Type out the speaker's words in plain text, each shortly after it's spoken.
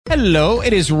Hello,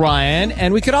 it is Ryan,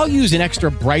 and we could all use an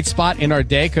extra bright spot in our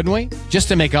day, couldn't we? Just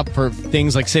to make up for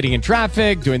things like sitting in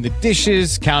traffic, doing the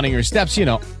dishes, counting your steps,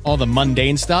 all the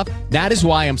mundane stuff. That is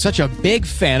why I'm such a big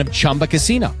fan of Chumba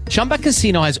Casino. Chumba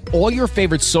Casino has all your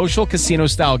favorite social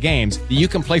casino-style games that you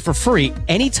can play for free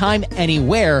anytime,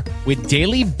 anywhere with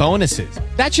daily bonuses.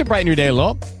 That should brighten your day a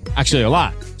little. Actually, a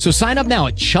lot. So sign up now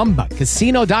at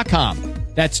ChumbaCasino.com.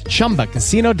 That's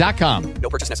ChumbaCasino.com. No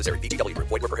purchase necessary. VGW Group.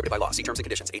 Void where prohibited by law. See terms and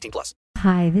conditions. 18+.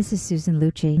 Hi, this is Susan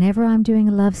Lucci. Whenever I'm doing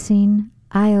a love scene,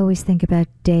 I always think about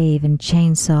Dave and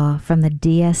Chainsaw from the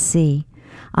DSC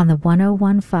on the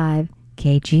 1015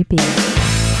 KGB.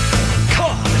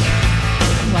 God!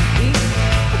 Lucky.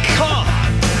 God!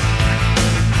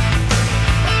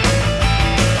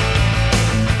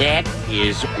 That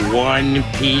is one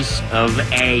piece of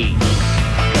ace.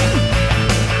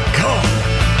 God!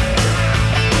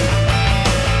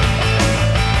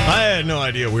 I had no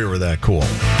idea we were that cool.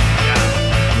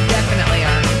 Definitely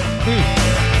are.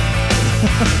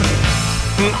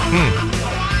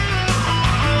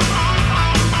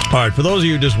 All right, for those of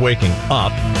you just waking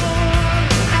up,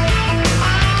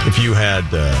 if you had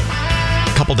a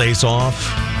couple days off,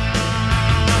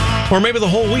 or maybe the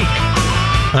whole week,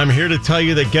 I'm here to tell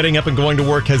you that getting up and going to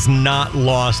work has not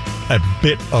lost a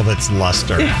bit of its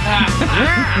luster.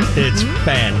 It's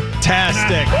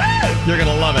fantastic. You're going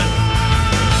to love it.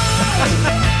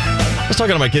 I was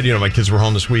talking to my kid. My kids were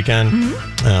home this weekend.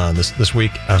 This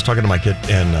week, I was talking to my kid,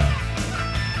 and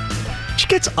she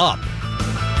gets up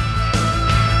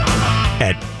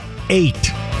at 8.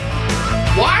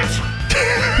 What?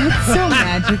 That's so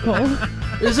magical.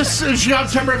 Is she on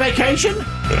summer vacation?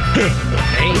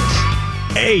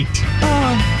 8.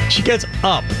 Oh. She gets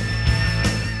up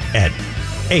at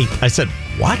 8. I said,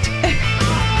 what?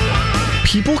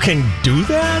 People can do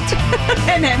that?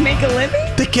 And then make a living?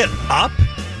 They get up?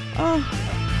 Oh,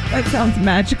 that sounds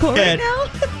magical right now.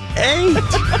 8.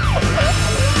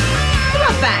 How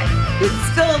about that? You'd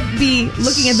still be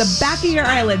looking at the back of your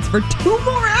eyelids for 2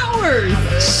 more hours.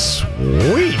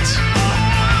 Sweet.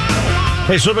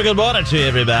 Hey, super good morning to you,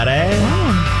 everybody.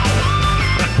 Wow.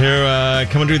 You're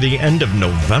coming to the end of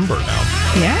November now.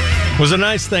 Yeah? Was it a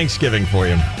nice Thanksgiving for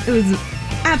you? It was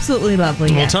absolutely lovely.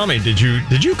 Well, yes. tell me, did you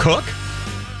cook?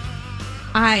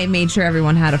 I made sure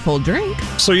everyone had a full drink.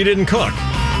 So you didn't cook?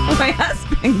 My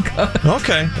husband cooked.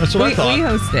 Okay, that's what I thought. We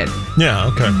hosted. Yeah,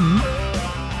 okay. Mm-hmm.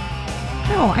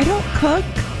 No, I don't cook.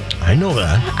 I know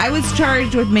that. I was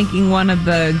charged with making one of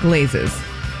the glazes.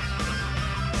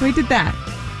 So we did that.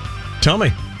 Tell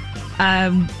me.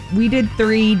 We did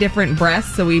 3 different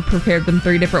breasts, so we prepared them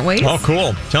 3 different ways. Oh,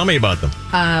 cool. Tell me about them.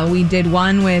 We did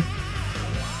one with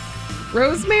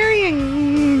rosemary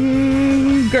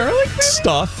and garlic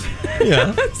stuff.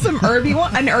 Yeah. An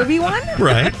herby one.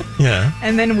 Right. Yeah.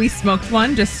 And then we smoked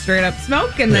one, just straight up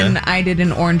smoke, and then I did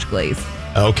an orange glaze.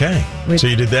 Okay. So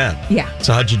you did that. Yeah.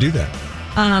 So how'd you do that?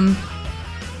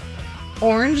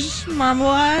 Orange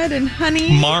marmalade and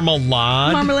honey.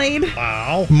 Marmalade.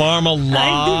 Wow. Marmalade.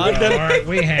 All right,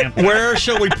 we have. Where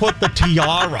shall we put the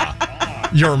tiara,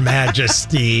 Your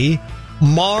Majesty?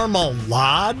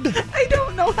 Marmalade? I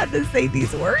don't know how to say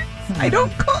these words. I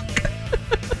don't cook.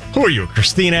 Who are you,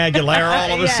 Christina Aguilera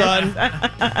all of a sudden?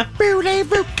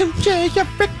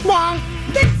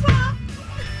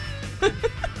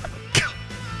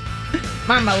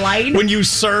 Marmalade. When you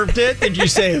served it, did you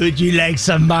say, would you like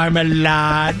some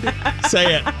marmalade?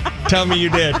 Say it. Tell me you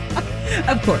did.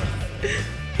 Of course.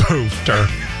 Poofed her.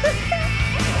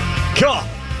 Cool.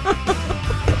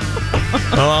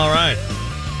 All right.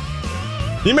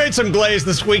 You made some glaze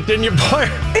this week, didn't you, boy? All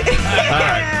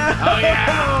right. Oh,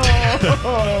 yeah.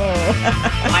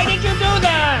 Why did you do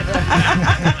that?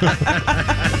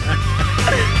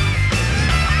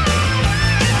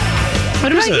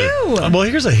 What about you? Well,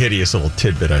 here's a hideous little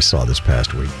tidbit I saw this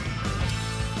past week.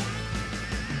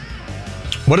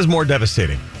 What is more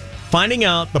devastating? Finding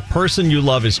out the person you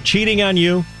love is cheating on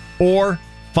you, or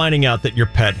finding out that your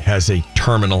pet has a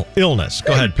terminal illness?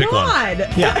 Go ahead, pick one.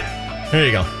 Yeah. There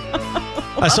you go.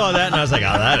 I saw that and I was like,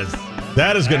 oh,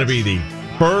 that is going to be the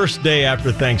first day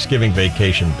after Thanksgiving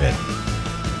vacation bit.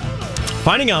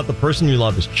 Finding out the person you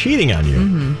love is cheating on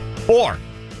you, or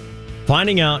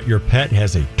finding out your pet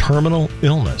has a terminal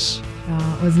illness.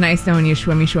 Oh, it was nice knowing you,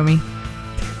 Schwimmy.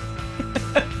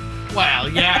 Well,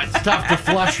 yeah, it's tough to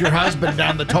flush your husband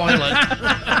down the toilet.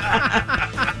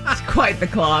 It's quite the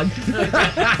clog.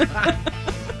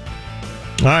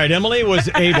 All right, Emily was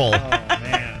able. Oh,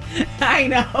 man. I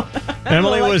know.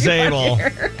 Emily was able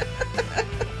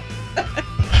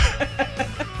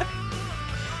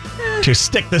to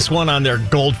stick this one on their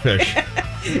goldfish.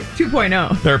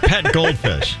 2.0. Their pet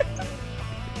goldfish.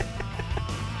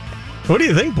 What do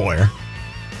you think, Boyer?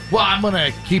 Well, I'm going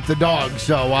to keep the dog,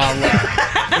 so I'll...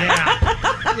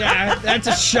 Yeah, that's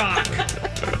a shock.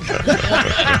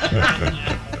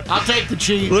 I'll take the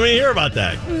cheese. Let me hear about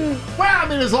that. Well, I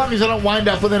mean, as long as I don't wind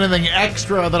up with anything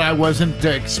extra that I wasn't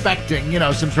expecting,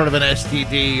 some sort of an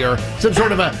STD or some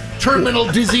sort of a terminal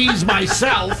disease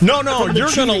myself. No, from the you're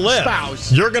going to cheating live.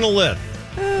 Spouse. You're going to live.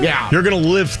 Yeah. You're going to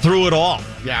live through it all.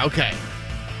 Yeah, okay.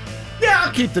 Yeah,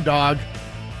 I'll keep the dog.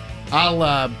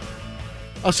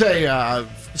 I'll say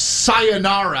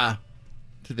sayonara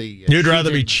to the You'd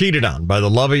rather be cheated on by the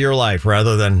love of your life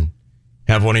rather than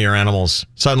have one of your animals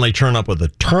suddenly turn up with a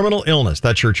terminal illness.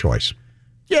 That's your choice.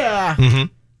 Yeah. Mm-hmm.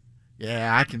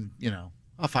 Yeah, I can,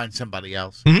 I'll find somebody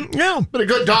else. Mm-hmm. Yeah. But a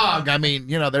good dog, I mean,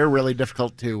 they're really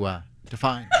difficult to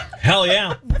find. Hell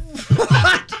yeah.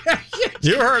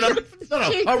 You heard him. No,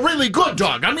 a really good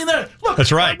dog. I mean, look.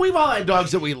 That's right. We've all had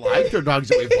dogs that we like. They're dogs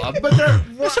that we've loved, but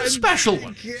they're some special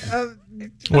ones.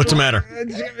 What's the matter?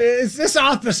 Is this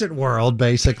opposite world,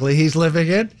 basically, he's living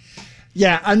in?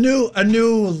 Yeah, a new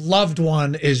loved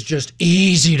one is just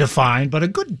easy to find, but a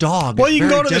good dog Well, is you can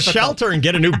very go to the difficult. shelter and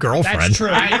get a new girlfriend. That's true.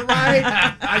 You're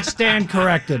right. I stand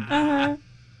corrected.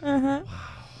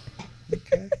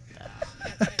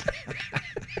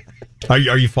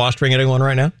 Are you fostering anyone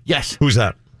right now? Yes. Who's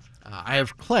that? I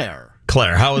have Claire.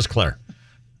 Claire. How is Claire?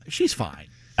 She's fine.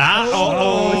 See,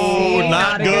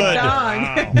 not a good.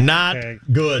 dog. Not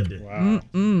good. Wow.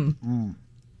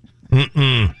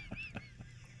 Mm-mm.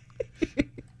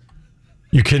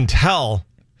 You can tell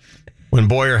when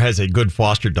Boyer has a good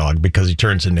foster dog because he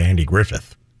turns into Andy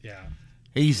Griffith. Yeah.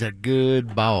 He's a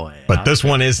good boy. But this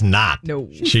one is not. No.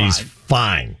 She's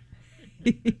fine.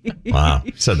 Wow.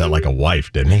 He said that like a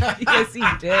wife, didn't he? Yes, he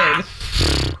did.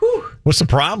 What's the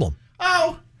problem?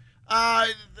 Oh,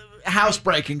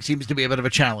 housebreaking seems to be a bit of a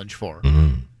challenge for her.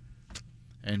 Mm-hmm.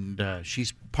 And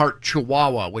she's part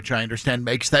Chihuahua, which I understand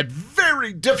makes that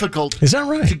very difficult Is that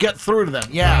right? to get through to them.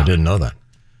 Yeah. I didn't know that.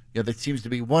 Yeah, that seems to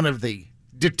be one of the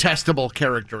detestable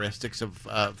characteristics of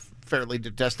a fairly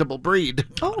detestable breed.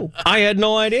 Oh. I had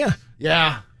no idea.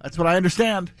 Yeah, that's what I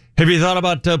understand. Have you thought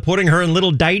about putting her in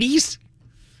little dites?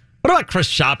 What about Chris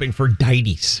shopping for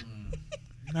dites?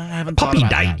 No, I haven't Puppy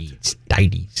thought about dites.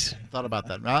 Dites. that. Thought about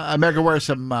that. I make her wear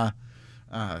some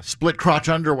split crotch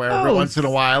underwear every once in a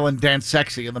while and dance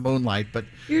sexy in the moonlight, but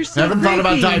You're so haven't thought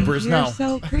about creepy. diapers, You're no.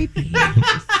 so creepy.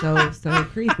 so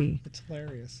creepy. It's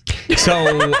hilarious. So,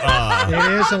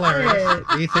 It is hilarious.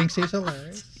 He thinks he's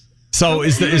hilarious. so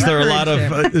is there a lot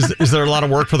of is there a lot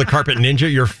of work for the Carpet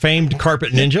Ninja? Your famed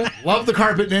Carpet Ninja? Love the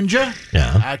Carpet Ninja.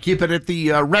 Yeah. I keep it at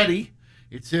the ready.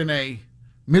 It's in a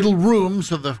middle room,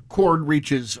 so the cord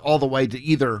reaches all the way to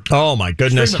either. Oh my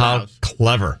goodness, Extreme of the how house.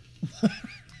 clever!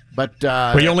 But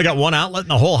Well, you only got one outlet in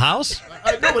the whole house.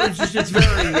 no, but it's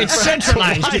very It's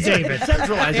centralized, David.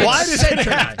 centralized. Why does it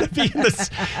have to be this?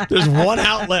 There's one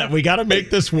outlet. We got to make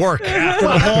this work. For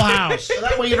the whole house. So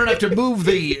that way you don't have to move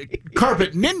the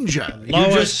Carpet Ninja. You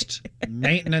just Lowest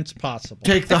maintenance possible.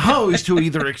 take the hose to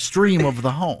either extreme of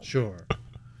the home. Sure.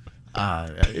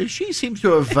 She seems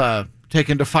to have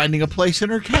taken to finding a place in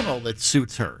her kennel that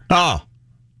suits her, Oh,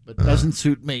 but doesn't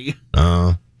suit me.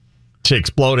 she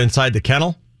explode inside the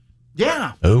kennel.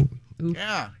 Yeah. Oh,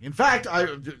 Yeah. In fact,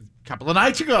 a couple of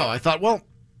nights ago, I thought, well,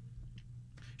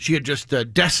 she had just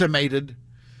decimated,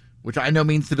 which I know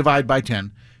means to divide by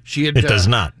 10. She had. it does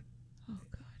not.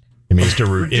 It means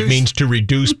to it means to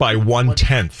reduce by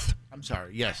 1/10. I'm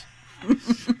sorry. Yes.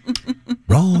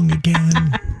 Wrong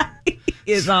again.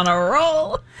 Is on a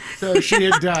roll. So she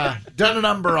had done a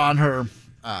number on her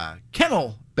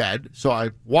kennel bed. So I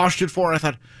washed it for her. I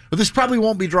thought, well, this probably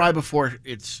won't be dry before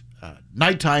it's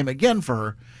nighttime again for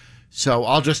her. So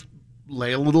I'll just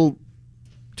lay a little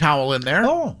towel in there.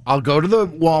 Oh. I'll go to the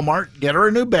Walmart, get her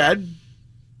a new bed.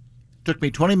 Took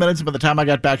me 20 minutes, and by the time I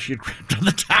got back, she had crapped on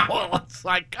the towel. It's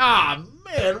like,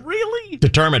 man, really?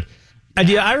 Determined. And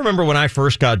yeah, I remember when I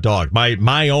first got dogs,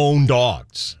 my own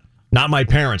dogs, not my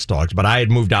parents' dogs, but I had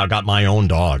moved out, got my own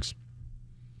dogs.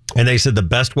 And they said the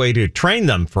best way to train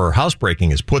them for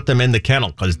housebreaking is put them in the kennel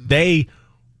because they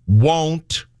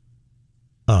won't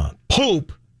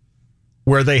poop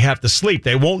where they have to sleep.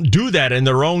 They won't do that in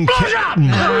their own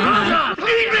kennel.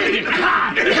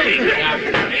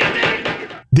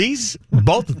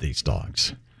 Both of these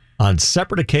dogs, on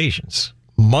separate occasions,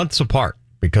 months apart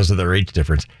because of their age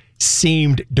difference,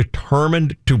 seemed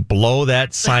determined to blow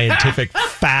that scientific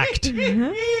fact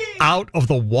out of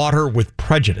the water with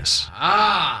prejudice.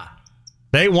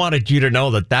 They wanted you to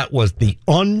know that was the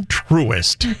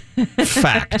untruest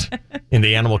fact in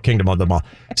the animal kingdom of them all.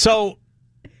 So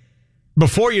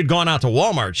before you'd gone out to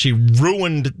Walmart, she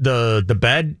ruined the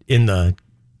bed in the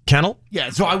kennel? Yeah,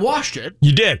 so I washed it.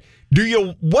 You did.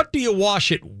 What do you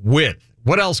wash it with?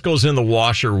 What else goes in the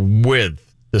washer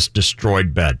with this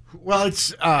destroyed bed? Well,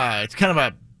 it's kind of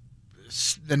a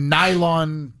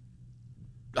nylon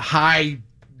high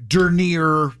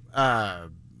denier, high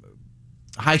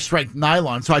strength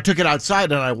nylon. So I took it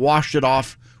outside and I washed it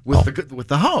off with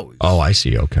the hose. Oh, I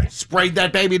see. Okay. Sprayed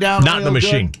that baby down. Not in the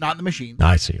machine. Good. Not in the machine.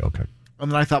 I see. Okay.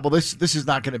 And then I thought, well, this is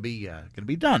not going to be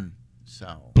done.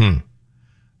 So,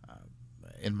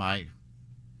 in my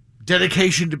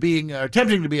dedication to being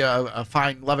attempting to be a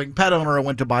fine, loving pet owner, I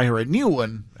went to buy her a new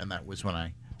one, and that was when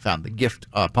I found the gift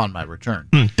upon my return.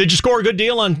 Did you score a good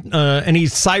deal on any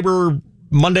Cyber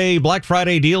Monday, Black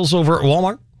Friday deals over at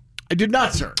Walmart? I did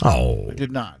not, sir. Oh, I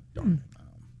did not.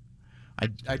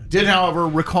 I did, however,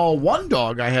 recall one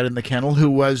dog I had in the kennel who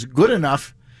was good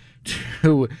enough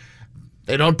to.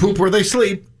 They don't poop where they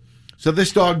sleep. So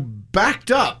this dog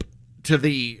backed up to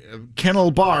the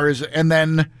kennel bars and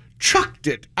then chucked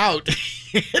it out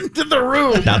into the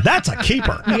room. Now that's a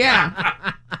keeper.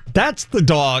 Yeah. That's the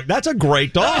dog. That's a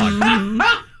great dog.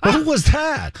 Who was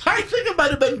that? I think it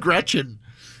might have been Gretchen.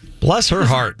 Bless her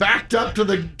heart. Backed up to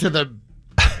the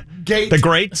gate. The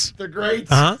grates? The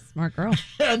grates. Uh-huh. Smart girl.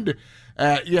 And,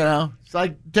 it's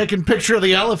like taking a picture of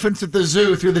the elephants at the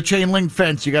zoo through the chain link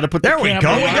fence. You got to put the There we camera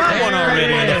go. We on. got one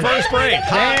already in the first break.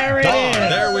 There it is.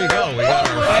 There we go. We got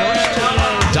our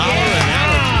first dollar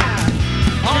analogy.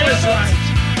 Always right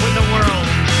with the world.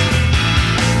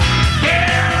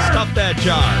 Stuff that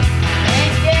jar.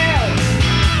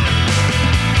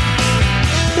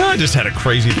 I just had a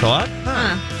crazy thought.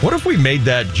 What if we made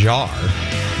that jar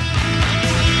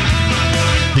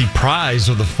the prize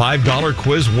of the $5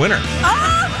 quiz winner?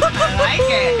 I like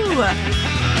it.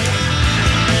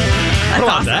 What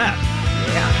about that?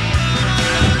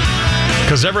 Yeah.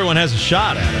 Because everyone has a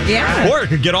shot at it. Yeah. Or it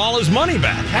could get all his money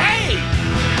back. Hey!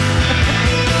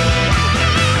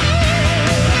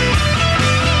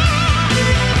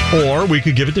 Or we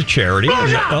could give it to charity.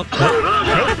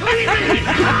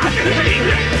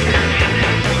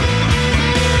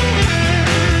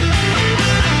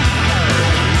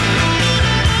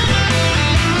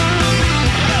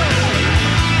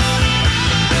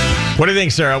 What do you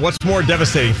think, Sarah? What's more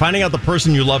devastating? Finding out the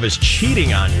person you love is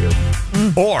cheating on you,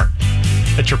 or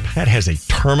that your pet has a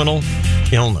terminal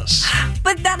illness?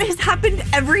 But that has happened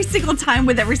every single time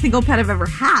with every single pet I've ever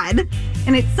had,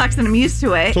 and it sucks, and I'm used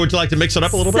to it. So would you like to mix it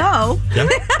up a little bit? So, Yeah.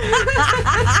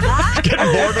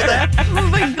 Getting bored with that? oh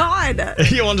my God.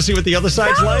 You want to see what the other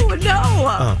side's like?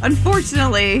 No.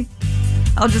 Unfortunately,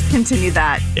 I'll just continue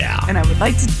that. Yeah. And I would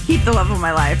like to keep the love of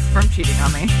my life from cheating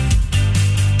on me.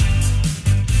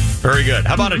 Very good.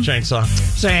 How about a chainsaw?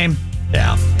 Same.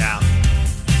 Yeah. Yeah.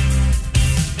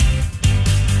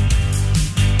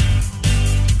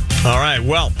 All right.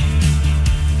 Well,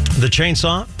 the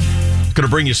chainsaw is going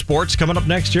to bring you sports coming up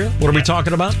next year. What are we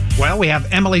talking about? Well, we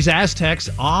have Emily's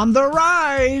Aztecs on the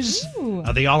rise.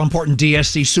 The all-important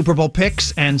DSC Super Bowl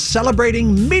picks and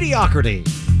celebrating mediocrity.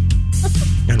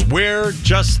 And we're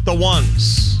just the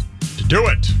ones to do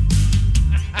it.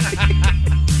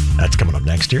 That's coming up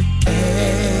next year.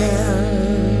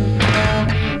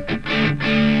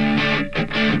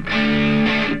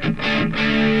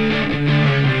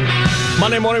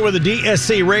 Monday morning with the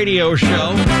DSC radio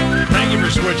show. Thank you for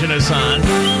switching us on.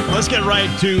 Let's get right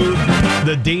to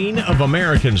the Dean of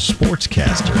American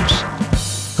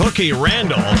Sportscasters. Cookie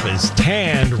Randolph is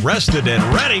tanned, rested, and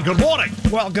ready. Good morning.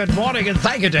 Well, good morning, and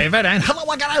thank you, David, and hello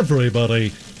again,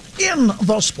 everybody in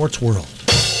the sports world.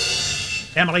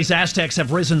 Emily's Aztecs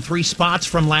have risen 3 spots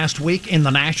from last week in the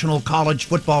National College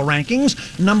Football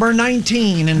Rankings, number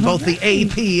 19 in both the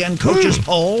AP and coaches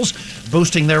polls,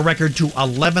 boosting their record to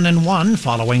 11-1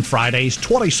 following Friday's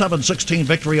 27-16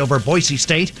 victory over Boise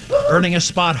State, earning a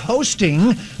spot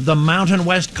hosting the Mountain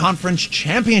West Conference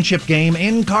Championship game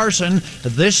in Carson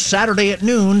this Saturday at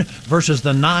noon versus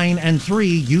the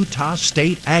 9-3 Utah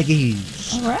State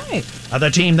Aggies. All right. The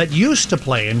team that used to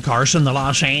play in Carson, the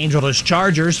Los Angeles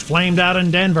Chargers, flamed out in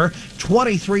Denver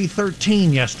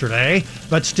 23-13 yesterday,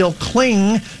 but still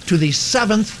cling to the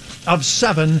 7th of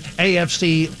 7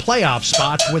 AFC playoff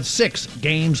spots with 6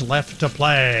 games left to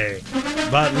play.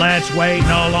 But let's wait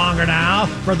no longer now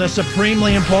for the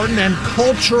supremely important and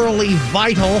culturally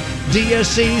vital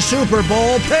DSC Super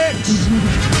Bowl picks.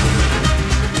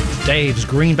 Dave's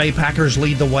Green Bay Packers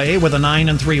lead the way with a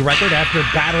 9-3 record after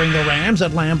battering the Rams at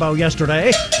Lambeau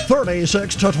yesterday,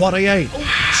 36-28.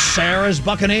 Sarah's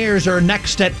Buccaneers are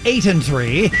next at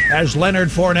 8-3 as Leonard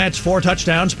Fournette's 4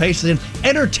 touchdowns paced an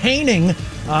entertaining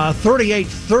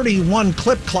 38-31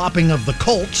 clip-clopping of the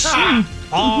Colts.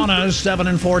 On a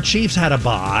 7-4, Chiefs had a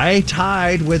bye,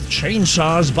 tied with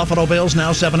Chainsaw's Buffalo Bills,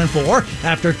 now 7-4,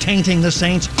 after tainting the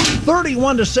Saints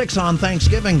 31-6 on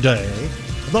Thanksgiving Day.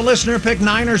 The listener picked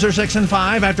Niners are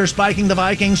 6-5 after spiking the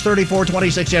Vikings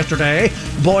 34-26 yesterday.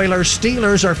 Boilers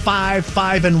Steelers are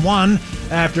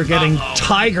 5-1 after getting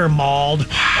tiger mauled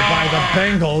by the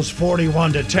Bengals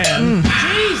 41-10.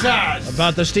 Jesus!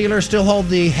 But the Steelers still hold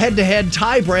the head-to-head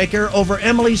tiebreaker over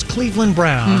Emily's Cleveland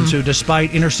Browns, who,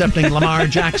 despite intercepting Lamar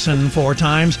Jackson 4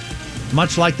 times,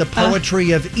 much like the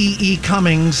poetry of E.E.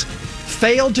 Cummings,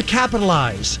 failed to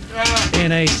capitalize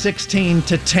in a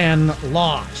 16-10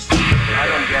 loss. I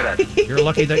don't get it. You're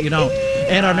lucky that you don't.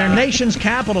 And on our nation's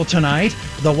capital tonight,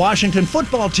 the Washington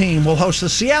football team will host the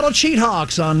Seattle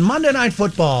Cheathawks on Monday Night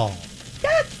Football.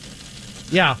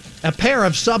 Yeah, a pair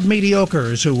of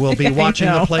sub-mediocres who will be watching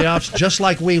the playoffs just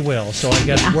like we will. So I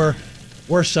guess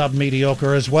we're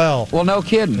sub-mediocre as well. Well, no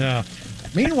kidding. Yeah.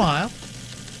 Meanwhile,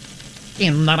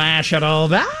 in the National...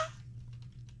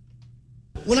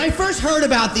 When I first heard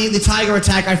about the tiger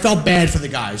attack, I felt bad for the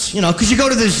guys. You know, because you go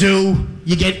to the zoo,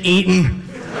 you get eaten. You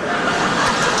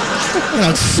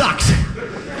know, it sucks.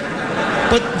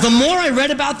 But the more I read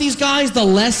about these guys, the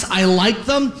less I liked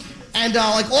them. And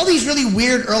like all these really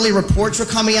weird early reports were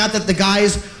coming out that the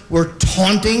guys were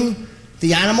taunting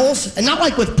the animals, and not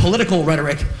like with political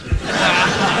rhetoric.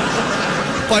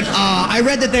 But I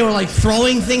read that they were like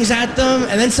throwing things at them,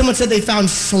 and then someone said they found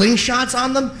slingshots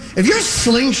on them. If you're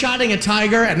slingshotting a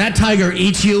tiger and that tiger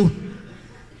eats you,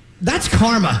 that's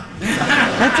karma.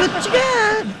 That's what you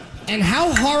got. And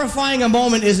how horrifying a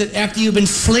moment is it after you've been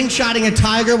slingshotting a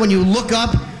tiger when you look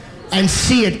up and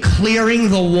see it clearing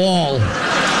the wall?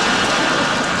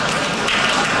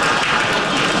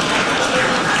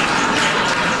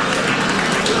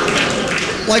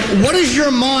 Like, what is your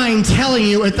mind telling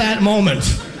you at that moment?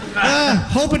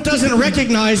 Hope it doesn't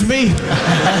recognize me.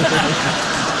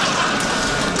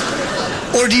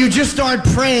 Or do you just start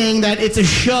praying that it's a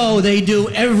show they do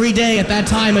every day at that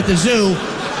time at the zoo?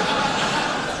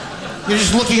 You're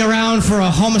just looking around for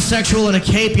a homosexual in a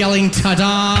cape yelling,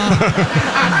 ta-da.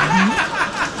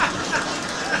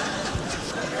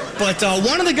 But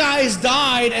one of the guys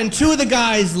died and 2 of the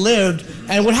guys lived.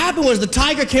 And what happened was the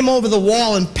tiger came over the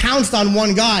wall and pounced on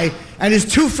one guy, and his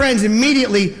 2 friends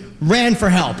immediately ran for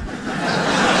help.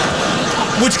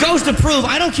 Which goes to prove,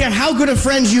 I don't care how good of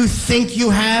friends you think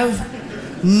you have,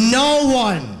 no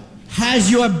one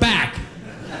has your back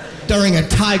during a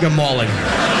tiger mauling.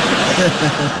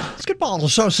 Basketball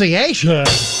Association.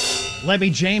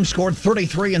 LeBron James scored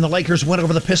 33 and the Lakers win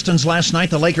over the Pistons last night.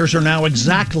 The Lakers are now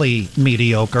exactly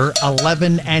mediocre,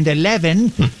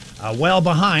 11-11, well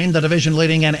behind the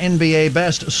division-leading and NBA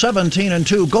best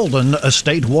 17-2 Golden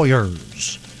State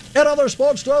Warriors. And other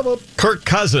sports drama. Kirk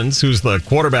Cousins, who's the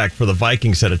quarterback for the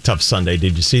Vikings, had a tough Sunday.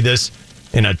 Did you see this?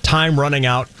 In a time running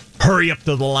out, hurry up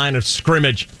to the line of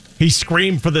scrimmage. He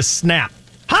screamed for the snap.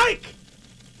 Hike!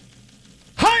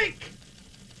 Hike!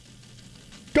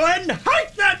 Go ahead and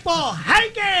hike that ball.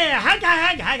 Hike it! Hike,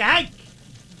 hike, hike, hike.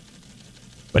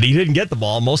 But he didn't get the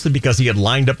ball, mostly because he had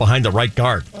lined up behind the right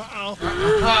guard.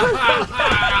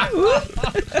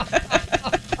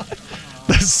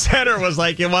 The center was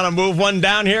like, you want to move one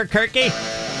down here, Kirky?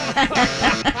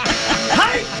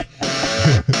 Hike!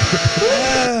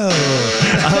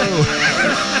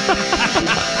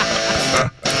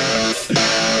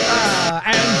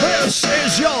 And this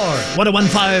is your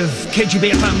 101.5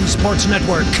 KGB-FM Sports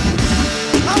Network.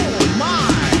 Oh, my!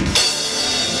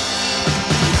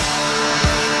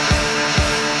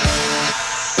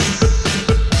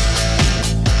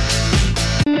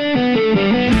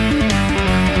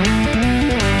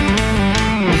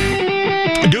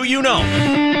 Do you know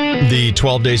the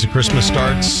 12 Days of Christmas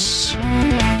starts?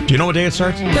 Do you know what day it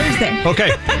starts? Thursday.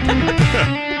 Okay.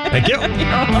 Thank you. You're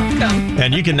welcome.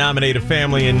 And you can nominate a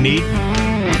family in need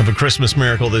of a Christmas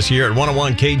miracle this year at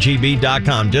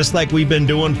 101kgb.com, just like we've been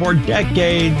doing for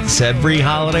decades. Every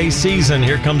holiday season,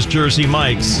 here comes Jersey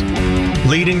Mike's,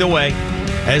 leading the way,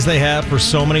 as they have for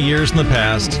so many years in the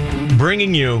past,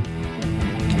 bringing you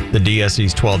the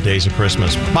DSE's 12 Days of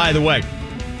Christmas. By the way,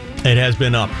 it has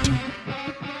been upped.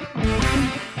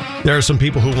 There are some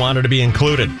people who wanted to be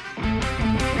included.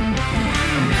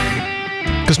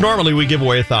 Because normally we give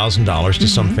away $1,000 to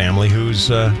some family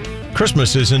whose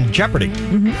Christmas is in jeopardy.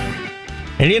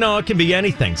 And, you know, it can be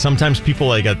anything. Sometimes people,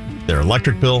 they got their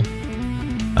electric bill.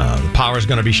 The power's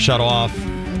going to be shut off.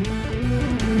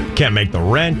 Can't make the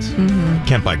rent.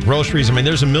 Can't buy groceries. I mean,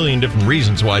 there's a million different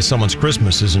reasons why someone's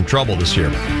Christmas is in trouble this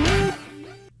year.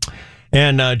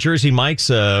 And Jersey Mike's,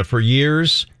 for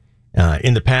years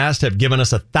in the past, have given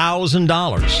us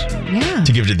 $1,000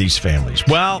 to give to these families.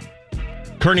 Well,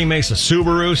 Kearney Mesa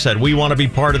Subaru said, we want to be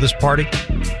part of this party.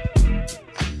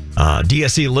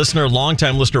 DSE listener,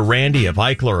 longtime listener Randy of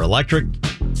Eichler Electric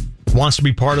wants to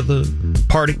be part of the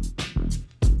party.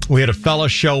 We had a fella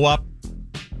show up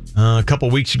a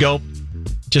couple weeks ago,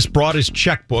 just brought his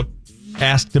checkbook,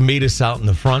 asked to meet us out in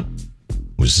the front. It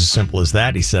was as simple as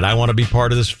that. He said, I want to be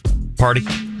part of this party.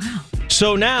 Wow.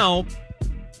 So now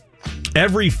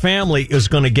every family is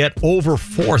going to get over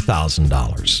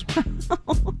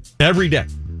 $4,000 every day,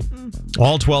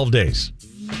 all 12 days.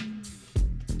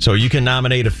 So you can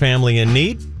nominate a family in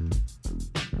need.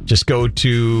 Just go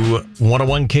to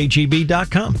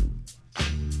 101kgb.com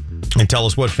and tell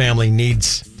us what family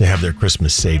needs to have their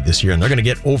Christmas saved this year. And they're going to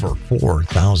get over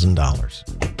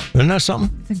 $4,000. Isn't that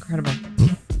something? It's incredible.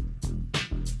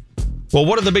 Well,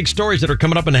 what are the big stories that are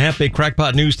coming up in the Half-Baked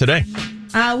Crackpot News today?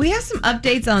 We have some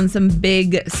updates on some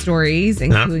big stories,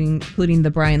 including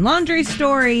the Brian Laundrie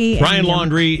story. Brian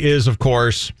Laundrie is, of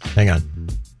course, hang on.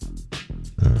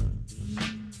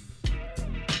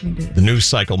 The news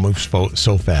cycle moves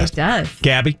so fast. It does.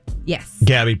 Gabby? Yes.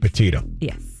 Gabby Petito.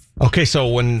 Yes. Okay, so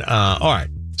when, all right.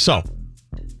 So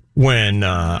when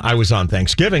I was on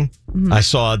Thanksgiving, I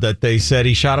saw that they said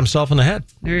he shot himself in the head.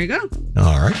 There you go.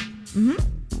 All right. Mm-hmm.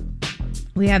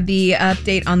 We have the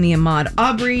update on the Ahmaud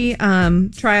Arbery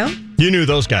trial. You knew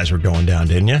those guys were going down,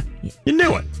 didn't you? Yeah. You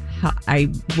knew it.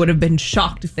 I would have been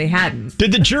shocked if they hadn't.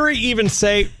 Did the jury even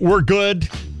say, we're good,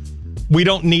 we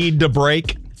don't need to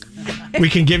break? We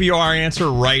can give you our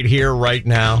answer right here, right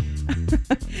now.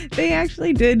 They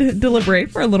actually did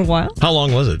deliberate for a little while. How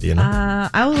long was it, do you know?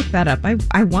 I'll look that up.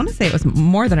 I want to say it was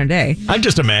more than a day. I'm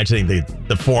just imagining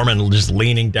the foreman just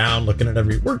leaning down, looking at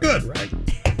we're good, right?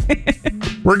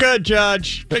 We're good,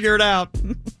 Judge. Figure it out.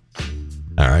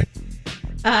 All right.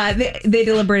 They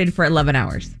deliberated for 11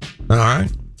 hours. All right.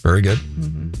 Very good.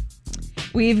 Mm-hmm.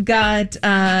 We've got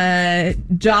a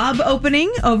job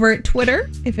opening over at Twitter,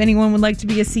 if anyone would like to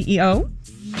be a CEO.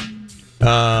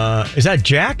 Is that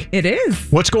Jack? It is.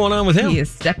 What's going on with him? He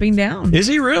is stepping down. Is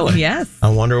he really? Yes. I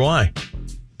wonder why.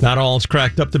 Not all it's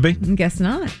cracked up to be? Guess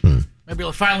not. Maybe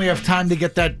he'll finally have time to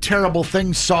get that terrible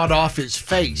thing sawed off his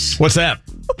face. What's that?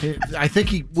 I think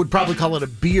he would probably call it a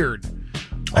beard.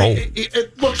 Oh.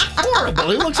 It looks horrible.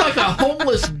 He looks like a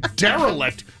homeless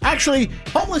derelict. Actually,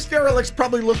 homeless derelicts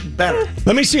probably look better.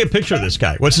 Let me see a picture of this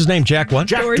guy. What's his name? Jack what?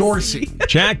 Jack Dorsey.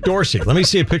 Jack Dorsey. Let me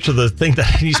see a picture of the thing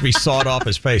that needs to be sawed off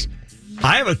his face.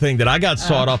 I have a thing that I got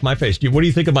sawed off my face. What do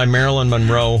you think of my Marilyn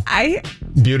Monroe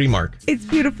beauty mark? It's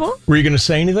beautiful. Were you going to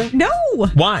say anything? No.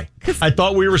 Why? I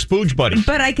thought we were spooge buddies.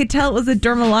 But I could tell it was a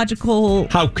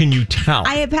dermatological... How can you tell?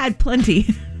 I have had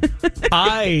plenty.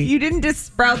 You didn't just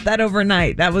sprout that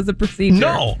overnight. That was a procedure.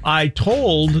 No, I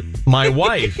told my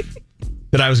wife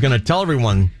that I was going to tell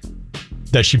everyone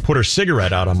that she put her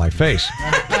cigarette out on my face.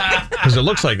 Because it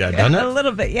looks like that, doesn't it? A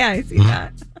little bit. Yeah, I see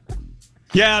that.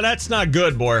 Yeah, that's not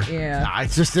good, boy. Yeah. Nah,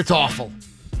 it's awful.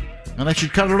 And I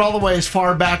should cut it all the way as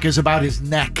far back as about his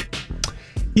neck.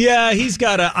 Yeah, he's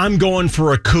got I'm going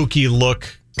for a kooky look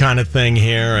kind of thing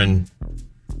here. And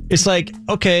it's like,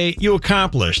 okay, you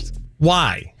accomplished.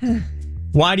 Why?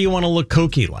 Why do you want to look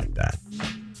kooky like that?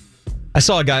 I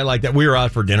saw a guy like that. We were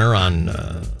out for dinner on,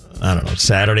 I don't know,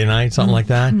 Saturday night, something like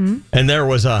that. Mm-hmm. And there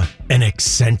was an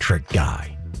eccentric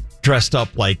guy dressed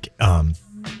up like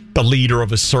the leader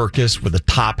of a circus with a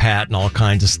top hat and all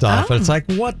kinds of stuff. And it's like,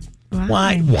 what? Wow.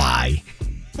 Why?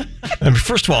 I mean,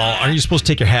 first of all, aren't you supposed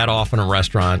to take your hat off in a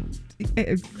restaurant?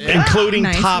 Including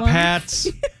nice top ones. Hats,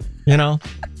 you know?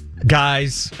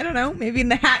 Guys. I don't know. Maybe in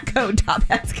the hat code, top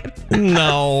hats.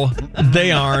 No,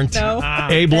 they aren't. No.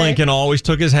 Abe Lincoln always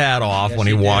took his hat off when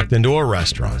he walked into a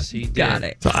restaurant. Yes, he did. Got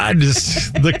it. So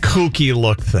the kooky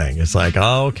look thing. It's like,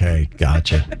 oh, okay,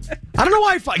 gotcha. I don't know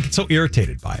why I get so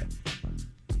irritated by it.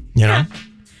 You know?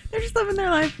 They're just living their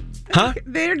life. Huh?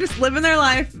 They're just living their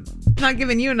life, not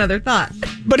giving you another thought.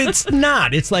 But it's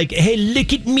not. It's like, hey,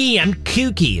 look at me. I'm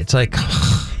kooky. It's like,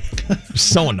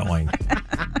 so annoying.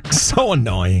 So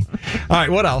annoying. All right,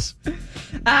 what else?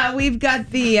 We've got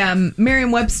the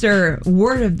Merriam-Webster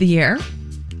Word of the Year.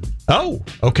 Oh,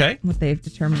 okay. What they've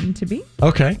determined to be.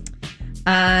 Okay.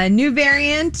 New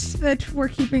variant that we're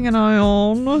keeping an eye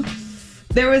on.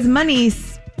 There was money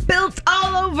spilt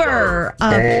all over.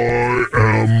 I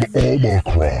am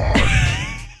Omicron.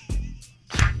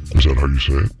 Is that how you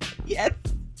say it? Yes.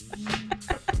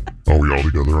 Are we all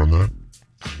together on that?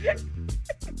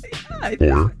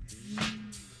 Or?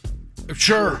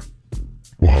 Sure.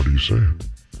 Well, how do you say it?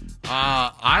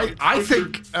 I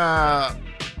think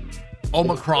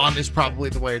Omicron is probably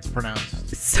the way it's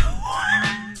pronounced. So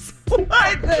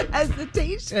Why the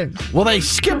hesitation? Well, they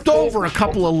skipped over a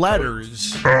couple of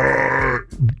letters.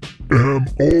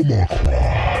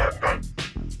 Omicron.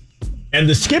 And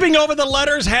the skipping over the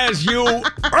letters has you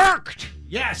irked.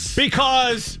 Yes.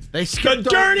 Because They the skipped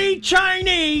dirty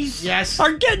Chinese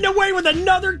are getting away with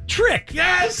another trick.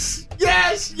 Yes. And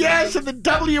the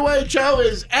WHO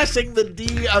is S-ing the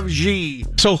D of G.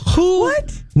 So who?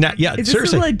 What? Now, yeah, Is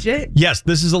seriously. this legit? Yes,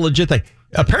 this is a legit thing.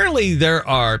 Apparently, there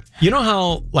are, you know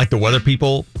how, like, the weather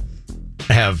people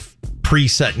have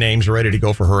preset names ready to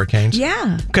go for hurricanes?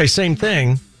 Yeah. Okay, same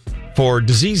thing for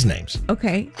disease names.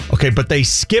 Okay. Okay, but they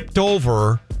skipped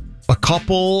over a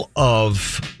couple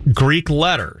of Greek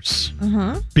letters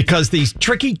because these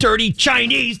tricky, dirty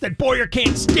Chinese that Boyer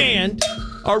can't stand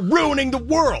are ruining the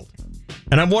world.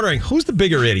 And I'm wondering, who's the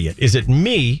bigger idiot? Is it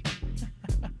me?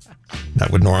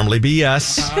 That would normally be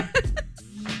yes.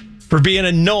 For being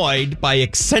annoyed by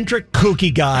eccentric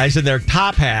kooky guys in their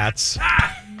top hats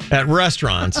at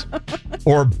restaurants,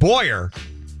 or Boyer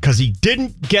because he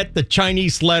didn't get the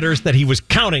Chinese letters that he was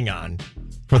counting on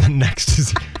for the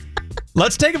next.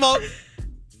 Let's take a vote.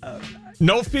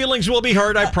 No feelings will be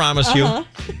hurt, I promise you.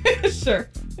 Sure.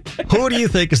 Who do you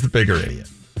think is the bigger idiot?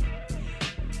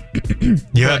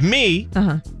 You have me,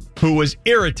 who was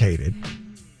irritated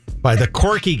by the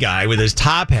quirky guy with his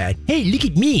top hat. Hey, look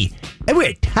at me. I wear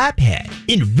a top hat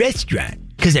in a restaurant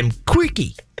because I'm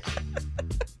quirky.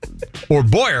 Or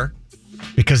Boyer,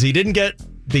 because he didn't get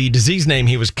the disease name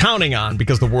he was counting on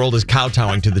because the world is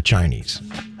kowtowing to the Chinese.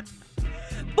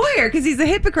 Boyer, because he's a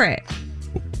hypocrite.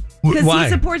 Because Why? he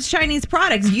supports Chinese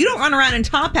products. You don't run around in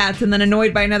top hats and then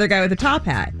annoyed by another guy with a top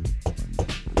hat.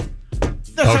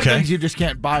 There's some things you just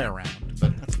can't buy around,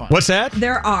 but that's fine. What's that?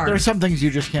 There are. There are some things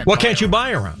you just can't What buy can't you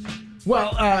buy around?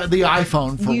 Well, the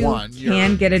iPhone, for one. You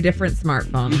can get a different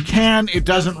smartphone. You can. It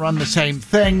doesn't run the same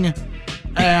thing.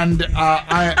 And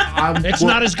It's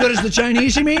not as good as the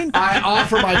Chinese, you mean? I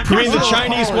offer my You mean the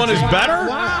Chinese one is better?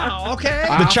 Wow, okay.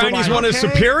 The Chinese one is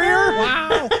superior?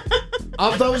 Wow.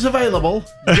 Of those available,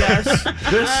 yes.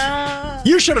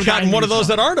 You should have gotten one of those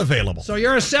that aren't available. So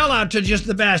you're a sellout to just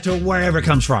the best of wherever it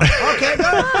comes from. Okay, good.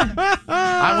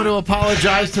 I want to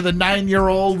apologize to the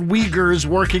 9-year-old Uyghurs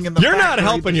working in the You're not factory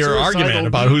helping your suicidal argument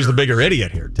about who's the bigger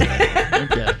idiot here today.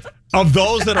 Okay. Of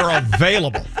those that are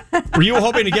available. Were you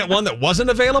hoping to get one that wasn't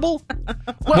available?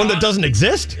 One that doesn't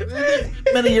exist?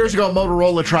 Many years ago,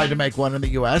 Motorola tried to make one in the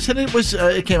U.S., and it was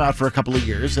it came out for a couple of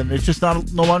years, and it's just no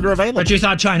longer available. But you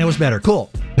thought China was better. Cool.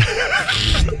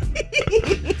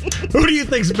 Who do you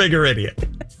think's the bigger idiot?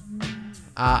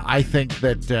 I think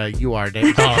that you are,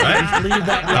 Dave. All right. Just leave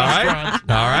that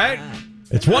restaurant. All right.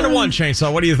 It's 1-1,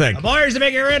 Chainsaw. What do you think? Boyer's the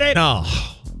bigger idiot.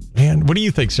 Oh, man. What do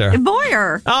you think, Sarah?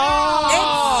 Boyer. Oh!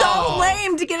 It's so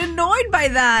lame to get annoyed by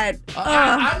that.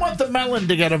 I want the melon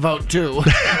to get a vote, too.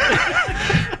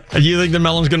 You think the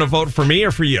melon's going to vote for me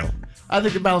or for you? I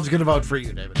think the melon's going to vote for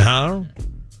you, David. No.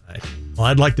 Well,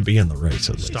 I'd like to be in the race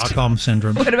at least. Stockholm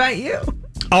Syndrome. What about you?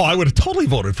 Oh, I would have totally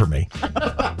voted for me.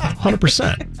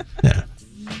 100%. Yeah,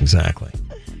 exactly.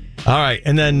 All right.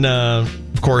 And then,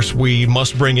 of course, we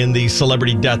must bring in the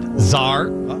celebrity death czar.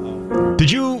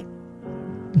 Did you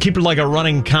keep like a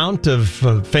running count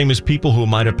of famous people who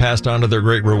might have passed on to their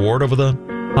great reward over the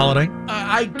holiday?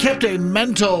 I kept a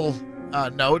mental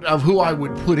note of who I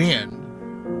would put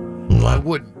in. Who I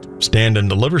wouldn't. Stand and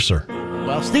deliver, sir.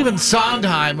 Well, Stephen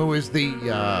Sondheim, who is the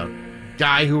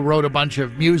guy who wrote a bunch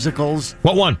of musicals.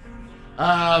 What one?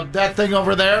 That thing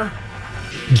over there.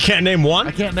 You can't name one?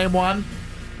 I can't name one.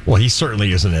 Well, he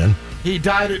certainly isn't in. He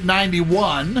died at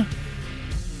 91,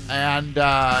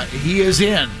 and he is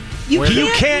in. You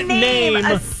You can't name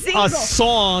a a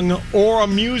song or a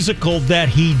musical that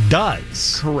he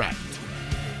does. Correct.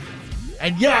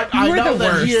 And yet, I You're know the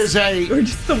that worst. he is a. We're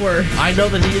just the worst. I know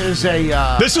that he is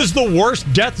a. This is the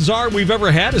worst death czar we've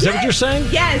ever had? Is that what you're saying?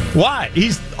 Yes. Why?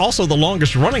 He's also the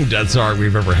longest running death czar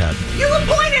we've ever had. You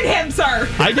appointed him, sir.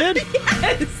 I did?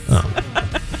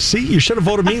 Yes. See, you should have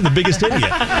voted me the biggest idiot.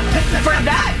 For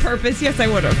that purpose, yes, I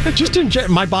would have. Just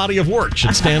my body of work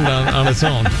should stand on its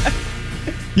own.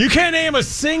 You can't name a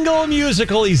single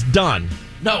musical he's done.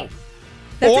 No.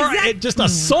 That's or exact- just a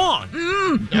song.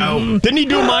 No. Didn't he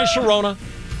do My Sharona?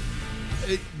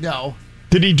 No.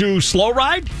 Did he do Slow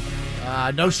Ride?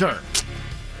 No, sir.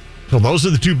 Well, those are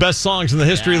the two best songs in the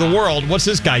history of the world. What's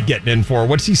this guy getting in for?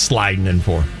 What's he sliding in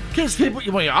for? Because people,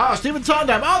 Stephen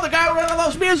Sondheim. Oh, the guy who ran all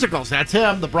those musicals. That's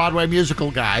him, the Broadway musical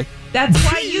guy. That's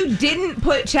why you didn't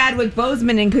put Chadwick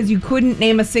Boseman in, because you couldn't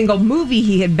name a single movie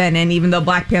he had been in, even though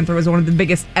Black Panther was one of the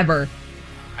biggest ever.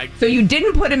 So you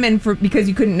didn't put him in because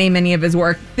you couldn't name any of his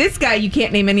work. This guy, you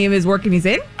can't name any of his work and he's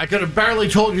in? I could have barely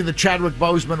told you that Chadwick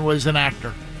Boseman was an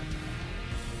actor.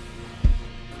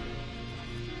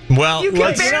 Well, You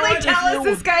can barely tell us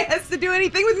this guy has to do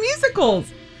anything with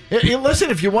musicals. Listen,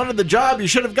 if you wanted the job, you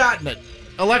should have gotten it.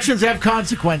 Elections have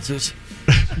consequences.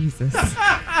 Jesus.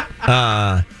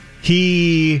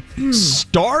 He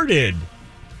started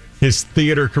his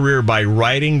theater career by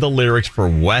writing the lyrics for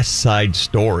West Side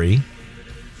Story,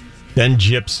 then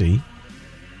Gypsy.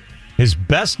 His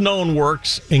best-known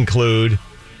works include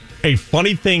A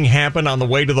Funny Thing Happened on the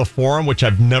Way to the Forum, which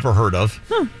I've never heard of,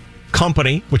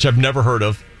 Company, which I've never heard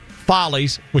of,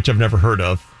 Follies, which I've never heard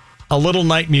of, A Little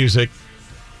Night Music,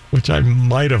 which I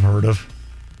might have heard of,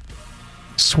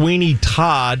 Sweeney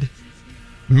Todd,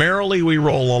 Merrily We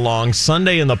Roll Along,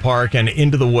 Sunday in the Park, and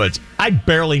Into the Woods. I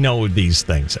barely know these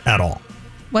things at all.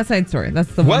 West Side Story.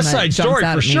 That's the one West that Side jumps Story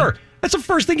out for at me. sure. That's the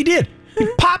first thing he did. He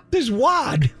popped his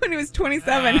wad When he was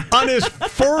 27. on his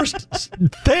first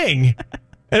thing,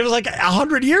 and it was like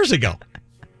 100 years ago.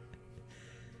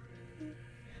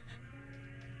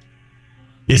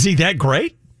 Is he that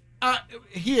great?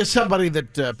 He is somebody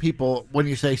that people, when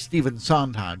you say Stephen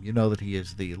Sondheim, you know that he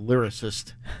is the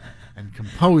lyricist and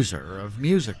composer of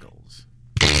musicals.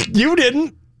 You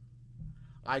didn't.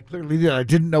 I clearly did. I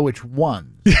didn't know which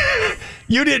one.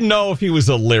 You didn't know if he was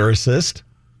a lyricist.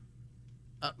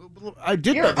 I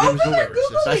did know that he was a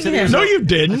lyricist. I said he was No, you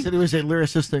didn't. I said he was a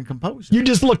lyricist and composer. You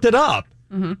just looked it up.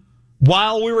 Mm-hmm.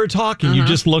 While we were talking, you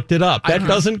just looked it up. That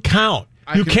doesn't count.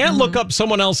 You can't look up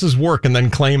someone else's work and then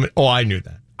claim it. Oh, I knew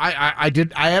that. I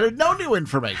did. I added no new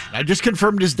information. I just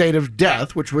confirmed his date of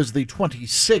death, which was the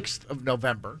 26th of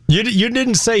November. You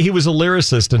didn't say he was a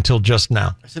lyricist until just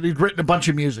now. I said he'd written a bunch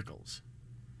of musicals.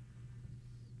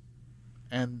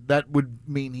 And that would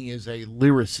mean he is a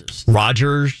lyricist.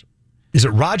 Rogers. Is it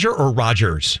Roger or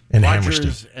Rogers and Hammerstein?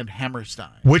 Rogers and Hammerstein.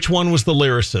 Which one was the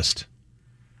lyricist?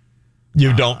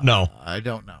 You don't know. I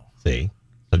don't know. See?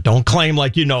 So don't claim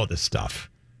like you know this stuff.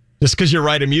 Just because you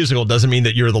write a musical doesn't mean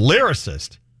that you're the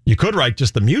lyricist. You could write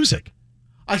just the music.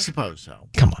 I suppose so.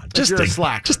 Come on. Just you're a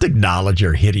slacker. Just acknowledge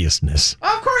your hideousness.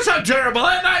 Of course I'm terrible,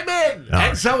 and I'm in. All and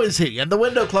right. so is he. And the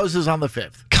window closes on the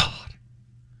 5th. God.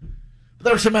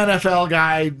 There's some NFL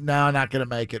guy. No, not going to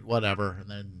make it. Whatever. And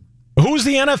then Who's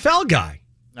the NFL guy?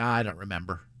 I don't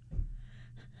remember.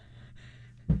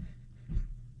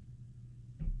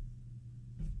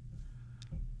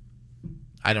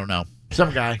 I don't know.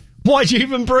 Some guy. Why'd you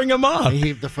even bring him up? He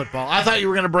heaved the football. I thought you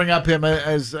were going to bring up him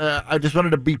as I just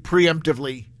wanted to be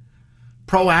preemptively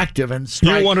proactive and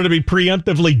strike. You wanted to be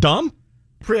preemptively dumb?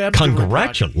 Preemptively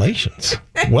Congratulations.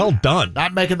 Well done.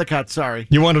 Not making the cut, sorry.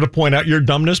 You wanted to point out your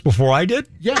dumbness before I did?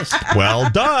 Yes. Well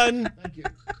done. Thank you.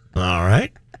 All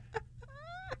right.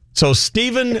 So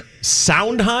Stephen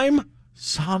Sondheim?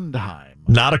 Sondheim.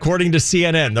 Not according to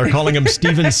CNN. They're calling him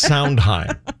Stephen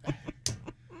Sondheim.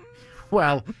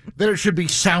 Well, then it should be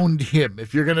sound him.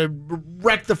 If you're going to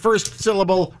wreck the first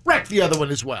syllable, wreck the other one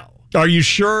as well. Are you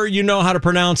sure you know how to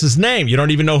pronounce his name? You don't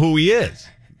even know who he is.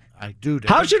 I do.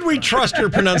 How should we trust your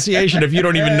pronunciation if you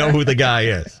don't even know who the guy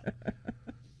is?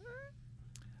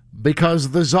 Because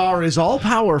the Tsar is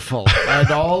all-powerful and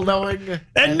all-knowing.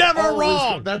 And never always-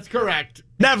 wrong. That's correct.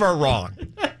 Never wrong.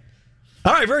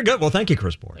 All right, very good. Well, thank you,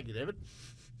 Chris Board. Thank you, David.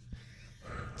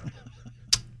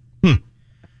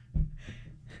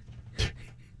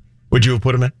 Would you have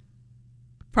put him in?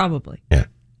 Probably. Yeah.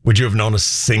 Would you have known a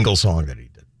single song that he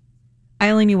did?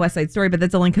 I only knew West Side Story, but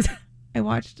that's only because I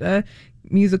watched a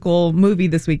musical movie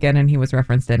this weekend and he was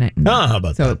referenced in it. How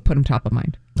about so that? it put him top of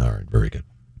mind. All right, very good.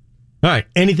 All right,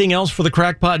 anything else for the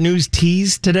Crackpot News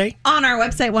tease today? On our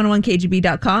website,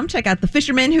 101kgb.com, check out the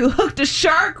fisherman who hooked a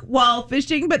shark while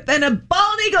fishing, but then a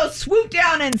bald eagle swooped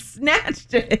down and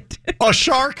snatched it. A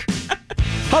shark?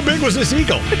 How big was this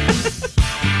eagle?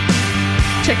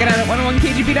 Check it out at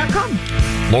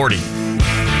 101kgb.com. Lordy.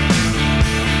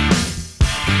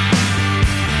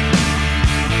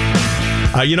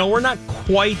 We're not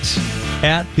quite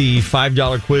at the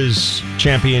 $5 quiz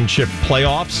championship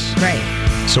playoffs.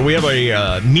 Right. So we have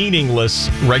a meaningless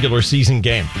regular season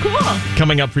game. Cool.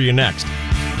 Coming up for you next.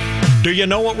 Do you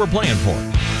know what we're playing for?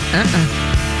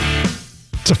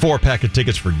 It's a 4-pack of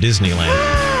tickets for Disneyland.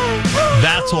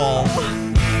 That's all.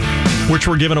 Which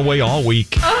we're giving away all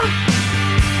week.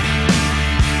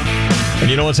 And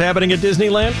you know what's happening at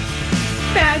Disneyland?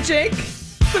 Magic.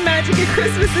 The magic of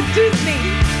Christmas at Disney.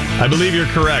 I believe you're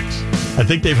correct. I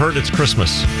think they've heard it's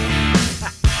Christmas.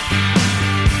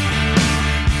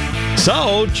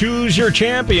 So, choose your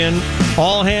champion.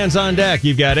 All hands on deck.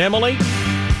 You've got Emily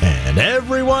and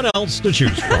everyone else to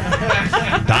choose from.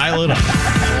 Dial it up.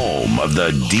 Home of the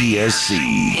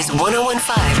DSC is 101.5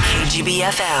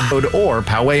 KGB-FM. Or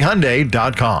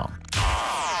PowayHyundai.com.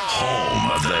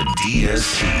 Home of the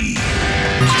DSC.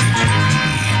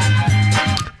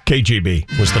 KGB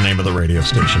was the name of the radio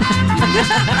station.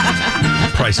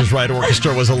 Price is Right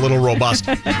Orchestra was a little robust.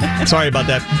 Sorry about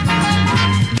that.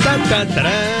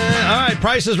 All right,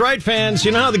 Price is Right fans.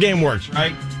 You know how the game works,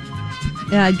 right?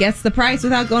 Yeah, guess the price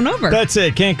without going over. That's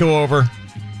it. Can't go over.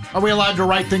 Are we allowed to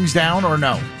write things down or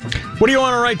no? What do you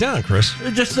want to write down, Chris?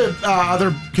 Just the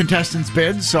other contestants'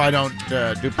 bids, so I don't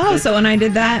duplicate. Oh, so when I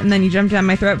did that and then you jumped down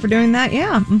my throat for doing that?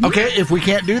 Yeah. Mm-hmm. Okay, if we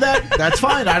can't do that, that's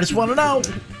fine. I just want to know.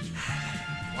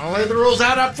 I'll lay the rules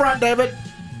out up front, David.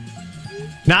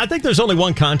 Now, I think there's only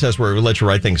one contest where we let you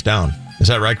write things down. Is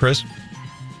that right, Chris?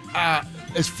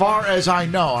 As far as I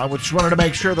know, I just wanted to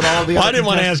make sure that all of the other I didn't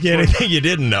want to ask you anything you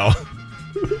didn't know.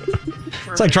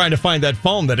 It's like trying to find that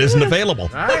phone that isn't available.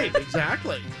 Right,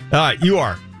 exactly. All right, you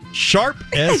are sharp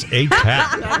as a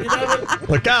tack.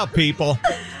 Look out, people.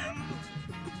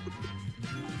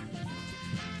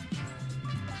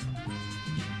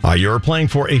 You're playing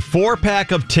for a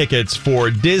 4-pack of tickets for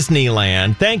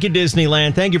Disneyland. Thank you,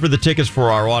 Disneyland. Thank you for the tickets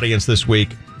for our audience this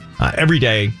week. Every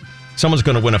day, someone's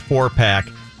going to win a 4-pack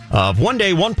of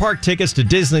one-day, one-park tickets to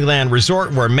Disneyland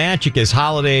Resort, where magic is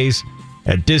holidays.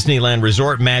 At Disneyland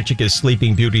Resort, magic is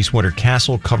Sleeping Beauty's winter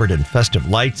castle covered in festive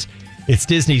lights. It's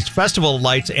Disney's Festival of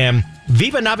Lights and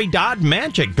Viva Navidad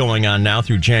magic going on now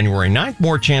through January 9th.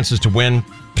 More chances to win.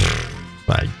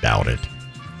 I doubt it.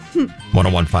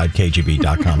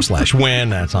 1015kgb.com/win.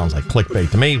 That sounds like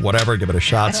clickbait to me. Whatever. Give it a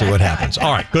shot. See what happens.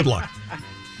 All right. Good luck.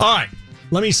 All right.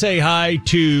 Let me say hi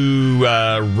to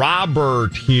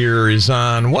Robert here. Is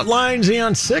on what line? Is he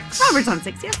on 6? Robert's on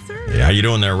 6. Yes, sir. Yeah. How you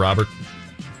doing there, Robert?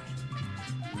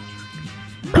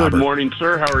 Good morning,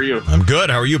 sir. How are you? I'm good.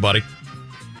 How are you, buddy?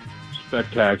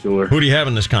 Spectacular. Who do you have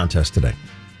in this contest today?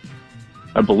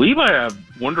 I believe I have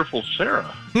wonderful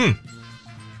Sarah.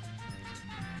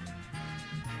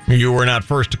 You were not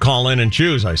first to call in and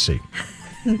choose, I see.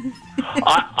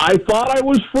 I thought I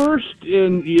was first,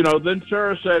 and then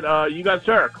Sarah said, "You got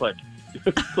Sarah." Click.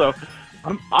 So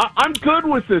I'm good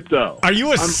with it, though. Are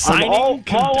you assigning?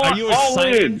 Are you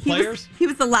assigning players? He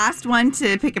was the last one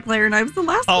to pick a player, and I was the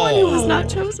last one who was not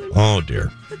chosen. Oh dear.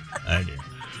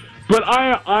 But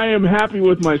I am happy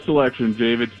with my selection,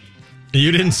 David.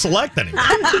 You didn't select any.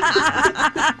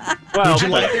 Well,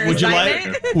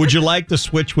 would you like to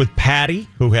switch with Patty,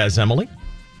 who has Emily?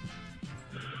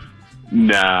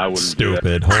 Nah, I wouldn't.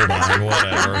 Stupid. Hold on,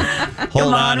 whatever.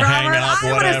 Hold on, hang up,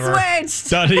 whatever.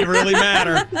 Doesn't even really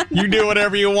matter. You do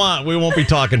whatever you want. We won't be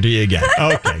talking to you again.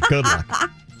 Okay, good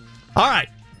luck. All right.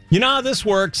 You know how this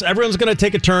works. Everyone's going to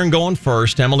take a turn going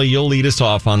first. Emily, you'll lead us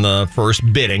off on the first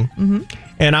bidding. Mm-hmm.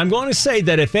 And I'm going to say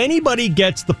that if anybody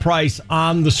gets the price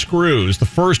on the screws, the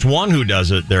first one who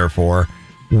does it, therefore,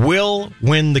 will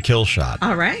win the kill shot.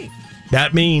 All right.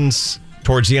 That means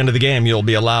towards the end of the game, you'll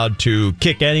be allowed to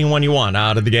kick anyone you want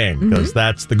out of the game because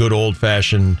that's the good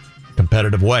old-fashioned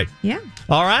competitive way. Yeah.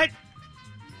 All right.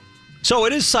 So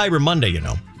it is Cyber Monday, you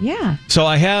know. Yeah. So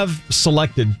I have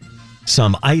selected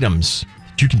some items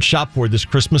that you can shop for this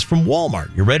Christmas from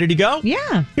Walmart. You ready to go?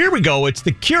 Yeah. Here we go. It's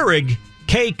the Keurig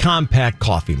K-Compact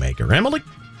Coffee Maker. Emily?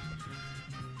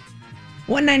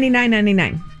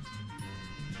 $199.99.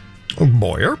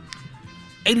 Boyer?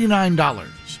 $89.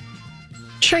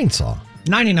 Chainsaw?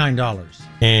 $99.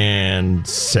 And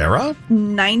Sarah?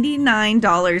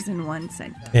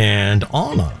 $99.01. And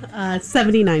Anna?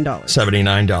 $79.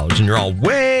 $79. And you're all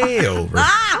way over.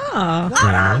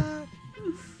 Yeah.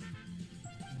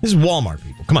 This is Walmart,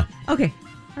 people. Come on. Okay.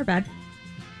 Our bad.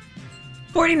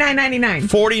 $49.99.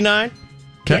 $49?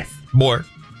 Okay. Yes. Boyer?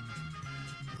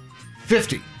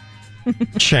 $50.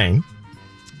 Shane?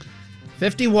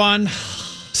 $51.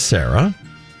 Sarah?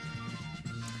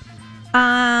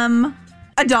 $1.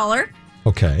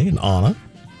 Okay. And Anna?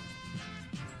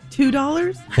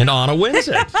 $2. And Anna wins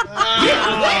it. It's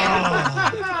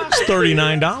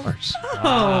 $39.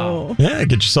 Oh. Yeah,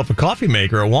 get yourself a coffee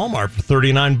maker at Walmart for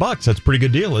 $39. That's a pretty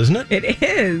good deal, isn't it? It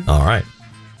is. All right.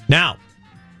 Now,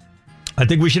 I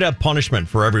think we should have punishment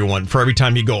for everyone for every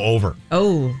time you go over.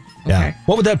 Oh. Okay. Yeah.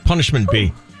 What would that punishment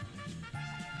be?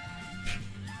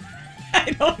 I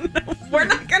don't know. We're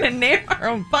not going to name our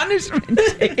own punishment.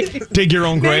 Dig your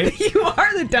own grave? Maybe you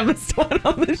are the dumbest one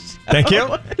on the show. Thank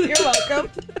you. You're welcome.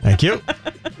 Thank you.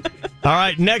 All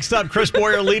right. Next up, Chris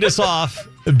Boyer, lead us off.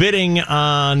 Bidding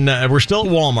on, we're still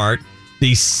at Walmart,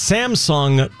 the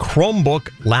Samsung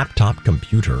Chromebook laptop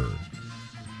computer.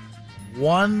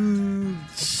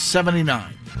 $179. All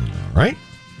right.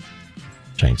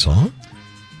 Chainsaw.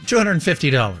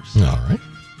 $250. All right.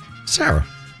 Sarah.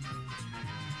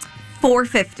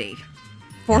 $450.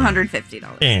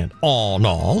 $450. And all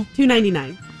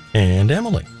 $299. And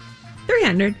Emily.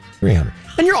 $300. $300.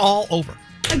 And you're all over.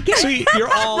 See,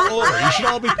 you're all over. You should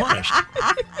all be punished.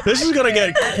 This is going to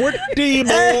get pretty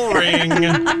boring.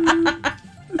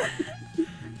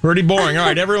 Pretty boring. All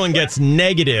right, everyone gets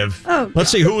negative. Oh,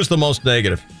 Let's see who was the most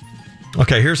negative.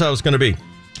 Okay, here's how it's going to be.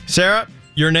 Sarah,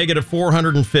 you're negative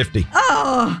 450.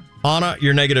 Oh. Anna,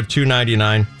 you're negative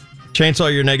 299.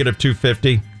 Chainsaw, you're negative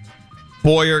 250.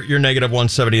 Boyer, you're negative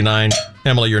 179.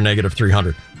 Emily, you're negative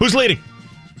 300. Who's leading?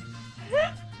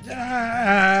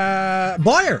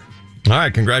 Boyer. All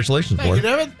right, congratulations, Thank you,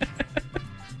 Boyer. David.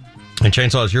 And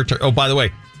Chainsaw, it's your turn. Oh, by the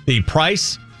way, the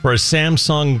price for a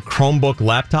Samsung Chromebook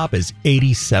laptop is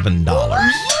 $87. What?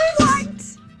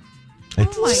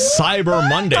 It's Cyber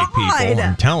Monday, people.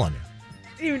 I'm telling you. I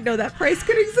didn't even know that price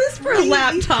could exist for a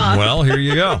laptop. Well, here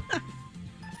you go.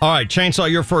 All right, Chainsaw,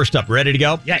 you're first up. Ready to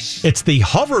go? Yes. It's the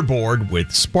hoverboard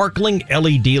with sparkling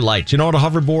LED lights. You know what a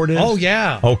hoverboard is? Oh,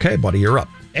 yeah. Okay, buddy, you're up.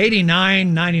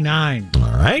 $89.99.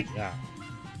 All right. Yeah.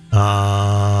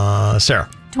 Sarah.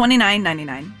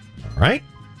 $29.99. All right.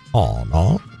 Oh,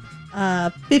 no.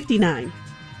 59.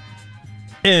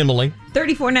 Emily.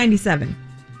 $34.97.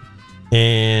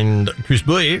 And Chris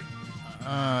Boyer.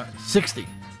 60.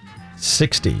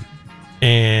 60.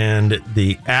 And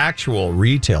the actual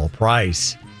retail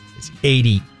price is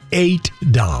 $88.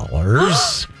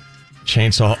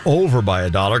 Chainsaw over by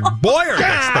 $1. Boyer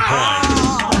gets the point.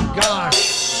 Oh, gosh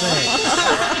sake.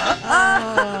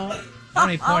 How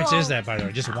many points is that, by the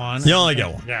way? Just one? You only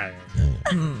get one.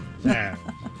 Yeah.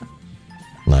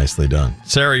 Nicely done.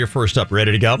 Sarah, you're first up.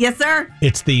 Ready to go? Yes, sir.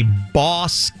 It's the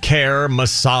Boss Care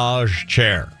massage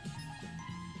chair.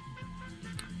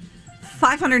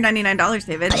 $599,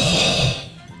 David.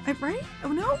 Right?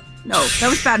 Oh, no? No, that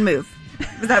was a bad move.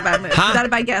 Was that a bad move? Huh? Was that a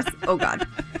bad guess? Oh, God.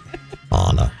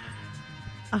 Anna.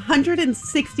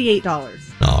 $168.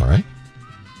 All right.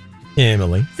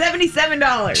 Emily. $77.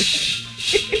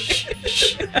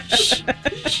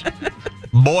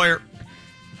 Boyer.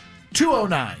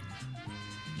 $209.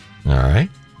 All right.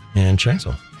 And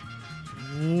Chainsaw.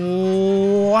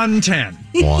 $110.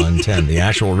 $110. The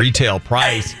actual retail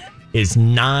price is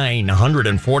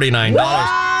 $949.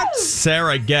 What?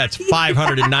 Sarah gets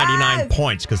 599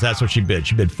 points because that's what she bid.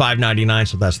 She bid $599,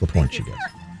 so that's the point she gets.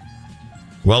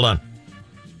 Well done.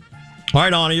 All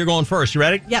right, Anna, you're going first. You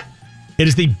ready? Yep. It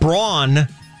is the Braun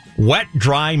Wet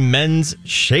Dry Men's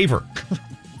Shaver.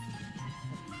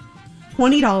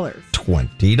 $20.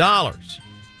 $20.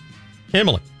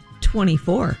 Emily.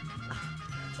 $24.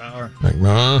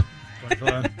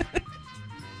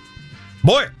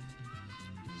 Boyer.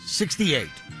 68.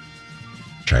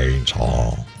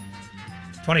 Chainsaw.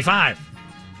 25.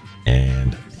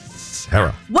 And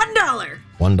Sarah. $1.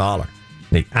 $1.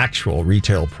 The actual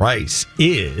retail price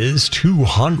is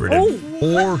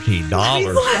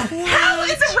 $240. How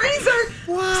is a razor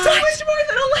so much more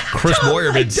than a laptop? Chris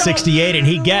Boyer bid 68, and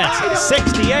he gets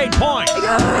 68 points.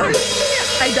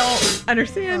 I don't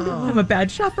understand. I'm a bad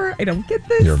shopper. I don't get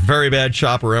this. You're a very bad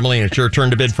shopper, Emily, and it's your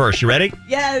turn to bid first. You ready?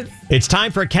 Yes. It's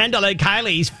time for Kendall and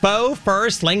Kylie's faux fur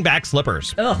slingback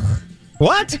slippers. Ugh.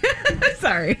 What?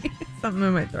 Sorry. Something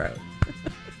in my throat.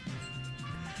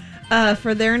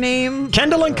 For their name,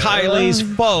 Kendall and Kylie's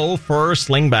faux fur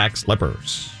slingback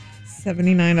slippers.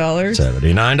 $79.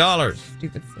 $79.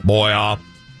 Stupid. Boy off.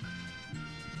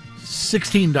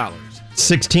 $16.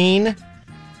 16.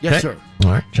 Yes, Okay. sir.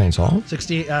 All right, Chainsaw.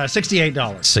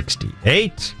 $68.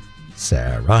 68.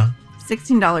 Sarah.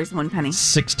 $16, 1 penny.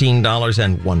 $16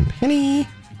 and 1 penny.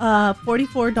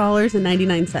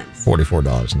 $44.99.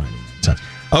 $44.99.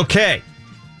 Okay.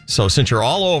 So since you're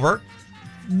all over,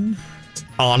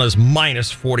 Anna's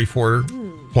minus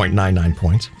 44.99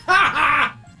 points.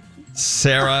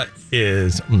 Sarah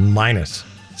is minus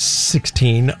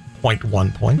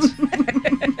 16.1 points.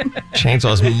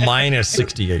 Chainsaw's minus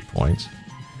 68 points.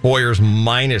 Boyer's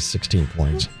minus 16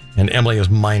 points. And Emily is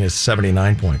minus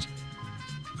 79 points.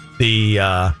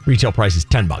 The retail price is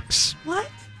 $10. What?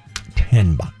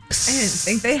 $10. I didn't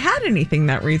think they had anything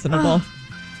that reasonable.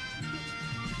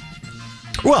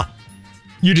 Well,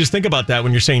 you just think about that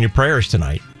when you're saying your prayers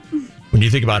tonight. When you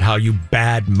think about how you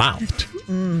bad-mouthed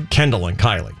Kendall and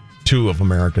Kylie, two of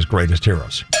America's greatest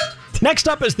heroes. Next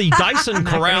up is the Dyson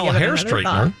Corral hair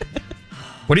straightener.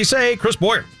 What do you say, Chris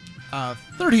Boyer?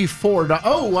 $34.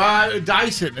 Oh,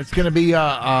 Dyson. It's going to be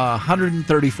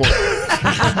 $134.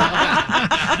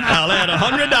 I'll add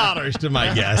 $100 to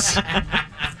my guess.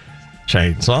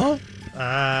 Chainsaw?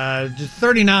 Just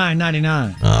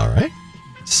 $39.99. All right.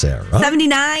 Sarah?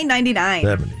 $79.99.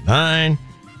 79.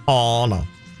 Oh, no.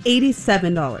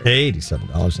 $87.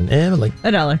 $87. And Emily?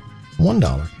 $1.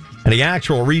 $1. And the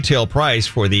actual retail price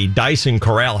for the Dyson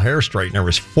Corral hair straightener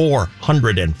is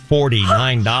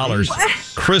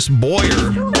 $449. Chris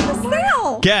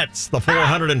Boyer gets the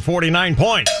 449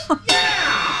 points.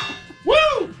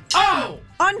 Woo! Oh!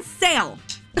 On sale.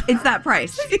 It's that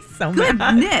price. So mad.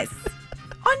 Goodness.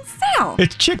 On sale.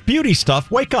 It's chick beauty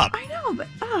stuff. Wake up. I know, but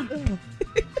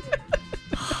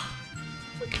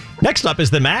Next up is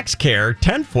the Max Care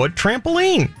 10-foot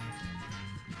trampoline.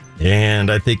 And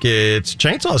I think it's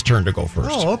Chainsaw's turn to go first.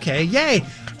 Oh, okay. Yay.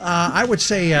 I would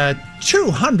say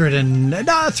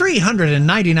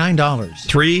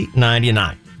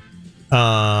 $399.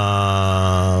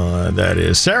 $399. That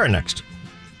is Sarah next.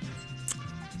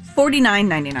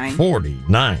 $49.99.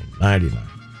 $49.99.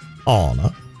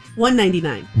 Anna.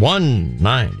 $199.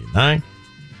 $199.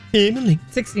 Emily.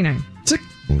 $69.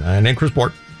 $69. And Chris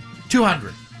Port.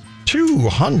 $200.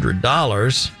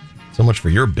 $200. So much for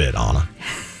your bid, Anna.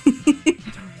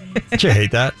 Did you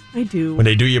hate that? I do. When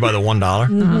they do you by the $1?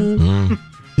 Mhm.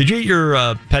 Did you eat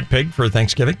your pet pig for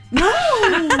Thanksgiving? No.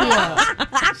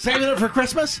 Saving it for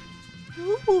Christmas?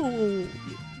 Ooh.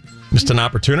 Missed an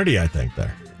opportunity, I think,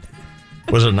 there.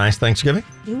 Was it a nice Thanksgiving?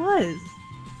 It was.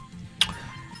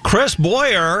 Chris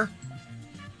Boyer,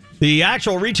 the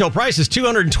actual retail price is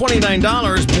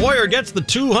 $229. Boyer gets the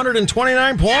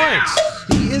 229 points.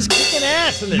 He is kicking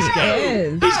ass in this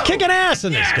game. He's kicking ass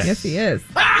in this game. Yes, he is.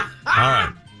 All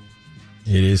right.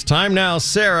 It is time now,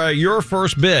 Sarah, your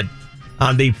first bid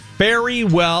on the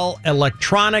Fairy-Well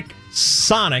electronic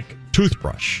sonic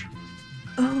toothbrush.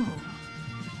 Oh.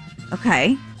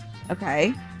 Okay.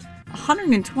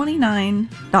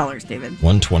 $129, David.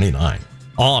 $129.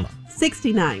 Anna.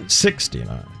 $69.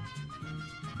 $69.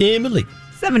 Emily.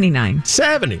 $79.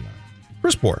 $79.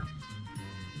 Chris Porter.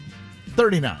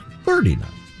 $39. $39.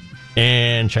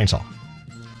 And Chainsaw.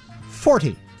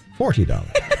 $40. $40.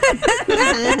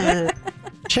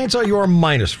 Chainsaw, you are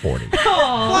minus 40.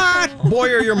 What?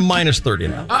 Boyer, you're minus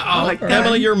 39. Uh-oh.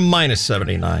 Emily, you're minus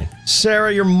 79.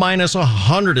 Sarah, you're minus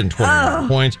 129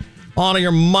 points. Anna,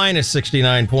 you're minus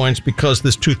 69 points because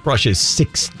this toothbrush is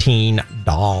 $16.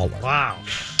 Wow.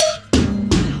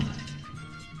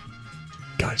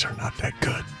 Guys are not that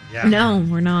good. Yeah. No,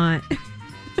 we're not.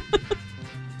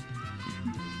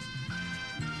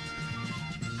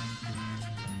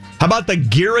 How about the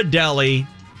Ghirardelli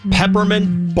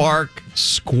peppermint bark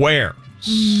squares?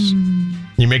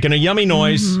 You're making a yummy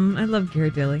noise. I love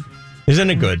Ghirardelli. Isn't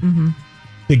it good?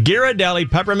 The Ghirardelli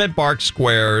peppermint bark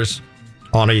squares.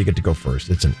 Anna, you get to go first.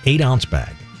 It's an 8-ounce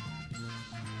bag.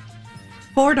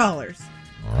 $4.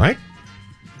 All right.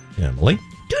 Emily.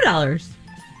 $2.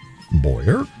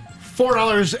 Boyer.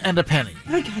 $4 and a penny.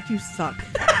 My God, you suck.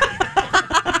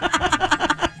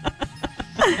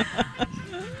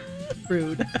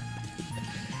 Rude.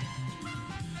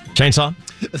 Chainsaw.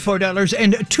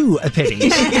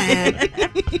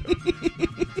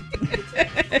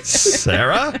 $4.02.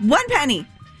 Sarah. 1 penny.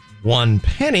 1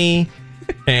 penny.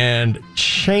 And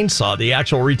Chainsaw, the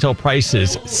actual retail price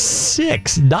is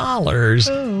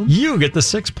 $6. You get the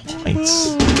 6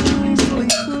 points.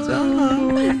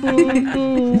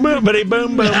 Boom-bitty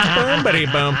boom boom boom-bitty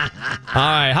boom. All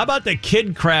right, how about the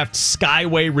KidCraft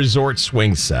Skyway Resort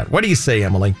swing set? What do you say,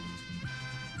 Emily?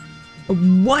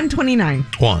 $129.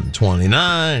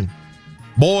 $129.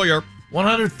 Boyer.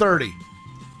 $130.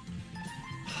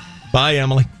 Bye,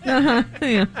 Emily. Yeah.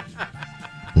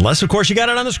 Unless, of course, you got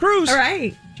it on the screws. All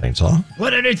right. Chainsaw.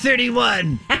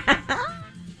 $131.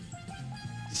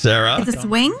 Sarah. It's a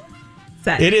swing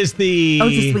set. It is the. Oh,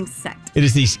 it's a swing set. It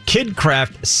is the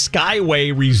KidCraft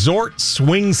Skyway Resort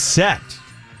swing set.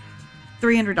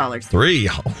 $300.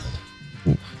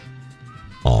 $3.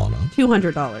 Oh, no.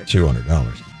 $200.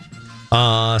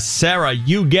 $200. Sarah,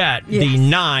 you get the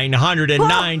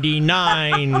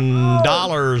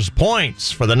 $999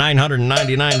 points for the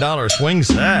 $999 swing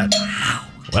set. Wow.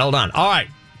 Well done. All right.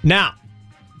 Now,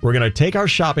 we're going to take our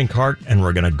shopping cart and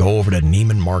we're going to go over to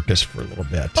Neiman Marcus for a little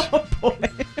bit. Oh, boy.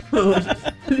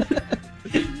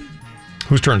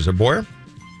 Whose turn is it, Boyer?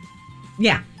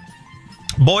 Yeah.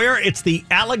 Boyer, it's the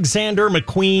Alexander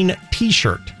McQueen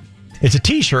t-shirt. It's a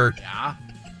t-shirt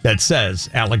that says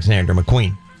Alexander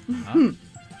McQueen.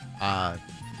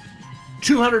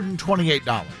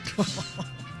 $228.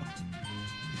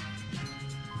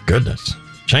 Goodness.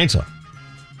 Chainsaw.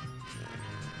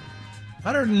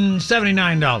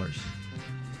 $179.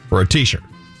 For a t-shirt.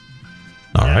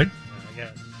 All right. I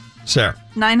guess. Sarah.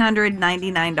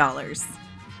 $999.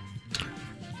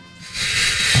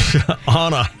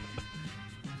 Anna.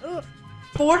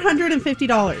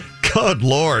 $450. Good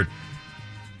Lord.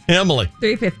 Emily.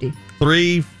 $350.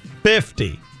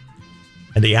 $350.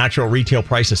 And the actual retail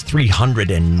price is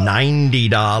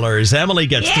 $390. Emily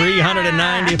gets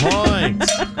 390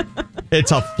 points.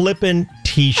 It's a flippin'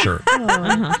 T-shirt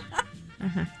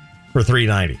for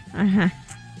 $390.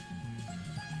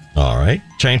 All right.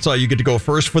 Chainsaw, you get to go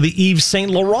first for the Yves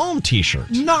Saint Laurent T-shirt.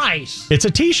 Nice. It's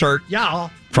a T-shirt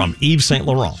from Yves Saint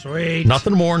Laurent. Sweet.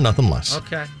 Nothing more, nothing less.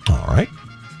 Okay. All right.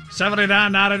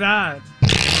 $79.99.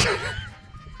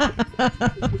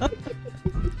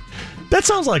 That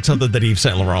sounds like something that Yves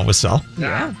Saint Laurent would sell.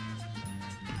 Yeah.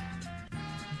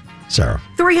 Sarah.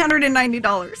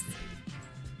 $390.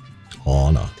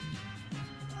 Anna.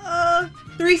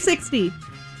 $360.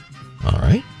 All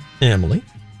right. Emily.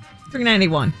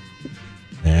 $391.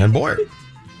 And Boyer.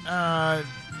 $1.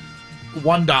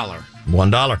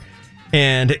 $1.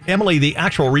 And Emily, the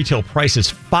actual retail price is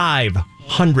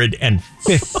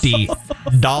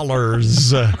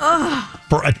 $550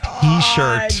 for a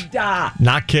T-shirt.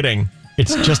 Not kidding.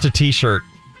 It's just a T-shirt.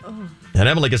 And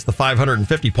Emily gets the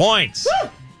 550 points.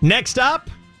 Next up,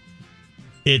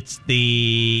 it's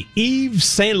the Yves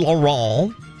Saint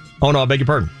Laurent. Oh, no, I beg your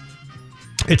pardon.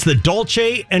 It's the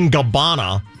Dolce &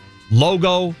 Gabbana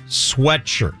logo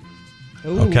sweatshirt.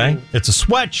 Ooh. Okay? It's a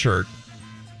sweatshirt,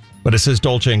 but it says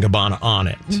Dolce & Gabbana on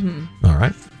it. Mm-hmm. All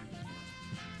right.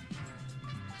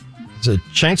 Is it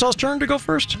Chainsaw's turn to go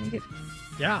first?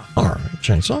 Yeah. All right,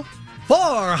 Chainsaw.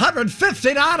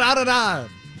 $459.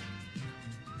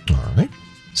 All right.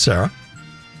 Sarah.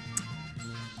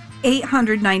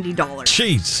 $890.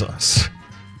 Jesus.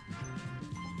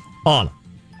 Anna.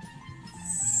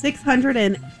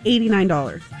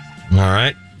 $689. All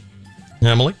right.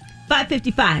 Emily.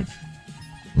 $555.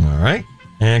 All right.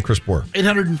 And Chris Boyer.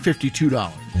 $852.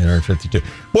 $852.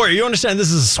 Boyer, you understand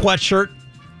this is a sweatshirt?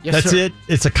 Yes, That's sir. it?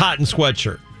 It's a cotton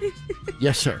sweatshirt.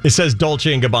 Yes, sir. It says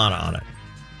Dolce & Gabbana on it.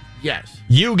 Yes.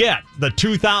 You get the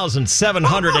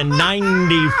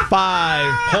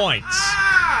 2,795 points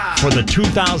for the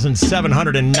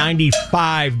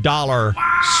 $2,795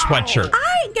 sweatshirt.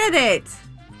 I get it.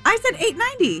 I said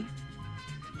 $890.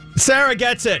 Sarah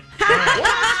gets it.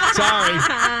 Sorry.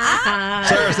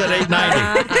 Sarah said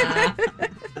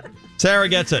 $890. Sarah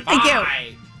gets it. Thank you.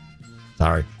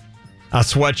 Sorry. A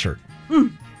sweatshirt. All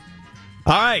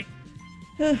right.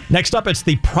 Next up, it's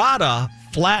the Prada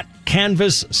flat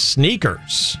canvas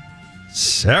sneakers.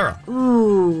 Sarah.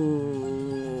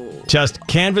 Ooh. Just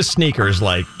canvas sneakers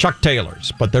like Chuck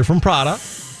Taylor's, but they're from Prada.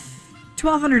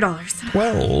 $1,200.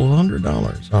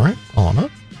 $1,200. All right. Anna.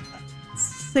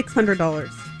 $600.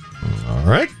 All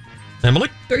right. Emily.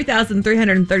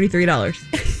 $3,333.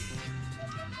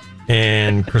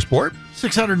 And Chris Boyer.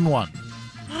 $601.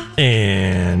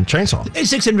 And Chainsaw.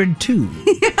 $602.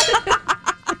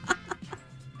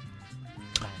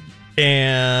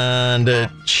 And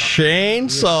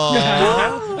Chainsaw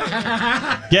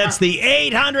gets the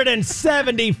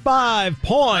 875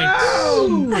 points.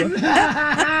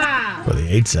 For the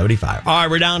 875. All right,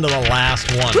 we're down to the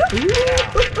last one.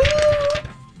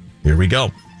 Here we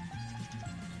go.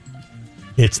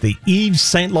 It's the Yves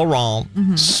Saint Laurent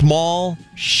small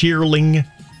shearling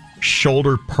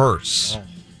shoulder purse.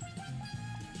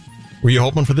 Were you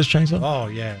hoping for this, Chainsaw? Oh,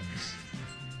 yes.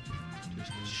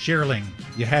 Shearling.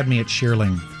 You had me at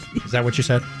shearling. Is that what you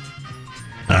said?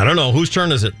 I don't know. Whose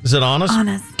turn is it? Is it Anna's?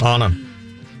 Anna's. Anna.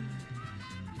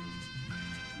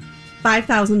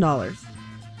 $5,000.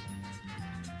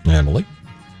 Emily.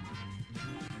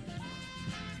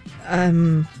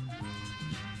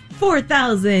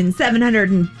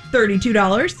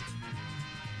 $4,732.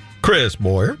 Chris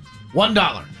Boyer.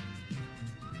 $1.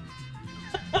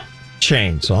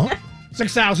 Chainsaw.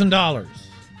 $6,000.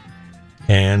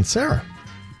 And Sarah.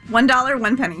 $1,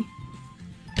 1 penny.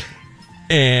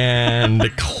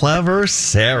 And clever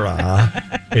Sarah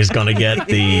is going to get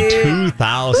the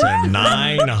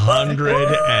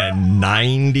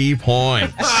 2,990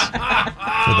 points for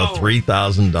the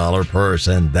 $3,000 purse.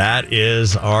 And that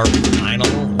is our final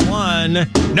one.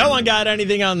 No one got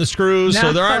anything on the screws,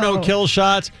 so there are no kill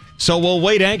shots. So we'll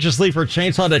wait anxiously for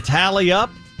Chainsaw to tally up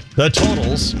the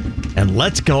totals. And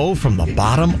let's go from the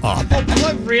bottom up.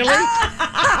 Oh, really?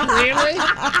 Really?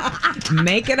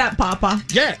 Make it up, Papa.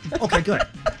 Yeah. Okay, good.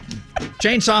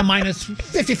 Chainsaw minus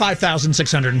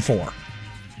 55,604.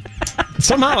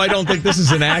 Somehow I don't think this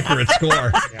is an accurate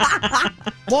score.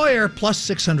 Boyer plus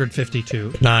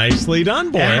 652. Nicely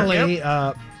done, Boyer. Emily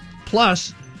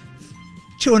plus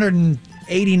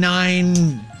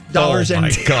 $289. Oh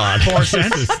my God. 4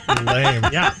 cents. This is lame.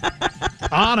 Yeah.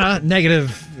 Anna,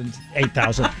 negative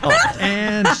 8,000. Oh.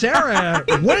 And Sarah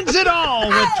wins it all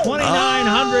with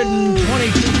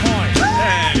 2,922 points.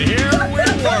 And here we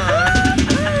were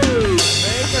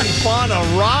making fun of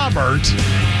Robert.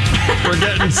 for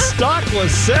getting stuck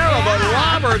with Sarah, but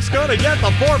Robert's going to get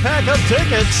the 4-pack of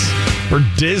tickets for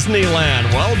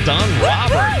Disneyland. Well done,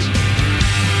 Robert.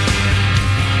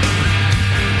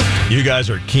 You guys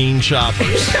are keen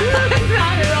shoppers.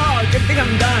 Not at all. Good thing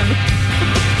I'm done.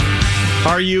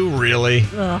 Are you really?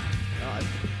 Ugh. God.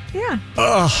 Yeah.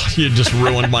 Oh, you just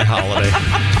ruined my holiday.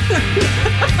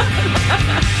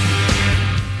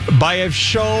 By a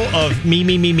show of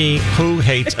me, who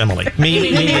hates Emily?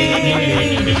 Me.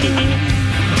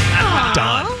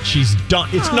 Done. She's done.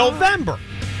 It's November.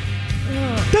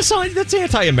 That's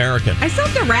anti-American. I still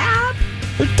have to rap.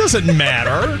 It doesn't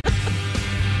matter.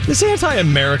 It's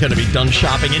anti-American to be done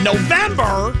shopping in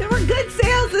November. There were good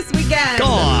sales this weekend.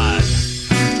 God.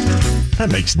 That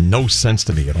makes no sense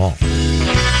to me at all.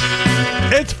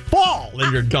 It's fall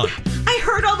and you're done. I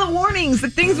heard all the warnings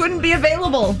that things wouldn't be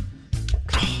available.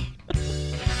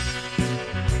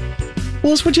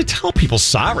 Well, it's what you tell people.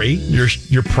 Sorry,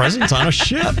 your present's on a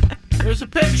ship. Here's a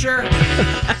picture.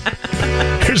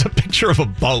 Here's a picture of a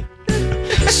boat.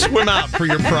 Swim out for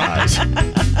your prize.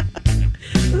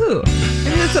 Ooh,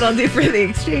 maybe that's what I'll do for the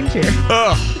exchange here.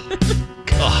 Ugh.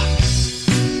 God.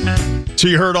 So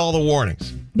you heard all the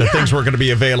warnings that things were going to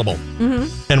be available.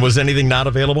 Mm-hmm. And was anything not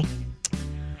available?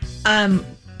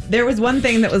 There was one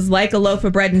thing that was like a loaf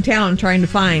of bread in town trying to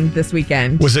find this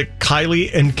weekend. Was it Kylie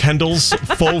and Kendall's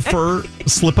faux fur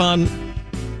slip-on?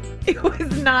 It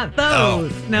was not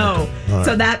those. Oh. No. Right.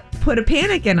 So that put a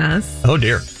panic in us. Oh,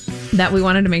 dear. That we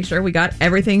wanted to make sure we got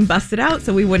everything busted out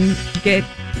so we wouldn't get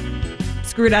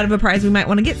screwed out of a prize we might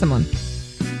want to get someone.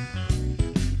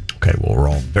 Okay, well, we're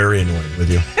all very annoyed with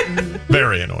you.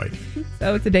 Very annoyed.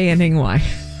 So it's a day ending why.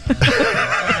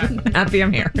 Happy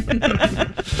I'm here.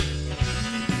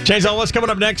 Chainsaw, what's coming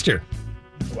up next year?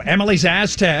 Emily's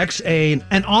Aztecs, an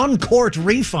on-court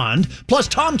refund, plus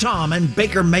Tom Tom and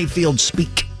Baker Mayfield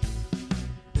speak.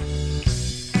 I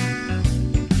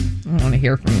don't want to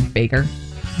hear from Baker.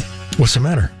 What's the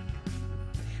matter?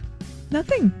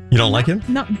 Nothing. You don't like him?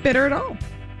 Not bitter at all.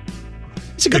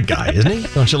 He's a good guy, isn't he?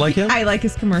 Don't you like him? I like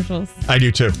his commercials. I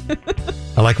do too.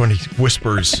 I like when he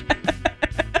whispers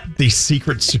the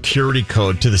secret security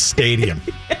code to the stadium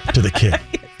to the kid.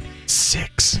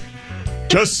 6.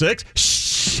 Just 6?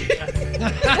 Shh.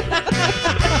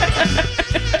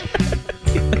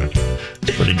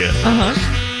 Pretty good.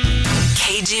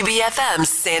 KGBFM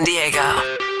San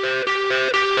Diego.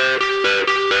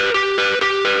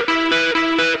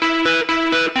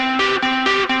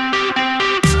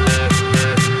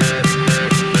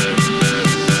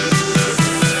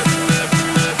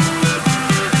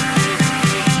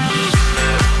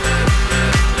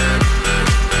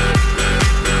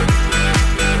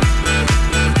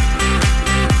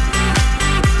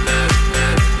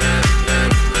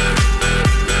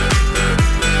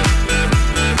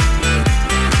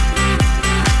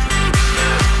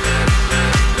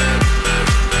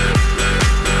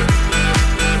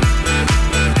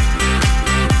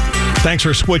 Thanks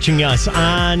for switching us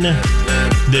on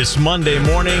this Monday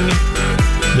morning,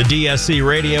 the DSC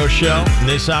radio show. And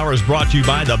this hour is brought to you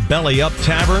by the Belly Up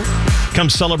Tavern. Come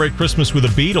celebrate Christmas with the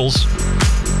Beatles.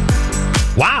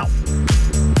 Wow.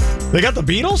 They got the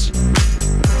Beatles?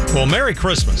 Well, Merry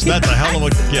Christmas. That's a hell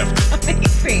of a gift.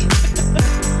 Amazing.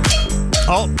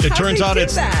 Oh, it turns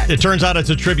out it's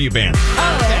a tribute band.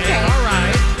 Oh, okay. All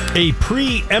right. A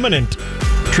preeminent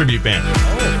tribute band.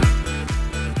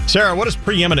 Sarah, what does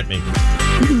preeminent mean?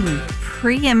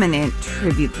 Preeminent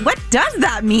tribute. What does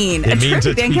that mean? It a means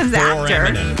tribute band comes after.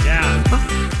 eminent. Yeah.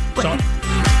 So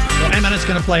Eminent's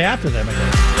going to play after them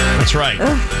again. That's right.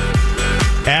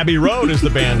 Abbey Road is the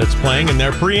band that's playing, and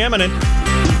they're preeminent.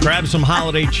 Grab some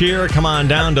holiday cheer. Come on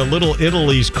down to Little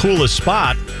Italy's coolest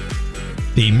spot,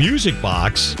 the Music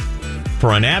Box,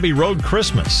 for an Abbey Road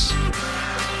Christmas.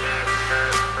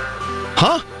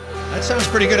 Huh? That sounds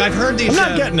pretty good. I've heard these. I'm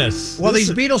not getting this. Well,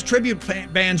 these Beatles tribute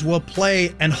bands will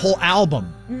play a whole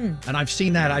album. And I've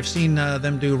seen that. I've seen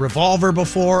them do Revolver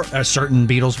before, a certain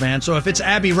Beatles band. So if it's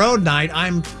Abbey Road night,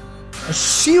 I'm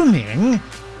assuming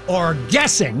or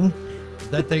guessing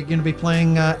that they're going to be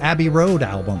playing Abbey Road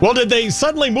album. Well, did they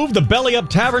suddenly move the Belly Up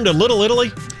Tavern to Little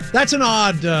Italy? That's an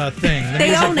odd thing. The They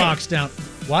Music own it. Box down.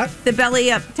 What? The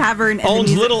Belly Up Tavern and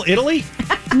Owns Little Italy?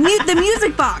 the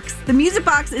Music Box. The Music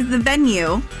Box is the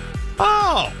venue.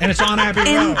 Oh. And it's on Abbey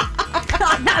Road.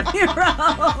 On Abbey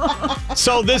Road.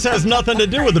 So this has nothing to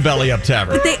do with the Belly Up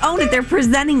Tavern. But they own it. They're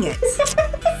presenting it.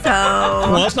 So.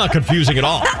 Well, that's not confusing at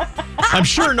all. I'm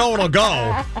sure no one will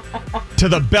go to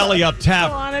the Belly Up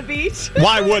Tavern. Solana Beach.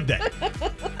 Why would they?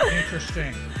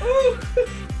 Interesting.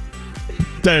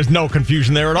 There's no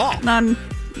confusion there at all. None.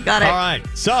 You got it. All right.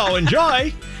 So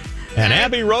enjoy and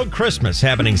Abbey Road Christmas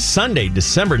happening Sunday,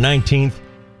 December 19th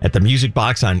at the Music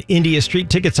Box on India Street.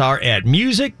 Tickets are at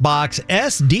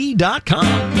musicboxsd.com.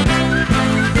 All right.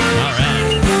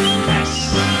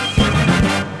 Yes.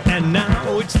 And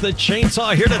now it's the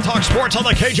Chainsaw here to talk sports on the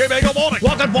KJ Bagel Morning.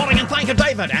 Well, good morning and thank you,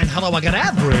 David. And hello again,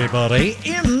 everybody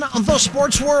in the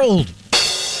sports world.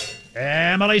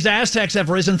 Emily's Aztecs have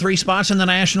risen 3 spots in the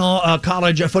National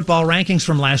College Football Rankings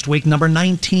from last week, number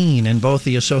 19 in both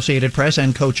the Associated Press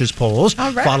and coaches polls,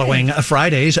 following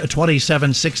Friday's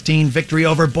 27-16 victory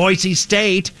over Boise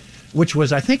State, which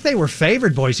was, I think they were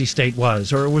favored, Boise State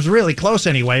was, or it was really close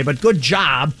anyway, but good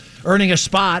job earning a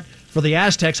spot for the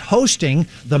Aztecs hosting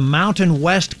the Mountain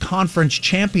West Conference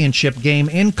Championship game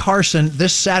in Carson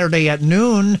this Saturday at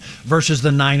noon versus the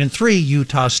 9-3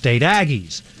 Utah State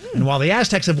Aggies. And while the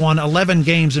Aztecs have won 11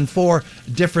 games in 4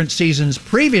 different seasons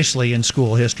previously in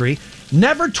school history,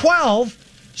 never 12,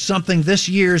 something this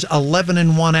year's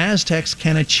 11-1 Aztecs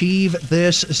can achieve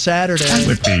this Saturday. That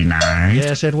would be nice.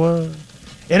 Yes, it would.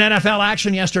 In NFL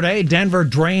action yesterday, Denver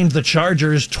drained the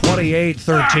Chargers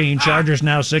 28-13. Chargers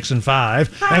now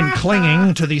 6-5 and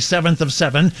clinging to the 7th of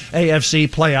 7 AFC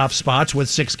playoff spots with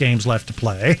 6 games left to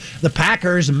play. The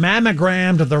Packers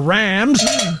mammogrammed the Rams,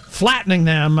 flattening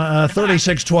them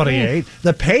 36-28.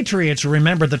 The Patriots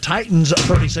remembered the Titans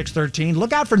 36-13.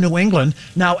 Look out for New England,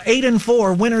 now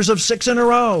 8-4, winners of 6 in a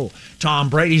row. Tom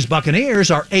Brady's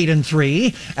Buccaneers are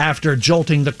 8-3 after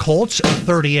jolting the Colts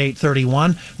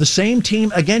 38-31. The same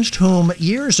team against whom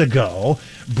years ago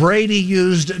Brady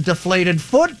used deflated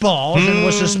footballs and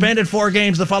was suspended 4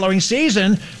 games the following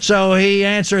season. So he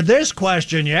answered this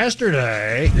question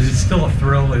yesterday. Is it still a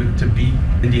thrill to beat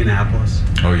Indianapolis?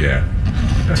 Oh, yeah.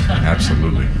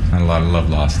 Absolutely. Not a lot of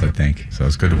love lost, I think. So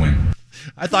it's good to win.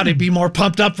 I thought he'd be more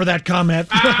pumped up for that comment.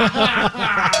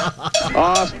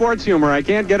 Sports humor. I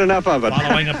can't get enough of it.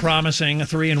 Following a promising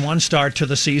 3-1 start to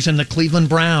the season, the Cleveland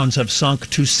Browns have sunk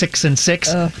to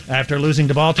 6-6 after losing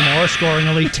to Baltimore, scoring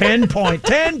only 10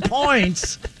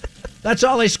 points. That's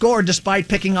all they scored, despite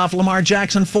picking off Lamar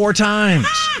Jackson 4 times.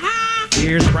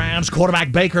 Here's Browns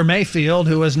quarterback Baker Mayfield,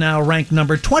 who is now ranked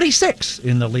number 26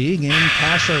 in the league in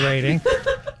passer rating.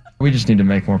 We just need to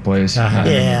make more plays.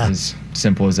 Yeah. As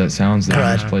simple as that sounds,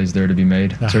 there's plays there to be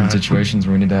made. Certain situations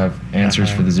where we need to have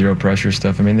answers for the zero pressure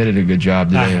stuff. I mean, they did a good job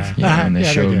today of, when they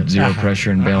showed zero pressure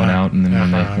and bailing out, and then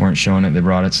when they weren't showing it, they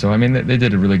brought it. So, I mean, they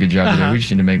did a really good job today. We just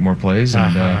need to make more plays.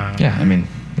 And, I mean,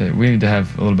 we need to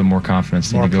have a little bit more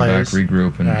confidence. Need to go back,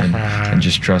 regroup, and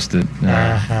just trust that we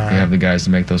have the guys to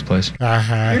make those plays.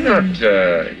 You're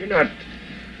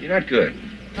not good.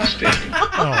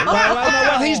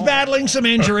 Well, he's battling some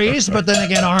injuries, but then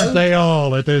again, aren't they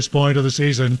all at this point of the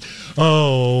season?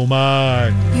 Oh, my.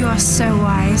 You are so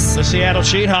wise. The Seattle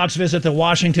Seahawks visit the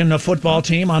Washington football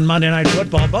team on Monday Night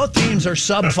Football. Both teams are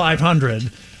sub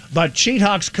 500, but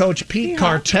Seahawks coach Pete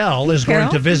Cartel is going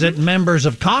to visit members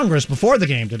of Congress before the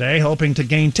game today, hoping to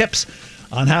gain tips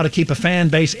on how to keep a fan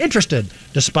base interested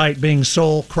despite being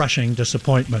soul-crushing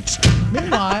disappointments.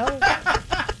 Meanwhile,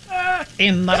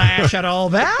 in the National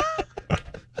Bell.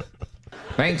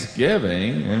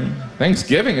 Thanksgiving,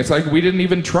 it's like we didn't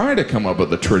even try to come up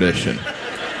with a tradition.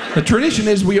 The tradition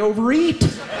is we overeat.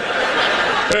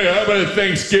 Hey, how about at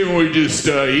Thanksgiving we just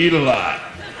eat a lot?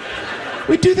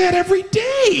 We do that every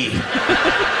day.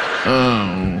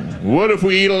 What if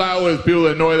we eat a lot with people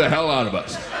that annoy the hell out of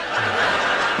us?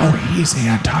 Oh, he's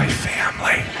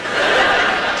anti-family.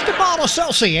 It's the Ball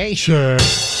Association.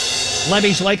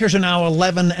 Levy's Lakers are now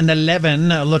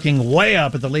 11-11, looking way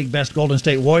up at the league best Golden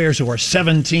State Warriors, who are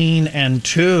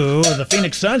 17-2. The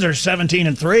Phoenix Suns are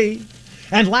 17-3.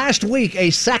 And last week,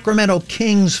 a Sacramento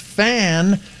Kings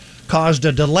fan caused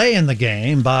a delay in the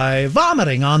game by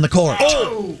vomiting on the court.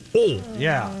 Oh!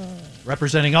 Yeah.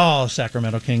 Representing all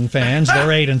Sacramento King fans, they're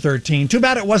 8-13. Too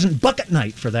bad it wasn't bucket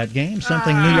night for that game,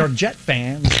 something New York Jet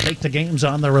fans take the games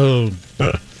on the road.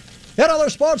 Get other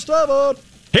sports stuff.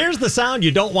 Here's the sound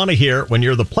you don't want to hear when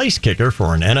you're the place kicker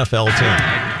for an NFL team.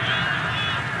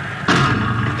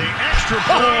 The extra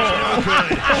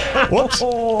point. Whoops.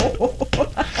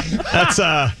 That's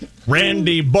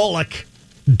Randy Bullock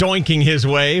doinking his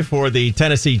way for the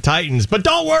Tennessee Titans. But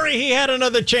don't worry, he had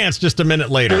another chance just a minute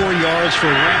later. 4 yards for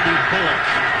Randy Bullock.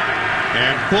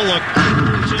 And Bullock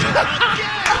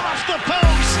again off the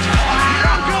post.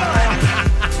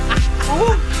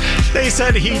 They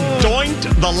said he doinked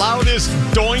the loudest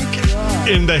doink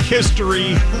in the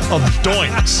history of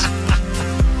doinks.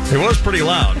 It was pretty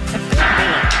loud.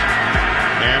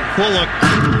 And Bullock.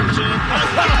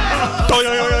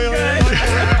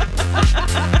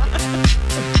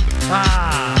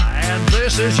 And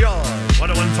this is your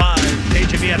 101.5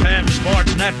 KGBFM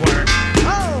Sports Network.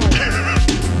 Oh!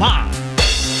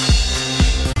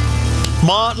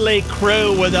 Motley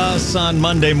Crue with us on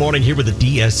Monday morning here with the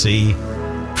DSC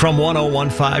from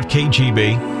 1015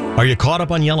 KGB. Are you caught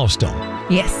up on Yellowstone?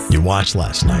 Yes. You watched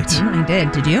last night. I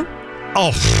did. Did you?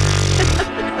 Oh.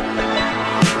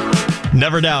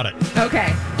 Never doubt it.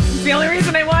 Okay. It's the only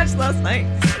reason I watched last night.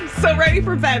 So ready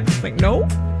for bed. It's like, no.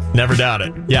 Never doubt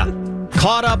it. Yeah.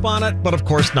 Caught up on it, but of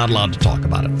course not allowed to talk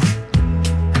about it.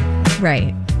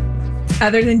 Right.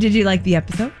 Other than, did you like the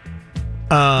episode?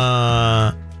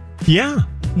 Yeah.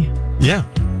 Yeah,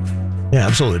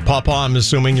 absolutely. Papa, I'm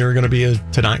assuming you're going to be a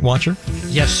tonight watcher?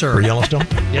 Yes, sir. For Yellowstone?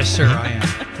 Yes, sir, I am.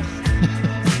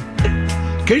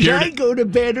 Because I go to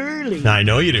bed early. I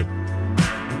know you do.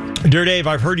 Dear Dave,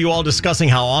 I've heard you all discussing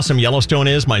how awesome Yellowstone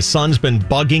is. My son's been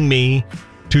bugging me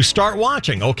to start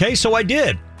watching. Okay, so I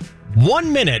did.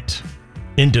 1 minute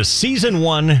into season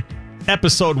 1,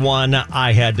 episode 1,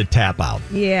 I had to tap out.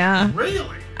 Yeah.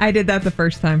 Really? I did that the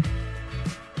first time.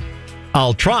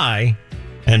 I'll try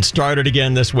and start it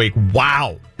again this week.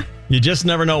 Wow. You just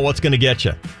never know what's going to get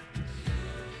you.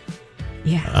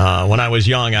 Yeah. When I was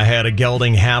young, I had a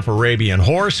gelding half Arabian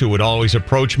horse who would always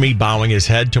approach me, bowing his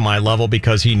head to my level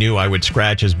because he knew I would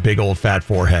scratch his big old fat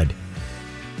forehead.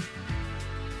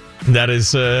 That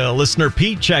is listener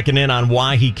Pete checking in on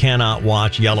why he cannot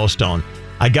watch Yellowstone.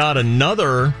 I got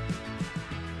another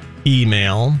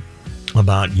email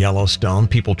about Yellowstone,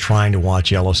 people trying to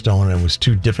watch Yellowstone, and it was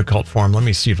too difficult for them. Let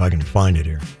me see if I can find it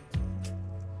here.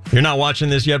 You're not watching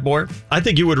this yet, Boy? I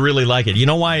think you would really like it. You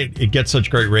know why it gets such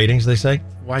great ratings, they say?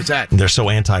 Why is that? They're so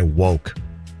anti-woke.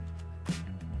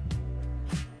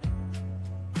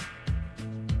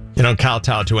 You don't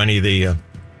kowtow to any of the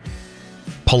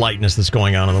politeness that's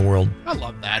going on in the world. I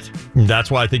love that.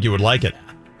 That's why I think you would like it.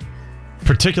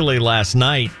 Particularly last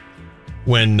night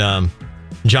when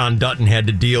John Dutton had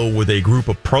to deal with a group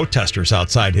of protesters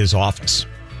outside his office.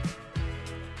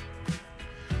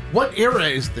 What era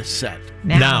is this set?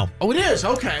 Now. Oh, it is?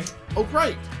 Okay. Oh,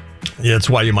 great. Yeah, that's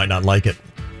why you might not like it.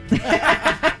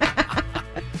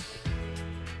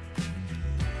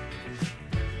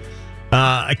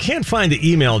 I can't find the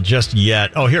email just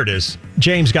yet. Oh, here it is.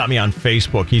 James got me on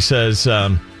Facebook. He says,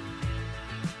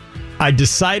 I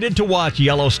decided to watch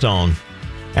Yellowstone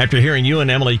after hearing you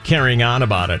and Emily carrying on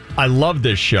about it. I love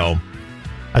this show.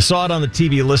 I saw it on the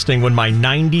TV listing when my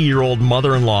 90-year-old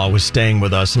mother-in-law was staying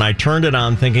with us, and I turned it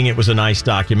on thinking it was a nice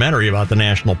documentary about the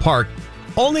national park,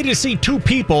 only to see two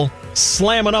people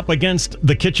slamming up against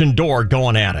the kitchen door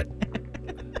going at it.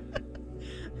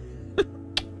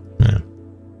 Yeah.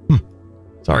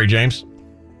 Sorry, James.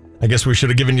 I guess we should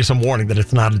have given you some warning that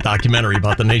it's not a documentary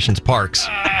about the nation's parks.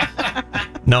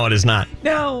 No, it is not.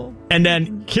 No. And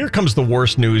then here comes the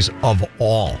worst news of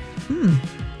all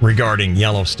regarding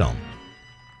Yellowstone.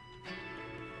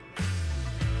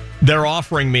 They're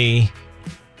offering me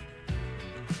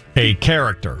a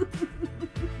character.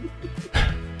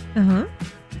 Uh-huh.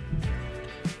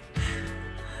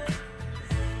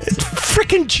 It's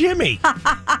frickin' Jimmy. Are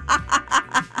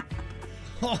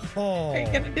you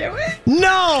going to do it?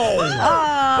 No.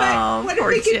 But what if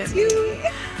we get you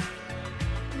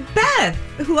Beth,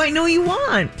 who I know you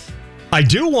want? I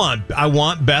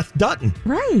want Beth Dutton.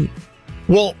 Right.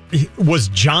 Well, was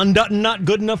John Dutton not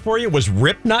good enough for you? Was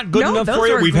Rip not good enough for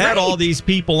you? We've had all these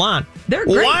people on. They're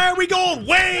great. Why are we going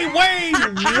way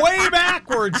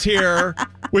backwards here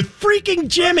with freaking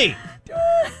Jimmy?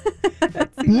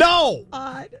 No.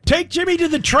 Odd. Take Jimmy to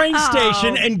the train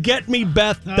station and get me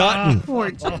Beth Dutton.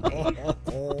 Poor Jimmy.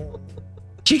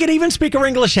 She can even speak her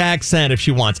English accent if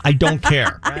she wants. I don't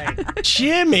care. Right.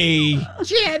 Jimmy,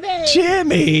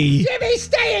 Jimmy,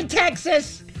 stay in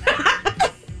Texas.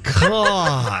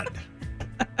 God.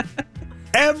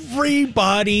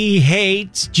 Everybody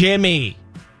hates Jimmy.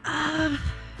 No,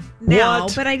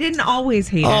 What? but I didn't always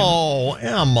hate him. Oh,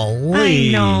 Emily.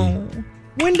 I know.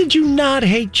 When did you not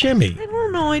hate Jimmy? I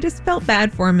don't know. I just felt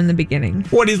bad for him in the beginning.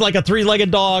 What, he's like a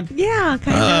three-legged dog? Yeah,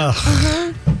 kind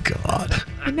of. God.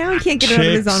 And now he can't get out of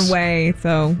his own way,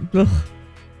 so. Ugh.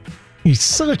 He's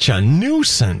such a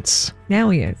nuisance. Now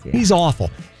he is. Yeah. He's awful.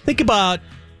 Think about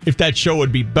if that show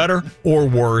would be better or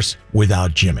worse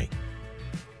without Jimmy.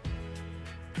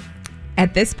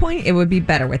 At this point, it would be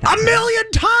better without him.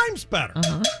 1,000,000 times better.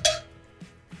 Uh-huh.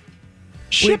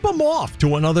 Ship him off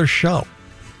to another show.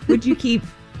 Would you keep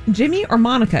Jimmy or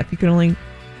Monica if you could only...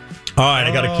 All right,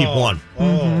 I got to keep one.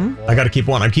 I got to keep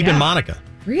one. I'm keeping Monica.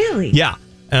 Really? Yeah,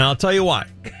 and I'll tell you why.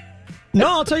 No,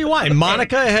 I'll tell you why. Okay.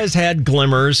 Monica has had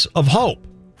glimmers of hope.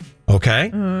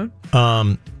 Okay?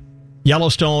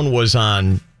 Yellowstone was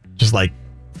on just like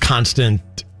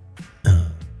constant,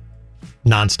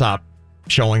 nonstop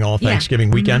showing all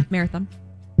Thanksgiving weekend. Marathon.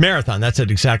 Marathon, that's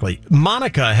it exactly.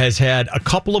 Monica has had a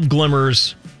couple of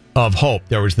glimmers of hope.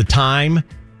 There was the time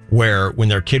when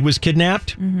their kid was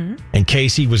kidnapped and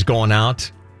Casey was going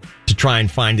out to try and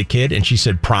find the kid, and she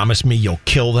said, "Promise me you'll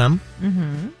kill them."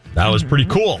 That was pretty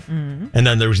cool. And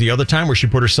then there was the other time where she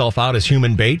put herself out as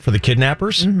human bait for the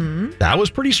kidnappers. That was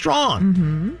pretty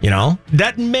strong. You know,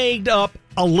 that made up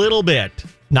a little bit,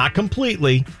 not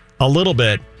completely, a little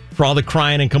bit, for all the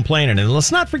crying and complaining. And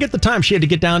let's not forget the time she had to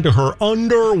get down to her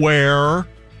underwear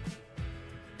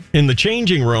in the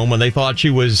changing room when they thought she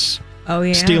was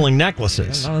stealing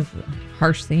necklaces. That was a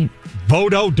harsh scene.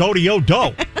 Vodo, dodio,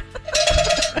 do.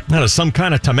 That is some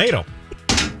kind of tomato.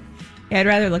 Yeah, I'd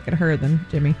rather look at her than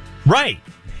Jimmy. Right.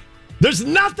 There's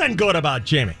nothing good about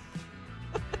Jimmy.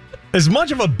 As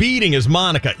much of a beating as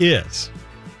Monica is,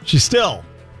 she's still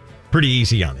pretty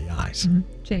easy on the eyes.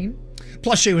 Jane?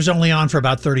 Plus, she was only on for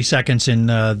about 30 seconds in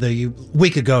the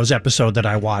week ago's episode that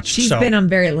I watched. She's been on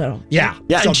very little. Yeah.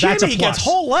 Yeah, so and that's a Jimmy plus. gets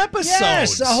whole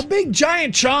episodes. Yes, big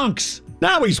giant chunks.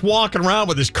 Now he's walking around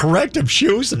with his corrective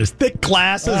shoes and his thick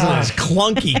glasses and his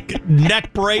clunky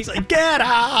neck brace. Like, get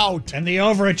out! And the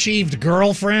overachieved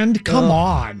girlfriend? Come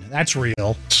on. That's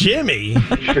real. Jimmy?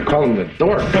 You should call him the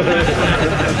dork.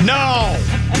 No!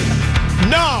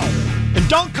 And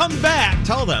don't come back.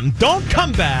 Tell them, don't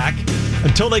come back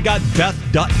until they got Beth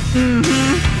Dutton.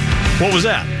 What was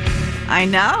that? I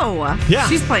know. Yeah.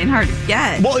 She's playing hard to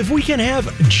get. Well, if we can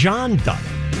have John Dutton.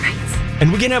 Right.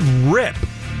 And we can have Rip.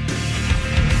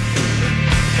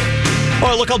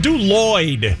 Oh, look, I'll do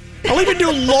Lloyd. I'll even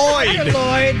do Lloyd.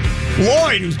 Lloyd,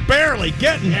 who's barely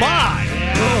getting by.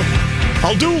 Yeah.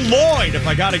 I'll do Lloyd if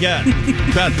I got to get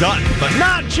Beth Dutton, but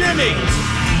not Jimmy.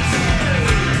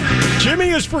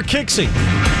 Jimmy is for Kixie.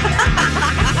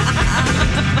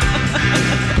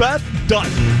 Beth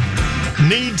Dutton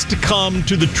needs to come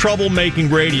to the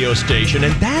troublemaking radio station,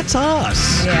 and that's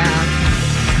us.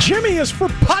 Yeah. Jimmy is for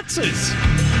putzes.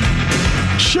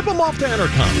 Ship them off to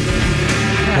Entercom.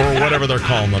 Or whatever they're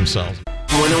calling themselves.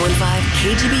 101.5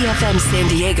 KGB-FM San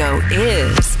Diego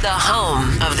is the home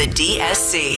of the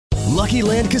DSC. Lucky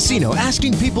Land Casino,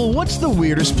 asking people, what's the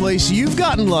weirdest place you've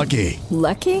gotten lucky?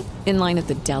 Lucky? In line at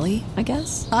the deli, I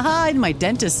guess? Aha, in my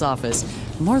dentist's office.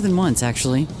 More than once,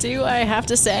 actually. Do I have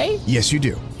to say? Yes, you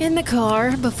do. In the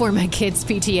car before my kids'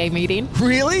 PTA meeting.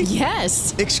 Really?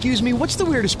 Yes. Excuse me, what's the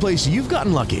weirdest place you've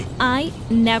gotten lucky? I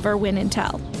never win and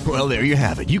tell. Well, there you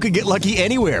have it. You can get lucky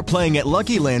anywhere, playing at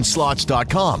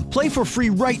LuckyLandSlots.com. Play for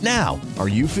free right now. Are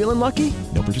you feeling lucky?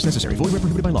 No purchase necessary. Void where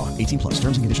prohibited by law. 18+.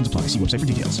 Terms and conditions apply. See website for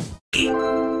details.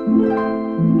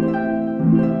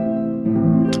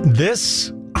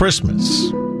 This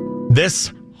Christmas,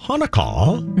 this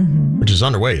Hanukkah, which is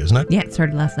underway, isn't it? Yeah, it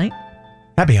started last night.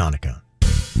 Happy Hanukkah.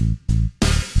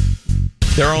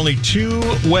 There are only two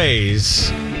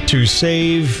ways to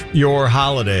save your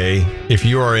holiday if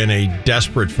you are in a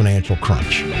desperate financial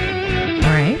crunch. All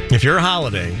right. If your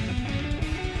holiday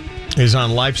is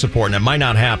on life support, and it might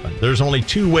not happen, there's only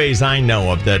two ways I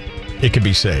know of that it could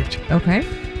be saved. Okay.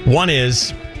 One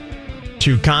is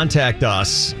to contact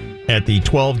us at the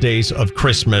 12 Days of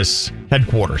Christmas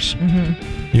headquarters.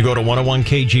 You go to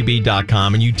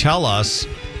 101kgb.com and you tell us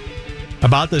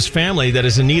about this family that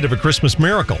is in need of a Christmas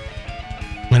miracle.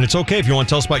 And it's okay if you want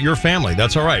to tell us about your family.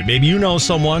 That's all right. Maybe you know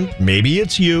someone. Maybe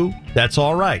it's you. That's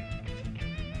all right.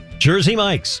 Jersey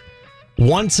Mike's,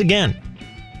 once again,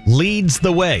 leads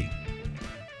the way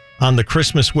on the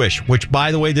Christmas wish, which,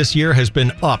 by the way, this year has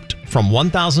been upped from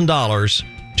 $1,000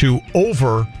 to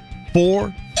over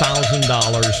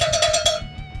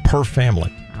 $4,000 per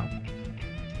family.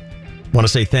 Want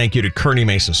to say thank you to Kearney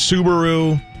Mesa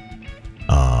Subaru,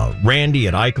 Randy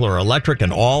at Eichler Electric,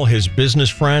 and all his business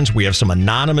friends. We have some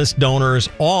anonymous donors,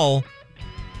 all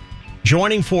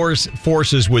joining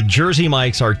forces with Jersey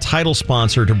Mike's, our title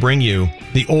sponsor, to bring you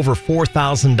the over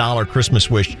 $4,000 Christmas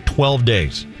wish 12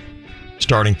 days,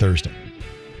 starting Thursday.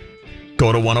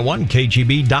 Go to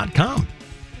 101kgb.com.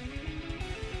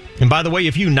 And by the way,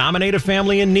 if you nominate a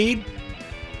family in need,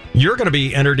 you're going to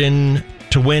be entered in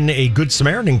to win a Good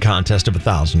Samaritan contest of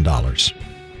 $1,000.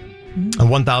 A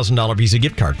 $1,000 Visa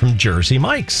gift card from Jersey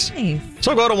Mike's. Nice.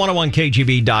 So go to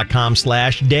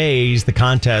 101kgb.com/days. The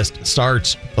contest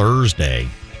starts Thursday.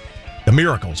 The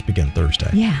miracles begin Thursday.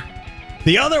 Yeah.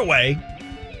 The other way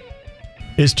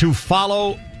is to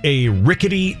follow a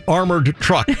rickety armored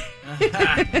truck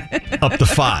up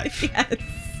the 5. Yes.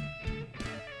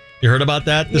 You heard about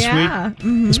that this week?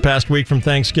 This past week from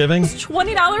Thanksgiving?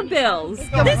 $20 bills. This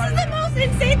is the most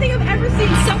insane thing I've ever seen.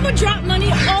 Someone dropped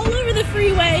money all over the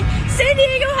freeway. San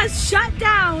Diego has shut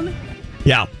down.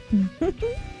 Yeah.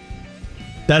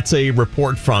 That's a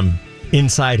report from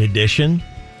Inside Edition.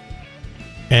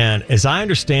 And as I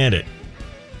understand it,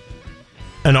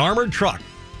 an armored truck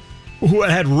who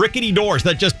had rickety doors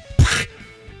that just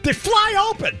they fly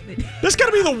open. This is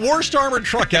going to be the worst armored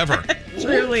truck ever.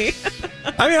 Truly.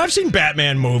 I mean, I've seen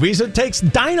Batman movies. It takes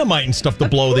dynamite and stuff to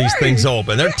blow these things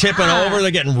open. They're tipping over. They're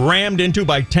getting rammed into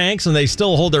by tanks, and they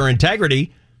still hold their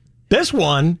integrity. This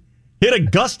one hit a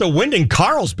gust of wind in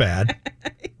Carlsbad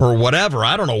or whatever.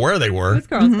 I don't know where they were. It was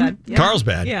Carlsbad. Yeah.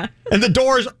 Carlsbad. Yeah. And the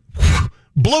doors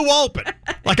blew open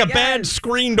like a bad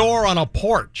screen door on a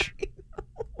porch.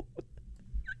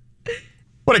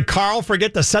 What, did Carl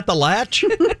forget to set the latch?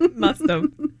 Must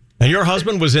have. And your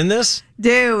husband was in this?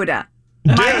 Dude. My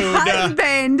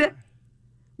husband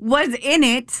was in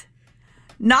it,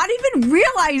 not even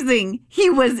realizing he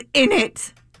was in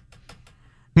it.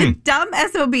 The dumb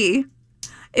SOB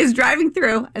is driving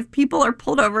through as people are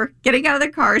pulled over, getting out of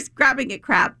their cars, grabbing at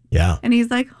crap. Yeah. And he's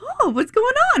like, oh, what's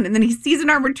going on? And then he sees an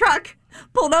armored truck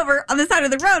pulled over on the side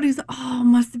of the road. He's like, oh,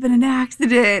 must have been an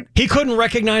accident. He couldn't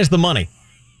recognize the money.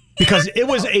 Because it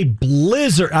was a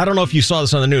blizzard. I don't know if you saw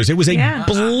this on the news. It was a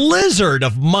blizzard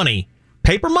of money,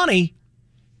 paper money,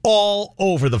 all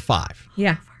over the 5.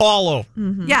 Yeah. All over.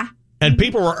 Mm-hmm. Yeah. And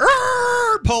people were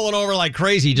pulling over like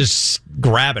crazy, just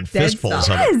grabbing fistfuls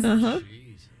of it. Uh-huh.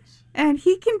 And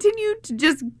he continued to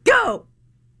just go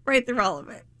right through all of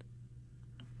it.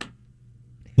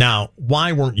 Now,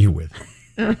 why weren't you with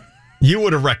him? You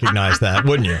would have recognized that,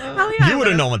 wouldn't you? Oh, yeah, you would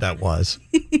have known what that was.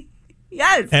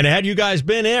 Yes. And had you guys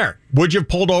been there, would you have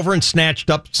pulled over and snatched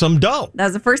up some dough? That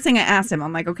was the first thing I asked him.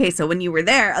 I'm like, okay, so when you were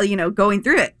there, going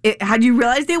through it, had you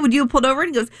realized it? Would you have pulled over?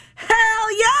 And he goes, hell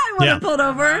yeah, I would have pulled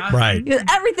over. Right. Because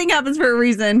everything happens for a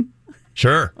reason.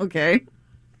 Sure. Okay.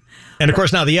 And of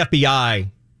course, now the FBI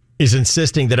is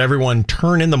insisting that everyone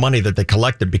turn in the money that they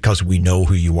collected because we know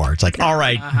who you are. It's like, all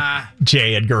right,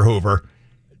 J. Edgar Hoover.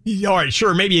 All right,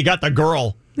 sure, maybe you got the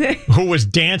girl who was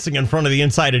dancing in front of the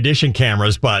Inside Edition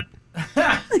cameras, but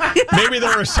maybe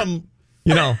there are some,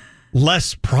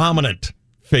 less prominent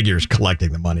figures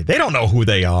collecting the money. They don't know who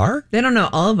they are. They don't know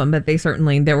all of them, but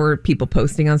there were people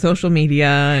posting on social media.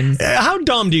 And how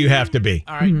dumb do you have to be?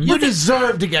 All right, you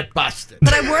deserve to get busted.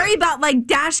 But I worry about like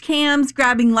dash cams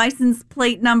grabbing license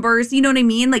plate numbers. You know what I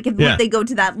mean? Like if they go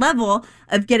to that level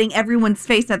of getting everyone's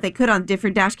face that they could on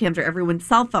different dash cams or everyone's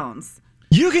cell phones.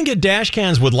 You can get dash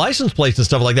cams with license plates and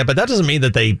stuff like that, but that doesn't mean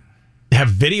that they have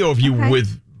video of you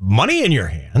with money in your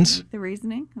hands. The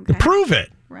reasoning? Okay. To prove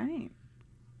it. Right.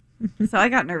 So I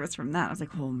got nervous from that. I was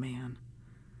like, oh, man.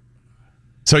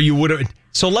 So you would have.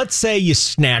 So let's say you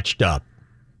snatched up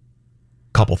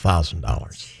a couple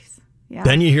 $1,000. Yeah.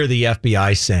 Then you hear the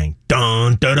FBI saying,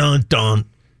 dun, dun, dun, dun.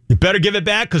 You better give it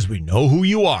back because we know who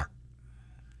you are.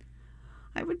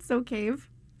 I would so cave.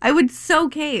 I would so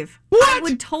cave. What? I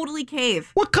would totally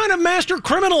cave. What kind of master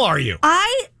criminal are you?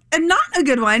 I am not a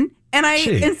good one. And I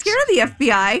am scared of the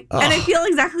FBI. Oh. And I feel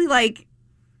exactly like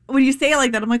when you say it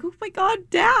like that, I'm like, oh my God,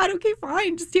 Dad. Okay,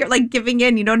 fine. Just here, like giving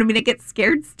in. You know what I mean? I get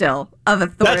scared still of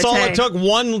authority. That's all it took.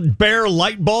 One bare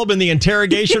light bulb in the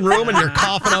interrogation room and you're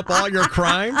coughing up all your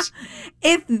crimes?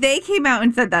 If they came out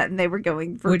and said that and they were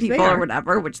going for Which people or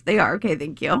whatever, which they are, okay,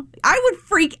 thank you. I would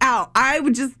freak out. I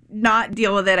would just not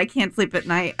deal with it. I can't sleep at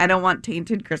night. I don't want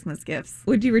tainted Christmas gifts.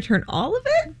 Would you return all of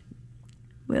it?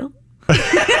 Will?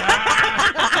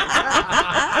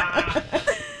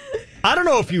 I don't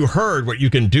know if you heard what you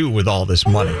can do with all this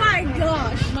money. Oh my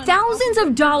gosh. Thousands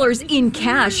of dollars in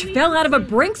cash fell out of a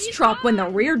Brinks truck when the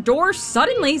rear door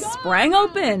suddenly sprang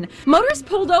open. Motorists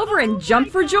pulled over and jumped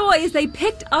for joy as they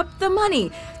picked up the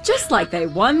money, just like they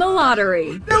won the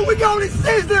lottery. No, we going to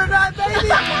Sizzler tonight, baby.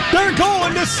 They're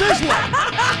going to Sizzler.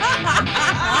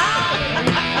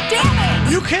 Damn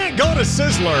it. You can't go to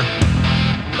Sizzler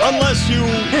unless you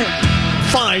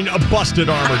find a busted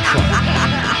armored truck.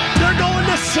 They're going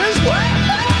to Sizzler.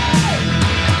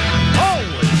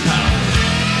 Holy cow.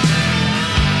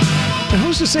 And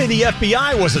who's to say the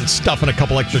FBI wasn't stuffing a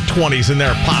couple extra 20s in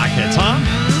their pockets, huh?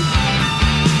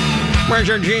 Where's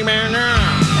your G-Man now?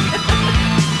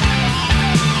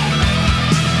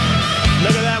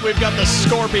 Look at that. We've got the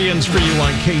Scorpions for you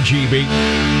on KGB.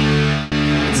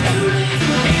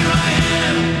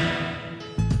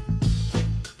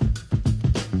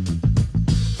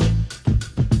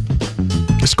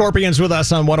 Scorpions with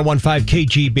us on 101.5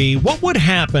 KGB. What would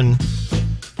happen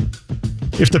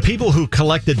if the people who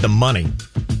collected the money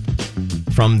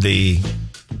from the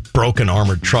broken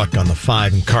armored truck on the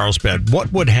 5 in Carlsbad,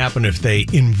 what would happen if they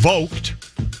invoked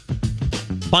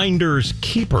finders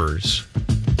keepers?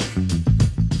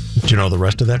 Do you know the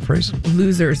rest of that phrase?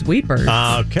 Losers weepers.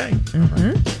 Okay.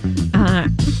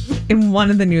 In one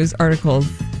of the news articles,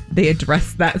 they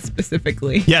addressed that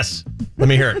specifically. Yes. Let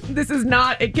me hear it. This is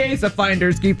not a case of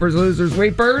finders, keepers, losers,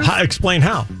 weepers. Explain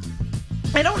how.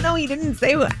 I don't know. He didn't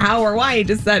say how or why. He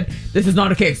just said, this is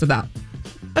not a case of that.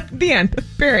 The end.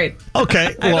 Period.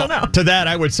 Okay. I Well, don't know. to that,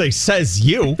 I would say, says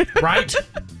you. Right?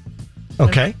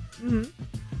 Okay. Mm-hmm.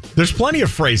 There's plenty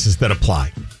of phrases that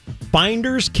apply.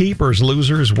 Finders, keepers,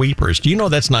 losers, weepers. Do you know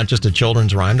that's not just a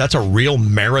children's rhyme? That's a real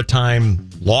maritime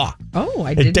law. Oh,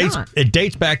 I did not. It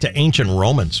dates back to ancient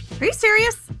Romans. Are you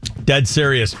serious? Dead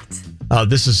serious.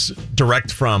 This is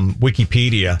direct from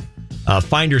Wikipedia.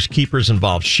 Finders, keepers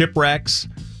involve shipwrecks.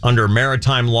 Under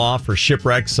maritime law, for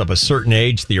shipwrecks of a certain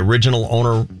age, the original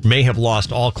owner may have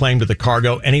lost all claim to the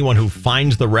cargo. Anyone who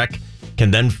finds the wreck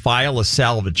can then file a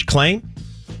salvage claim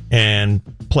and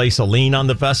place a lien on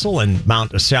the vessel and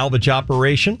mount a salvage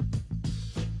operation.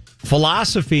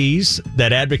 Philosophies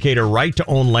that advocate a right to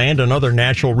own land and other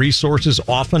natural resources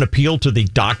often appeal to the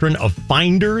doctrine of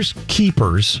finders,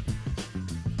 keepers,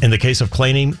 in the case of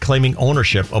claiming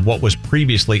ownership of what was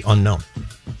previously unknown.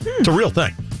 It's a real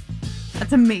thing.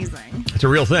 That's amazing. It's a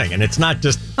real thing, and it's not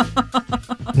just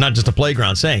a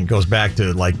playground saying. It goes back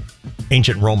to like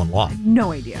ancient Roman law.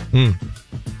 No idea. In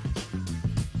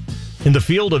the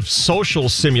field of social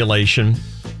simulation,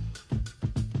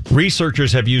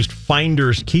 researchers have used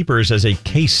finders keepers as a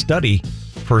case study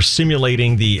for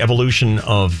simulating the evolution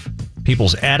of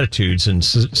people's attitudes in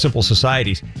simple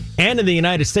societies. And in the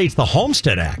United States, the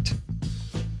Homestead Act.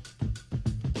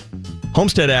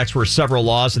 Homestead Acts were several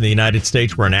laws in the United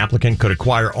States where an applicant could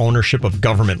acquire ownership of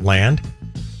government land.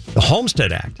 The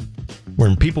Homestead Act,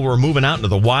 when people were moving out into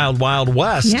the wild, wild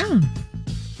west,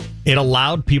 it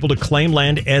allowed people to claim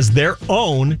land as their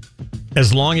own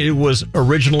as long as it was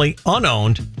originally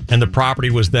unowned and the property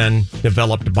was then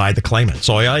developed by the claimant.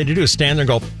 So all you had to do is stand there and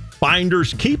go,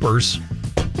 finders, keepers.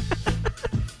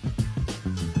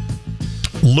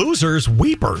 Losers,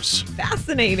 weepers.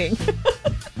 Fascinating.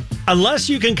 Unless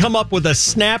you can come up with a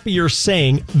snappier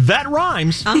saying that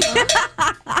rhymes.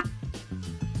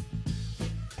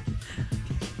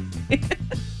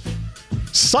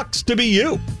 Sucks to be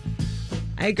you.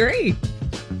 I agree.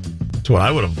 That's what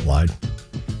I would have applied.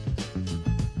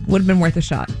 Would have been worth a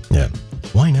shot. Yeah.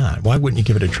 Why not? Why wouldn't you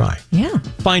give it a try? Yeah.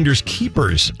 Finders,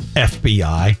 keepers,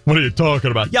 FBI. What are you talking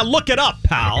about? Yeah, look it up,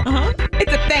 pal.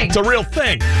 It's a thing. It's a real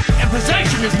thing. And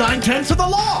possession is 9/10 of the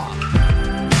law.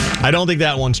 I don't think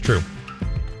that one's true.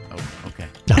 Oh, okay.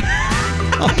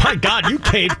 Oh, my God, you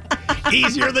cave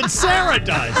easier than Sarah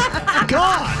does.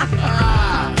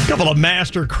 God. Couple of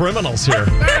master criminals here.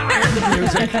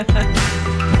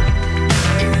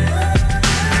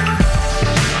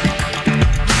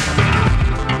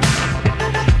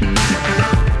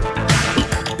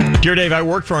 Dear Dave, I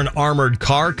work for an armored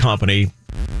car company,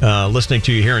 listening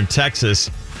to you here in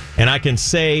Texas, and I can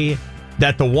say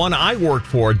that the one I work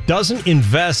for doesn't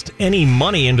invest any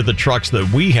money into the trucks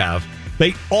that we have.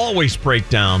 They always break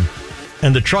down,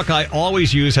 and the truck I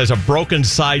always use has a broken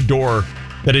side door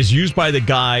that is used by the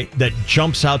guy that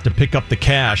jumps out to pick up the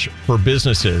cash for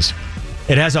businesses.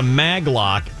 It has a mag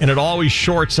lock, and it always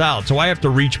shorts out, so I have to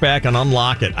reach back and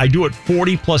unlock it. I do it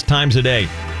 40 plus times a day.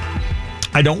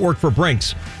 I don't work for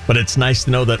Brinks, but it's nice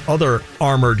to know that other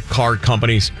armored car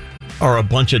companies are a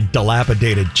bunch of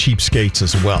dilapidated cheapskates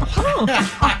as well.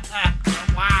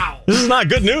 Wow. This is not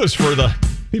good news for the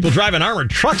people driving armored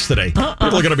trucks today. People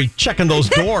are going to be checking those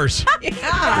doors,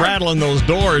 rattling those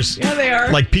doors. Yeah, they are.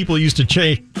 Like people used to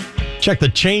check the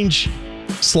change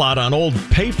slot on old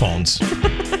payphones.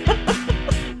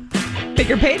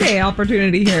 Bigger payday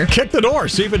opportunity here. Kick the door,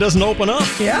 see if it doesn't open up.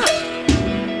 Yeah.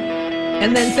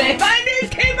 And then say, finders,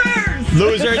 keepers.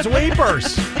 Losers,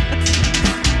 weepers.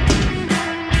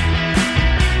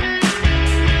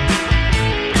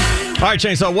 All right,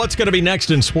 Shane, so what's going to be next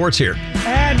in sports here?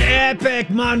 An epic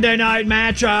Monday night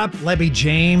matchup. Lebby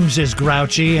James is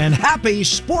grouchy, and happy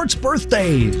sports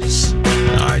birthdays.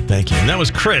 All right, thank you. And that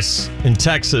was Chris in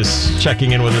Texas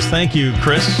checking in with us. Thank you,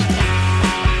 Chris.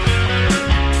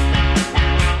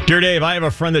 Dear Dave, I have a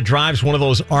friend that drives one of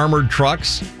those armored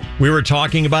trucks. We were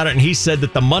talking about it, and he said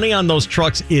that the money on those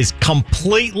trucks is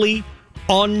completely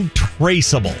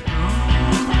untraceable.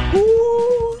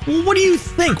 Ooh. What do you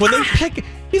think when they pick...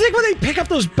 You think when they pick up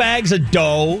those bags of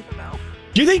dough,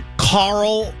 do you think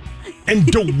Carl and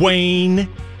Dwayne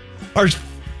are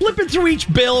flipping through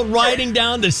each bill, writing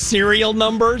down the serial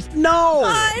numbers? No.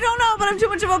 I don't know, but I'm too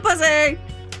much of a pussy.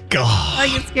 God. I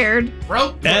get scared.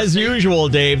 As usual,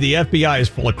 Dave, the FBI is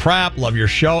full of crap. Love your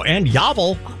show and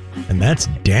Yavel. And that's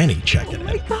Danny checking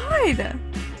in. Oh, my God.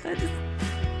 That is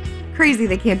crazy.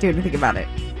 They can't do anything about it.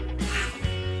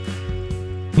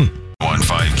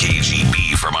 1.5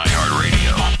 KGB from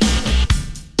iHeartRadio.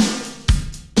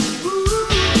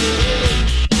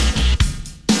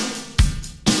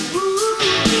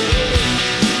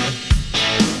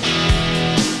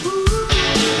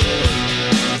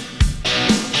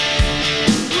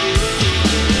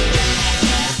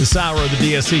 This hour of the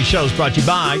DSC show is brought to you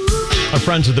by our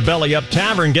friends at the Belly Up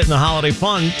Tavern. Getting the holiday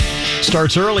fun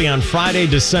starts early on Friday,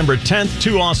 December 10th.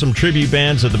 2 awesome tribute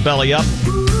bands at the Belly Up.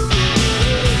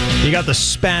 You got the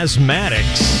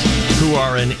Spasmatics, who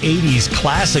are an 80s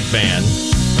classic band.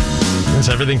 It's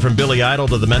everything from Billy Idol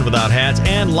to the Men Without Hats,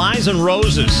 and Lies and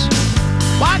Roses.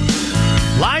 What?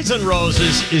 Lies and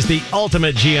Roses is the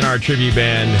ultimate GNR tribute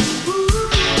band.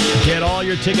 Get all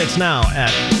your tickets now at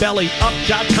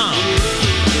bellyup.com.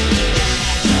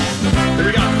 Here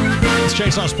we go. It's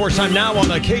Chainsaw Sports Time now on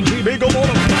the KGB. Good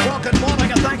morning. Well, good morning,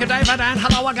 and thank you, David, and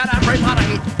hello again,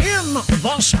 everybody in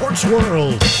the sports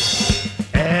world.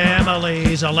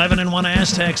 Emily's 11-1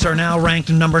 Aztecs are now ranked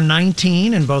number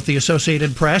 19 in both the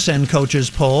Associated Press and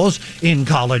coaches' polls in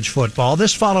college football.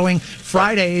 This following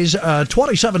Friday's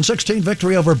 27-16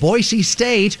 victory over Boise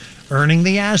State, earning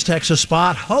the Aztecs a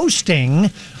spot hosting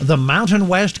the Mountain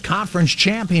West Conference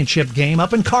Championship game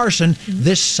up in Carson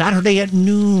this Saturday at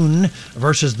noon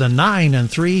versus the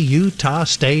 9-3 Utah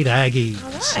State Aggies.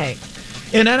 All right.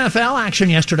 In NFL action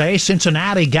yesterday,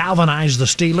 Cincinnati galvanized the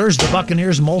Steelers, the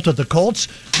Buccaneers molted the Colts,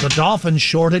 the Dolphins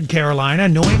shorted Carolina,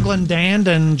 New England danned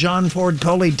and John Ford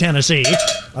Coley Tennessee,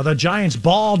 the Giants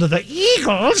balled the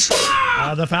Eagles,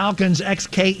 the Falcons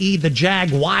XKE'd the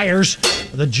Jaguars,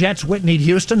 the Jets whitneyed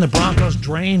Houston, the Broncos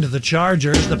drained the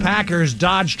Chargers, the Packers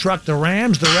dodge trucked the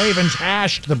Rams, the Ravens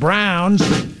hashed the Browns.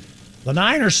 The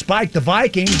Niners spiked the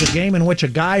Vikings, a game in which a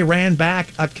guy ran back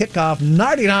a kickoff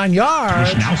 99 yards.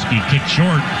 Wisnowski kicked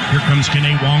short. Here comes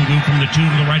Kene Wongu from the 2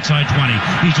 to the right side 20.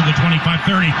 He's to the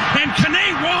 25-30. And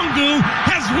Kene Wongu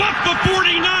has left the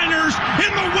 49ers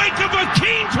in the wake of a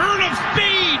keen turn of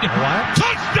speed. What?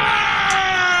 Touchdown!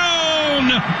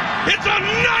 It's a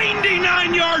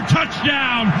 99-yard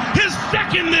touchdown. His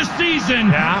second this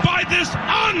season by this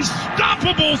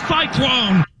unstoppable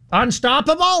Cyclone.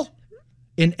 Unstoppable?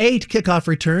 In 8 kickoff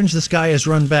returns, this guy has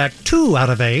run back 2 out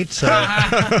of 8. So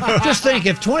just think,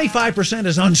 if 25%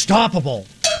 is unstoppable,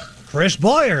 Chris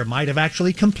Boyer might have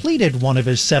actually completed one of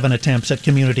his 7 attempts at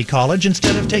community college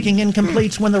instead of taking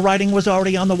incompletes when the writing was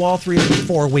already on the wall 3 or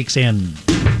 4 weeks in.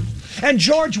 And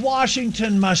George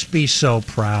Washington must be so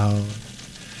proud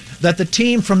that the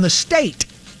team from the state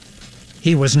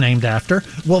he was named after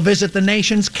will visit the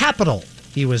nation's capital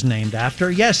he was named after.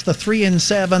 Yes, the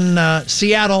 3-7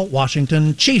 Seattle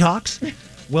Washington Cheathawks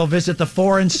will visit the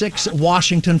 4-6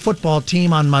 Washington football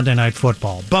team on Monday Night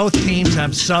Football. Both teams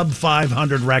have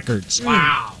sub-500 records.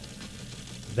 Wow.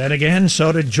 Then again,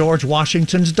 so did George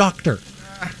Washington's doctor,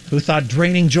 who thought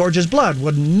draining George's blood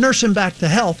would nurse him back to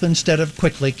health instead of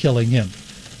quickly killing him.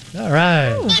 All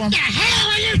right. What the hell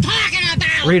are you talking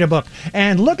about? Read a book.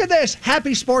 And look at this.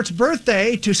 Happy sports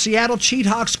birthday to Seattle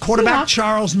Cheathawks quarterback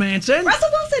Charles Manson. Russell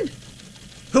Wilson.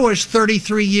 Who is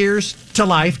 33 years to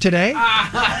life today.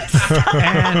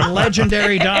 And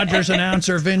legendary Dodgers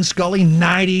announcer Vin Scully,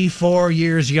 94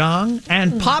 years young.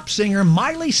 And pop singer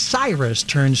Miley Cyrus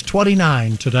turns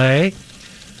 29 today.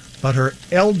 But her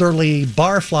elderly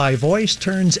barfly voice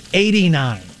turns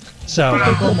 89. So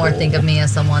people more think of me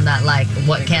as someone that, like,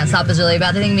 what can't stop is really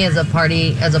bad. They think of me as a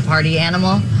party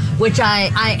animal, which I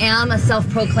am a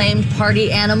self-proclaimed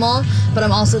party animal, but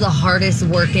I'm also the hardest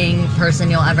working person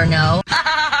you'll ever know.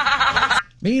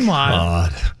 Meanwhile,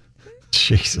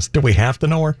 Jesus, do we have to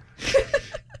know her?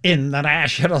 In the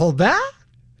National Bell,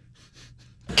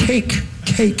 cake.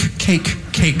 Have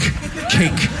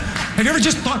you ever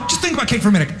just think about cake for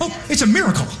a minute? Oh, it's a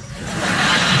miracle.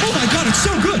 Oh my God, it's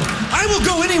so good. I will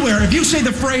go anywhere if you say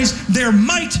the phrase, there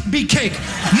might be cake.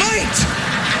 Might!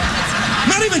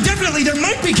 Not even definitely, there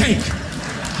might be cake.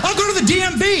 I'll go to the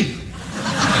DMV.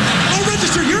 I'll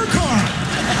register your car.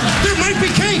 There might be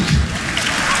cake.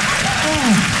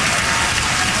 Oh.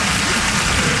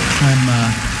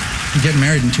 I'm getting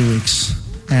married in 2 weeks.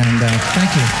 And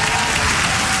thank you.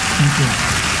 Thank you.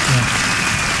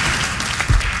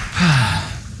 Yeah.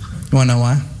 You want to know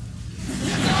why?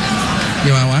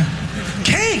 You want why?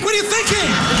 Cake! What are you thinking?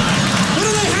 What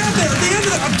do they have there at the end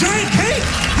of a giant cake?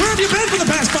 Where have you been for the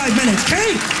past 5 minutes?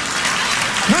 Cake!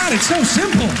 God, it's so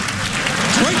simple.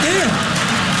 It's right there.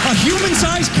 A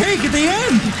human-sized cake at the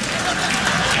end.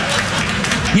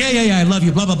 Yeah, I love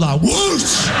you, blah, blah, blah.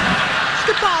 Whoosh!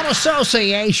 Basketball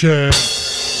Association.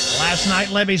 Last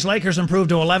night, Levy's Lakers improved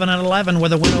to 11-11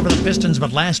 with a win over the Pistons,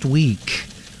 but last week,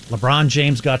 LeBron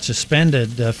James got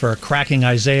suspended for cracking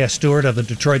Isaiah Stewart of the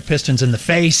Detroit Pistons in the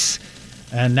face,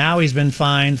 and now he's been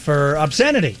fined for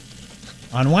obscenity.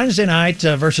 On Wednesday night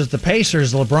versus the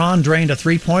Pacers, LeBron drained a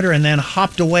three-pointer and then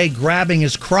hopped away grabbing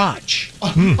his crotch.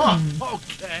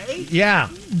 Okay. Yeah.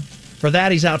 For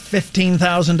that, he's out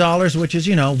 $15,000, which is,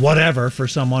 whatever for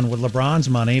someone with LeBron's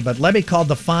money. But Levy called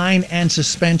the fine and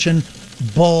suspension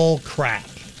bull crap.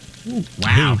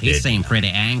 Wow, he seemed pretty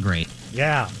angry.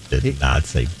 Yeah. Did not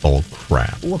say bull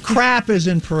crap. Well, crap is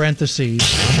in parentheses.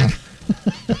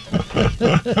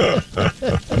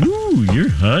 Ooh, you're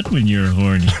hot when you're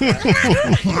horny.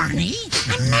 Horny?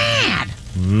 I'm mad.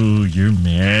 Ooh, you're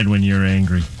mad when you're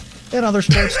angry. In other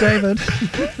sports, David.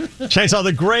 Chainsaw,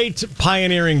 the great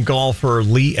pioneering golfer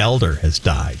Lee Elder has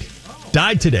died.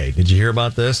 Died today. Did you hear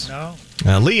about this? No.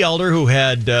 Lee Elder, who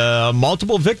had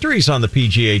multiple victories on the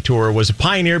PGA Tour, was a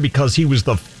pioneer because he was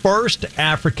the first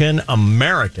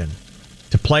African-American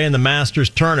to play in the Masters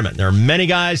tournament. There are many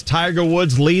guys, Tiger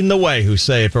Woods leading the way, who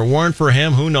say if it weren't for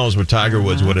him, who knows what Tiger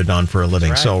Woods would have done for a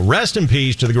living. Right. So rest in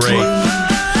peace to the great Lee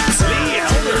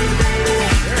Elder.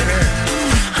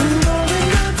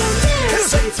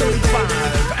 It's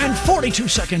 8:35 and 42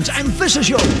 seconds, and this is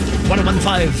your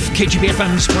 101.5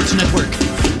 KGBFM Sports Network.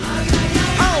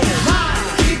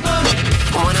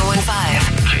 101.5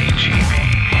 KGB.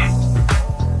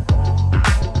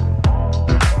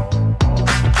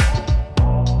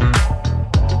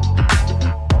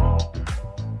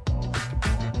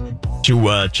 Did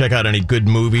you check out any good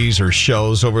movies or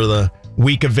shows over the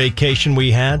week of vacation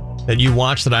we had that you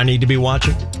watched that I need to be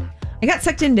watching? I got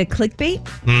sucked into Clickbait,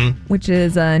 which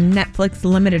is a Netflix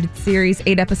limited series,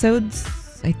 8 episodes.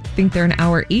 I think they're an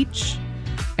hour each.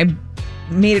 I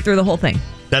made it through the whole thing.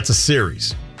 That's a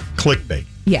series. Clickbait.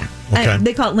 Yeah. Okay.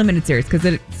 They call it limited series because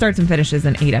it starts and finishes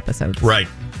in 8 episodes. Right.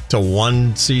 It's a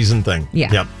one-season thing.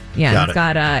 Yeah. Yep. Yeah. It's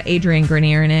got Adrian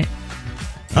Grenier in it.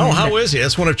 Oh, how is he?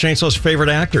 That's one of Chainsaw's favorite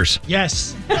actors.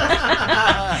 Yes.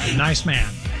 Nice man.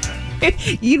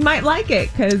 You might like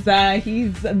it because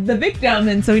he's the victim,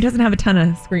 and so he doesn't have a ton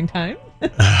of screen time.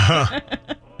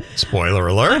 Spoiler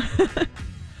alert.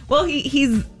 Well,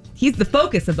 he's the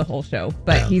focus of the whole show,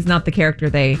 but he's not the character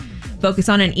they focus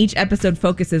on, and each episode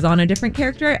focuses on a different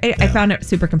character. I found it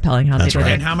super compelling how they did it.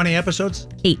 And how many episodes?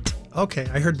 8. Okay,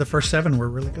 I heard the first 7 were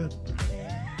really good.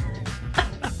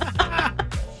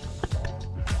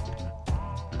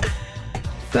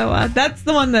 So that's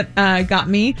the one that got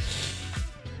me.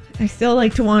 I still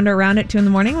like to wander around at 2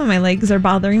 a.m. when my legs are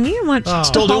bothering me and watch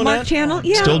the Hallmark Channel.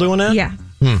 Yeah. Still doing that? Yeah.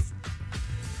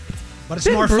 But it's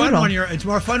more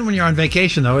fun when you're on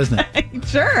vacation, though, isn't it?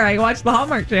 Sure, I watch the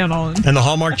Hallmark Channel. And the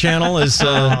Hallmark Channel is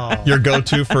your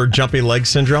go-to for jumpy leg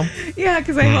syndrome? Yeah,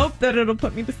 because I hope that it'll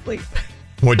put me to sleep.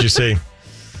 What'd you see?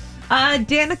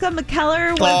 Danica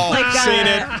McKellar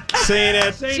was seen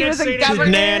it. She was a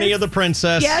governess. Nanny of the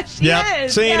princess. Yes, she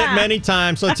is. Seen it many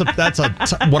times. So that's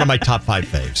one of my top 5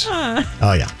 faves.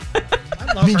 Oh, yeah.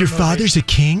 I mean, your father's a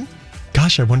king?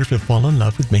 Gosh, I wonder if he'll fall in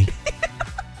love with me.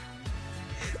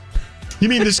 You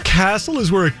mean this castle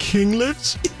is where a king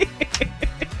lives?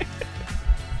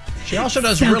 She also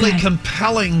does really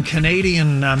compelling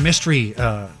Canadian mystery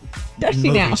does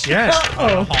she movies. Now? Yes.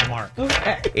 Hallmark.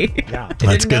 Okay. Yeah.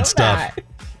 That's good stuff.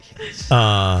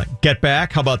 Get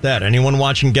Back. How about that? Anyone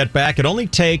watching Get Back? It only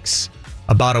takes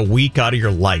about a week out of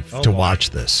your life to watch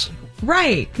this.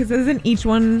 Right. Because isn't each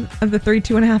one of the 3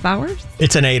 2.5 hours?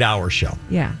 It's an 8-hour show.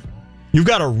 Yeah. You've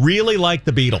got to really like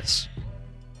the Beatles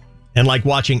and like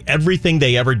watching everything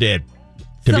they ever did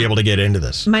to be able to get into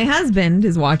this. My husband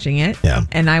is watching it. Yeah.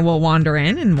 And I will wander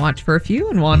in and watch for a few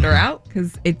and wander out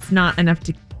because it's not enough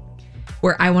to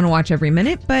where I want to watch every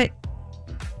minute, but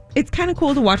it's kind of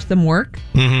cool to watch them work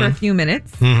for a few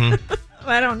minutes. I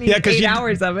don't need 8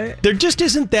 hours of it. There just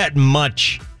isn't that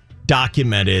much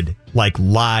documented like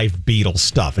live Beatles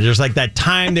stuff. There's like that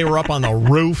time they were up on the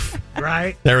roof.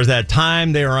 Right. There was that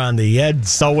time they were on the Ed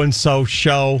So-and-so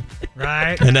show.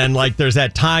 Right. And then like there's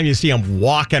that time you see them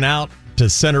walking out to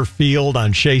center field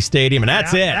on Shea Stadium, and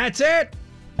that's it. That's it.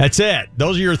 That's it.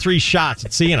 Those are your 3 shots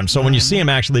at seeing them. So when you see them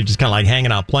actually just kind of like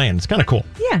hanging out playing, it's kind of cool.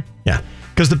 Yeah. Yeah.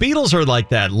 Because the Beatles are like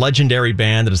that legendary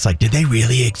band that it's like, did they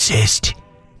really exist?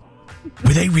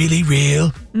 Were they really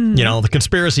real? You know, the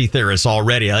conspiracy theorists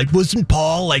already. Like, wasn't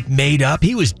Paul like made up?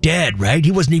 He was dead, right?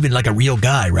 He wasn't even like a real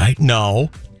guy, right?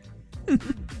 No.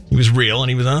 He was real and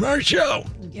he was on our show.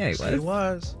 Yeah, he was. He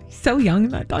was. He's so young in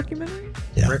that documentary.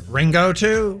 Yeah. Ringo,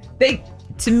 too.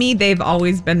 To me, they've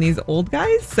always been these old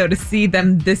guys. So to see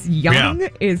them this young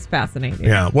is fascinating.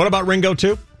 Yeah. What about Ringo,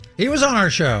 too? He was on our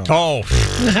show. Oh.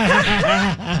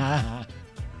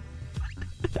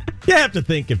 You have to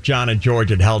think if John and George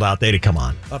had held out, they'd have come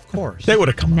on. Of course. They would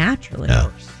have come on. Naturally. Yeah.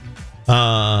 Of course.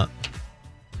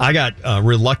 I got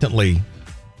reluctantly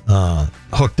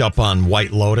hooked up on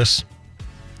White Lotus.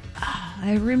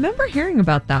 I remember hearing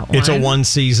about that one. It's a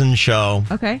 1-season show.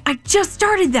 Okay. I just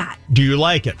started that. Do you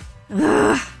like it?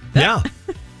 Yeah.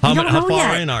 I don't How know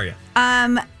far yet. in are you?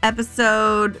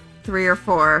 Episode 3 or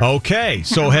 4. Okay,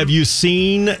 so have you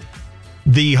seen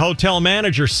the hotel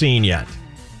manager scene yet?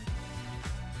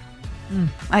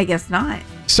 I guess not.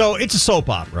 So it's a soap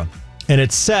opera, and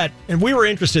it's set, and we were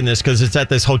interested in this because it's at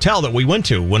this hotel that we went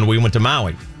to when we went to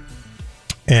Maui.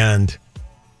 And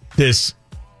this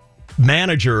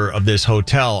manager of this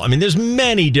hotel, I mean, there's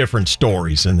many different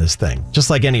stories in this thing, just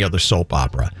like any other soap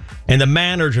opera. And the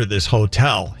manager of this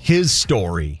hotel, his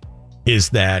story is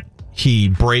that he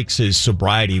breaks his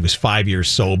sobriety. He was 5 years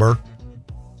sober.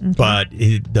 But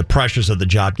the pressures of the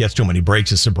job gets to him and he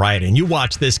breaks his sobriety. And you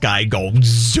watch this guy go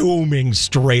zooming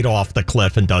straight off the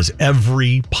cliff and does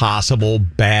every possible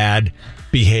bad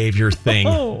behavior thing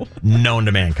known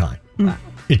to mankind.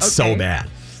 It's so bad.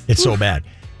 It's so bad.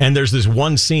 And there's this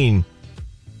one scene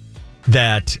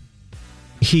that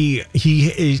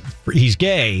he's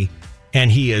gay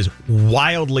and he is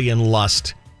wildly in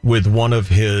lust with one of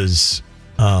his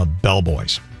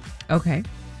bellboys. Okay.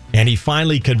 And he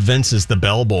finally convinces the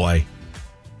bellboy,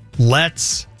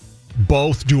 let's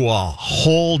both do a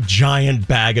whole giant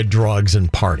bag of drugs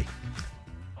and party.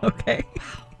 Okay.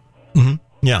 Mm-hmm.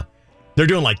 Yeah. They're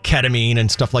doing like ketamine and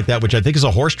stuff like that, which I think is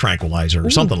a horse tranquilizer or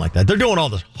something like that. They're doing all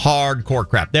this hardcore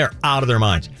crap. They're out of their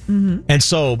minds. Mm-hmm. And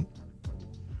so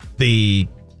the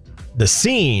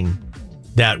scene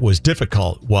that was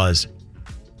difficult was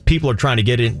people are trying to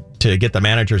get in to get the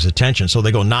manager's attention. So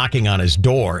they go knocking on his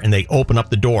door and they open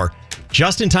up the door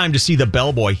just in time to see the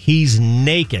bellboy. He's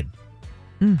naked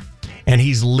and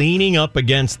he's leaning up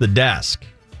against the desk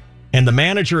and the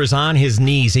manager is on his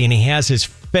knees and he has his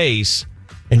face,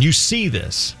 and you see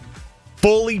this,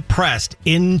 fully pressed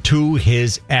into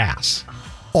his ass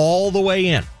all the way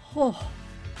in. Oh.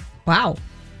 Wow.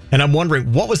 And I'm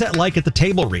wondering, what was that like at the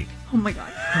table read? Oh my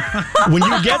God. When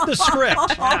you get the script.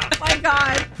 Oh my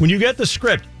God. When you get the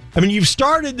script. I mean, you've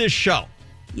started this show.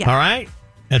 Yeah. All right?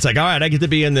 And it's like, all right, I get to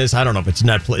be in this. I don't know if it's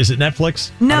Netflix. Is it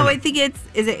Netflix? No, I think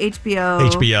is it HBO?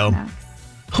 HBO. Max?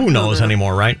 Who knows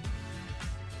anymore, right?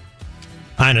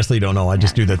 I honestly don't know. I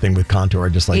just do that thing with Contour. I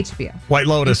just like HBO. White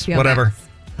Lotus, HBO whatever. Max.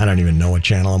 I don't even know what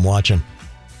channel I'm watching.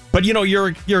 But, you know,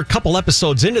 you're a couple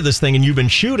episodes into this thing and you've been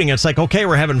shooting. It's like, okay,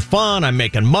 we're having fun. I'm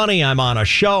making money. I'm on a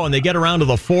show. And they get around to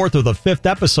the 4th or the 5th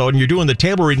episode and you're doing the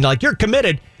table reading. Like, you're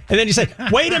committed. And then you say,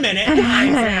 wait a minute.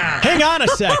 Hang on a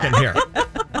second here.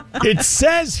 It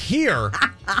says here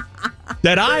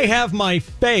that I have my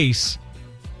face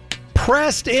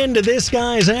pressed into this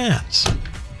guy's ass.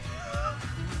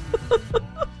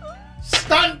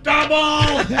 Stunt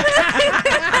double!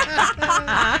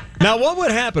 Now, what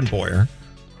would happen, Boyer,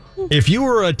 if you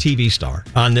were a TV star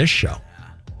on this show?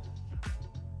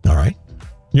 All right.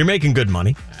 You're making good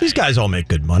money. These guys all make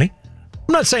good money.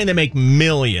 I'm not saying they make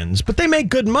millions, but they make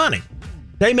good money.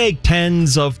 They make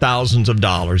tens of thousands of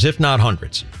dollars, if not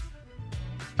hundreds.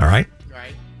 All right?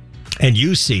 Right. And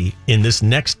you see, in this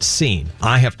next scene,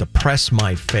 I have to press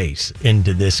my face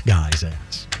into this guy's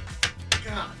ass.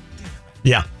 God damn it.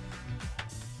 Yeah.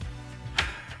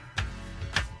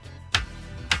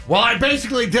 Well, I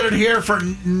basically did it here for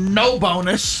no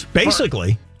bonus.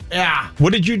 Basically. Yeah.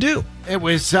 What did you do? It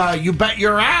was You Bet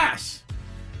Your Ass.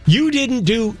 You didn't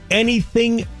do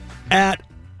anything at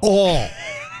all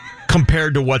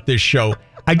compared to what this show.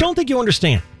 I don't think you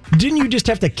understand. Didn't you just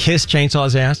have to kiss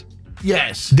Chainsaw's ass?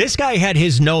 Yes. This guy had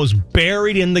his nose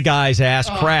buried in the guy's ass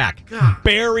crack. God.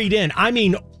 Buried in. I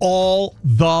mean, all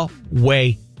the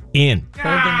way in.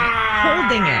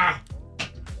 Holding it.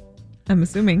 I'm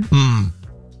assuming.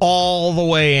 All the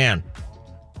way in.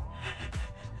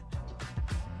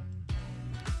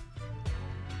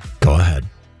 Go ahead.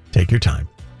 Take your time.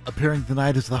 Appearing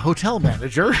tonight as the hotel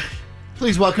manager.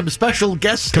 Please welcome special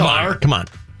guest star. Come on.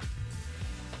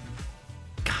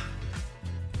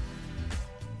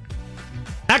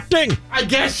 Acting! I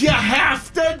guess you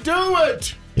have to do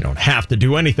it. You don't have to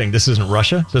do anything. This isn't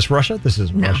Russia. Is this Russia? This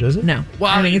isn't Russia, is it? No.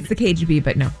 Well, I mean, it's the KGB,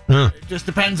 but no. It just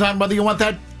depends on whether you want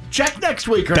that check next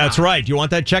week or That's not. right. You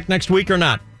want that check next week or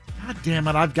not? God damn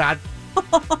it, I've got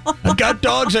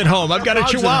dogs at home. I've got a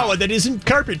Dogs at chihuahua home. that isn't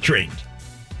carpet trained.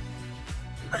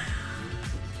 Oh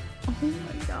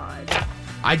my God.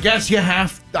 I guess you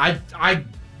have I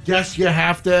guess you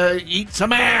have to eat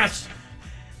some ass.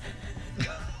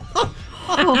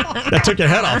 That took your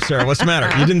head off, Sarah. What's the matter?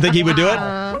 You didn't think he would do it?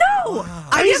 No.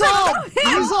 He's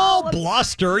all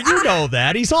bluster. You know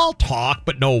that. He's all talk,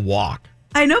 but no walk.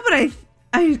 I know, but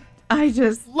I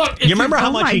just look. You remember how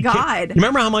oh much my he God. You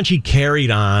remember how much he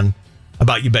carried on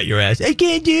about You Bet Your Ass? I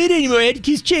can't do it anymore. I had to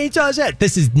kiss Chainsaw's ass.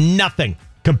 This is nothing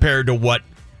compared to what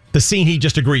the scene he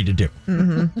just agreed to do.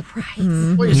 Right.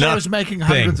 Well, you said I was making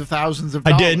hundreds of thousands of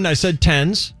I dollars. didn't. I said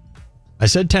tens. I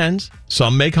said tens.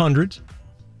 Some make hundreds.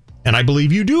 And I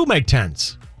believe you do make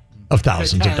tens of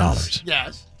thousands of dollars.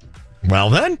 Yes. Well,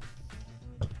 then,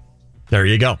 there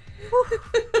you go.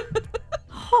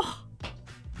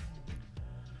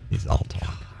 He's all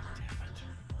talk.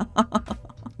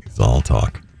 He's all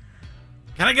talk.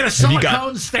 Can I get a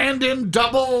silicone stand-in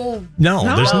double? No,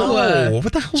 there's no.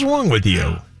 What the hell's wrong with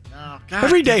you?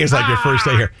 Every day is like your first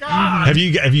day here. Have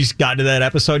you gotten to that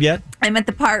episode yet? I'm at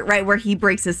the part right where he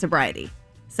breaks his sobriety.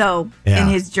 So Yeah. in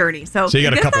his journey. So you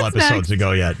got I a guess couple that's episodes next. to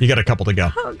go yet. You got a couple to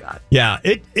go. Oh God. Yeah,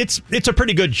 it's a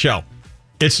pretty good show.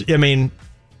 It's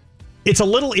a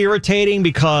little irritating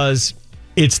because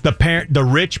it's the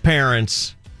rich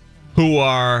parents who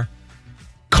are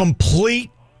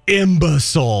complete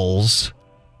imbeciles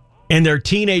and their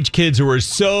teenage kids who are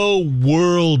so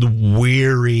world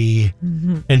weary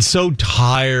and so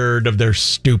tired of their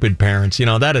stupid parents. You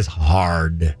know, that is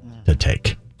hard to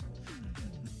take.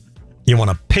 You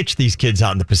want to pitch these kids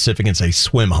out in the Pacific and say,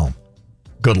 swim home.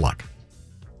 Good luck.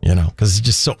 You know, because it's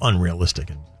just so unrealistic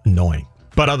and annoying.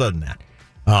 But other than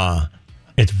that,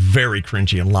 it's very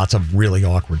cringy and lots of really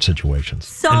awkward situations.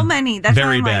 So And many. That's why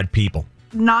very I'm, bad people.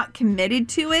 Not committed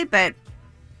to it, but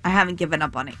I haven't given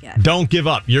up on it yet. Don't give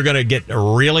up. You're going to get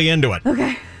really into it.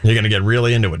 Okay. You're going to get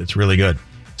really into it. It's really good.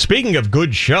 Speaking of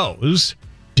good shows,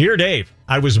 Dear Dave,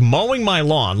 I was mowing my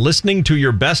lawn, listening to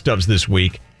your best ofs this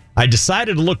week. I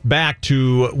decided to look back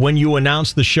to when you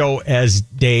announced the show as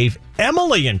Dave,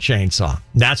 Emily and Chainsaw.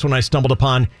 That's when I stumbled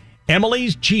upon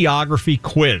Emily's geography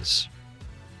quiz.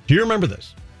 Do you remember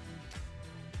this?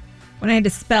 When I had to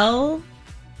spell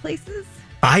places?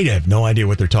 I have no idea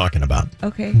what they're talking about.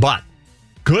 Okay. But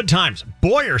good times.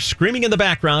 Boyer screaming in the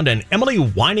background and Emily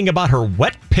whining about her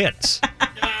wet pits.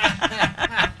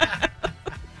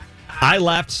 I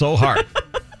laughed so hard.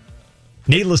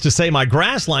 Needless to say, my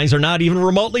grass lines are not even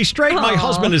remotely straight. My Aw.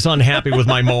 husband is unhappy with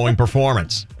my mowing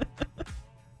performance.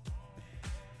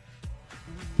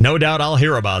 No doubt I'll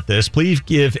hear about this. Please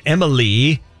give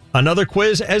Emily another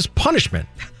quiz as punishment.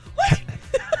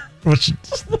 Which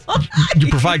you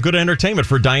provide good entertainment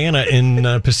for Diana in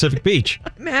Pacific Beach.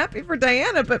 I'm happy for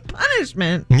Diana, but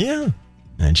punishment. Yeah.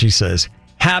 And she says,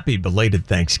 happy belated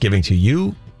Thanksgiving to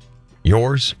you,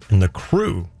 yours, and the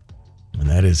crew. And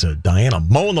that is Diana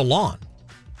mowing the lawn.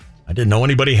 I didn't know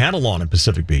anybody had a lawn in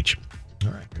Pacific Beach.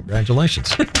 All right.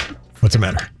 Congratulations. What's the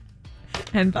matter? I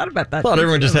hadn't thought about that. I thought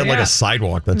everyone just had like a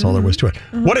sidewalk. That's all there was to it.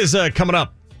 What is coming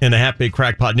up in the Half Big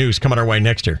Crackpot News coming our way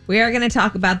next year? We are going to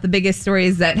talk about the biggest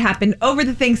stories that happened over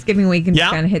the Thanksgiving week and just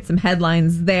kind of hit some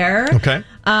headlines there. Okay.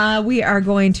 We are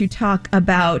going to talk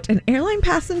about an airline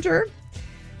passenger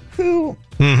who...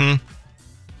 Mm-hmm.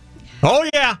 Oh,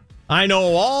 yeah. I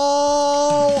know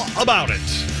all about it.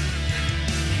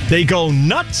 They go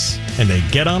nuts and they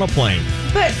get on a plane.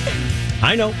 But...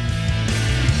 I know.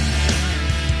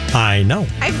 I know.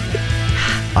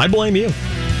 I blame you.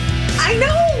 I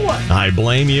know. I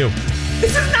blame you.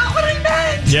 This is not what I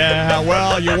meant. Yeah,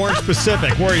 well, you weren't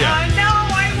specific, were you? No,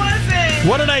 I wasn't.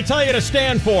 What did I tell you to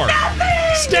stand for?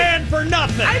 Nothing. Stand for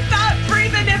nothing. I thought free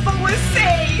the nipple was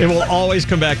safe. It will always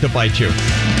come back to bite you.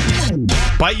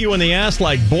 Bite you in the ass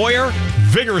like Boyer,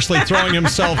 vigorously throwing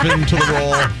himself into the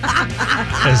role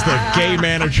as the gay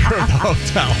manager of the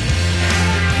hotel.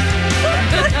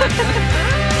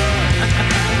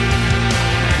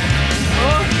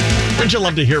 Wouldn't you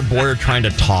love to hear Boyer trying to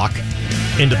talk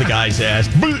into the guy's ass?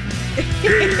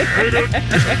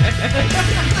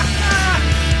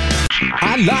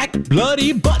 I like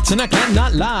bloody butts and I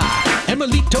cannot lie.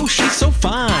 Emelito, she's so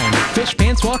fine. Fish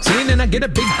Pants walks in and I get a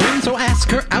big grin, so I ask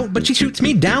her out, but she shoots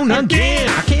me down again.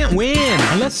 I can't win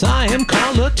unless I am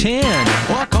caller 10,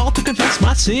 or I call to confess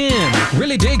my sin.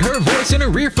 Really dig her voice and her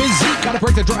rear physique. Gotta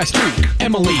break the dry streak.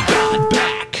 Emily got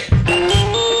back.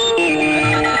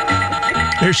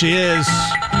 Here she is.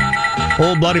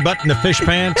 Old bloody butt in the fish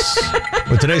pants.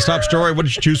 With today's top story, what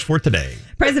did you choose for today?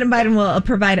 President Biden will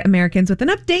provide Americans with an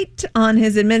update on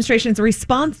his administration's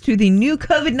response to the new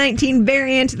COVID-19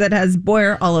 variant that has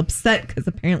Boyer all upset because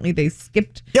apparently they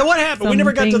skipped. Yeah, what happened? We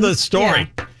never got to the story.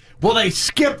 Yeah. Well, they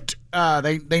skipped.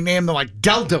 They named them like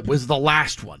Delta was the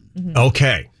last one.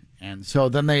 Okay. And so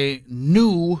then they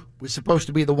knew was supposed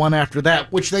to be the one after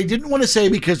that, which they didn't want to say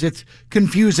because it's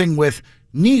confusing with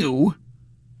new.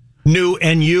 New,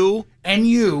 N-U.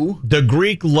 N-U. The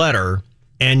Greek letter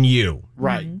N-U.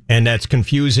 Right. And that's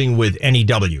confusing with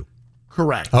N-E-W.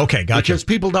 Correct. Okay, gotcha. Because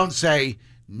people don't say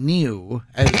new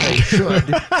as they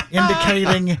should,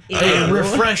 indicating a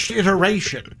refreshed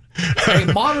iteration. A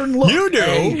modern look. You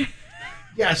do.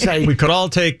 Yes. We could all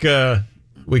take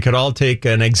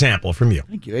an example from you.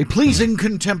 Thank you. A pleasing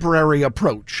contemporary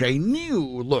approach. A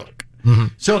new look.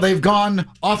 So they've gone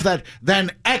off that.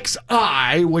 Then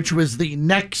XI, which was the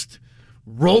next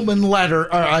Roman letter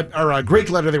or a Greek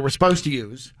letter they were supposed to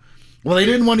use. Well, they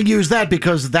didn't want to use that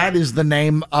because that is the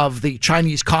name of the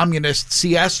Chinese communist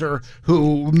CSer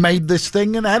who made this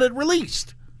thing and had it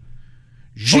released.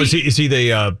 Oh, is he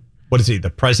the what is he, the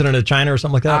president of China or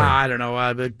something like that? I don't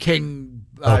know, the king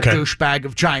douchebag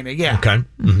of China. Yeah. Okay.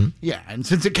 Yeah, and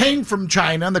since it came from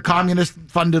China and the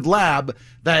communist-funded lab,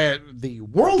 the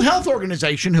World Health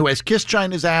Organization, who has kissed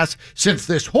China's ass since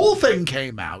this whole thing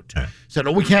came out, said,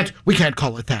 "Oh, we can't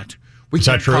call it that. We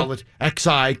can't call it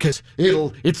XI because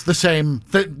it's the same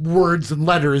words and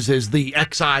letters as the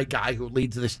XI guy who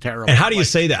leads this terrible." And how do you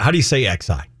say that? How do you say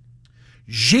XI?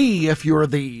 Xi, if you're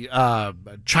the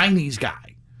Chinese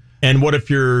guy. And what if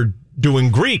you're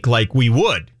doing Greek like we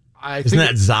would? Isn't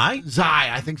that Xi? Xi,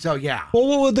 I think so, yeah. Well,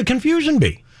 what would the confusion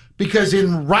be? Because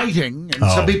in writing, and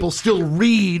some people still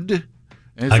read,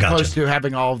 as opposed to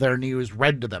having all of their news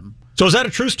read to them. So is that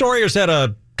a true story or is that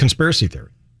a conspiracy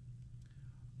theory?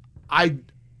 I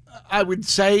would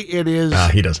say it is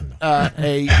he doesn't know.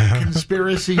 A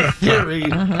conspiracy theory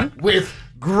with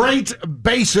great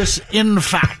basis in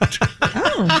fact.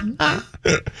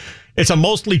 It's a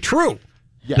mostly true,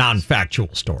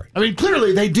 non-factual story. I mean,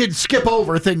 clearly they did skip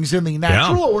over things in the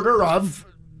natural order of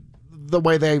the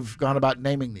way they've gone about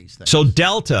naming these things. So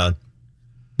the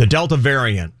Delta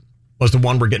variant was the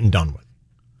one we're getting done with.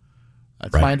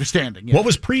 That's my understanding. Yeah. What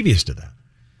was previous to that?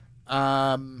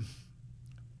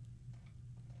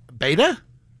 Beta?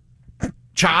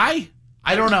 Chi?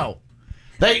 I don't know.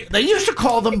 They used to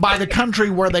call them by the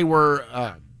country where they were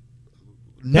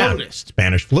noticed.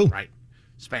 Spanish flu. Right.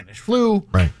 Spanish flu.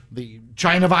 Right. The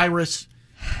China virus.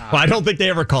 Well, I don't think they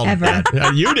ever called it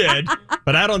that. You did,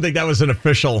 but I don't think that was I don't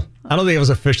think it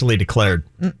was officially declared.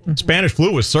 Spanish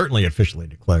flu was certainly officially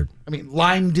declared. I mean,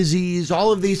 Lyme disease,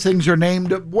 all of these things are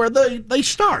named where they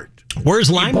start.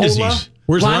 Where's Lyme disease?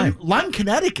 Where's Lyme? Lyme,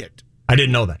 Connecticut. I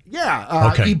didn't know that.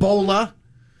 Yeah. Ebola.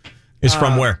 Is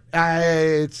from where?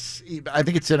 I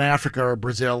think it's in Africa or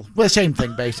Brazil. Well, same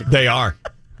thing, basically. They are.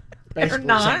 They're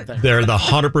not. They're the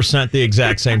 100% the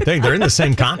exact same thing. They're in the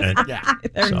same continent. Yeah.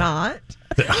 They're not.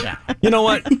 You know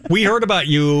what? We heard about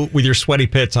you with your sweaty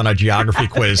pits on a geography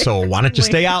quiz, so why don't you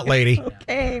stay out, lady?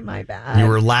 Okay, my bad. You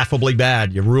were laughably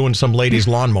bad. You ruined some lady's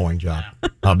lawn mowing job.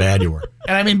 How bad you were.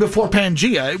 And I mean, before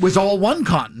Pangea, it was all one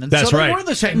continent. That's so right. They were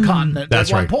the same continent at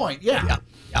one point. Yeah.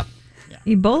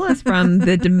 Ebola's from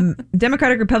the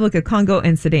Democratic Republic of Congo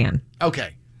and Sudan.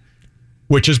 Okay.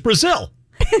 Which is Brazil.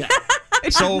 Yeah.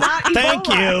 So thank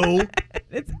you.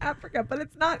 It's Africa, but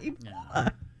it's not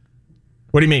Ebola.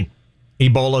 What do you mean?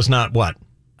 Ebola's not what?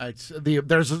 There's the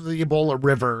Ebola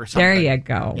River or something. There you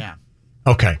go. Yeah.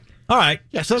 Okay. All right.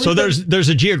 Yeah, so there's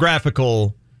a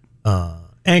geographical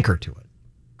anchor to it.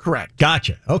 Correct.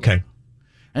 Gotcha. Okay.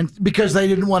 And because they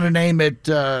didn't want to name it,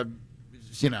 the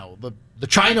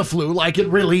China flu like it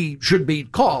really should be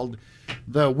called,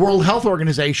 the World Health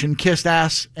Organization kissed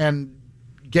ass and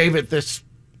gave it this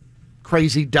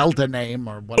crazy Delta name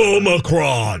or whatever.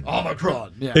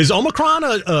 Omicron. Yeah. Is Omicron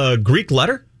a Greek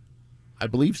letter? I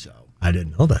believe so. I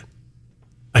didn't know that.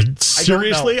 I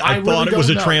thought it was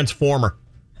a transformer.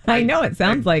 I know, it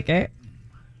sounds like it.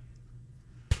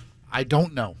 I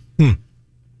don't know.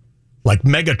 Like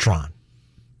Megatron.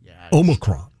 Yeah.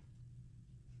 Omicron.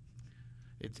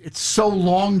 It's so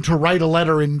long to write a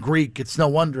letter in Greek. It's no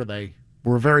wonder they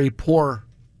were very poor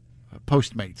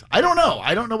Postmates. I don't know.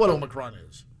 I don't know what Omicron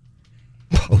is.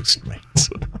 Postmates.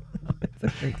 It's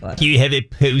a Greek letter. Do you have a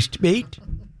Postmate?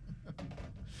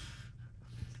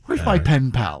 Where's my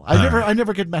pen pal? I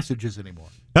never get messages anymore.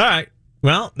 All right.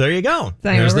 Well, there you go. So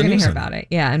anyway, we're going to hear about it.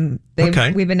 Yeah, and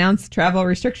we've announced travel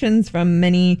restrictions from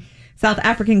many South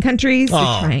African countries to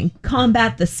try and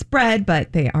combat the spread,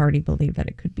 but they already believe that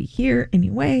it could be here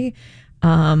anyway.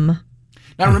 Now,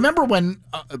 remember when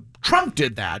Trump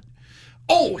did that?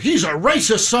 Oh, he's a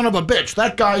racist son of a bitch.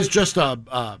 That guy's just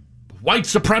a white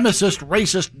supremacist,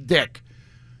 racist dick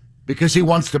because he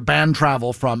wants to ban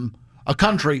travel from a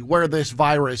country where this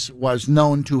virus was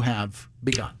known to have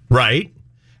begun. Right.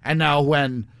 And now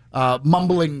when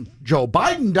mumbling Joe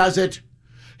Biden does it,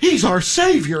 he's our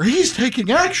savior. He's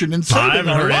taking action and saving our lives.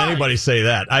 I haven't heard anybody say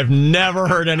that. I've never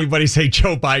heard anybody say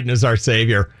Joe Biden is our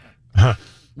savior.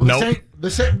 Nope.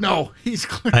 No, he's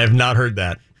clear. I have not heard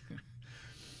that.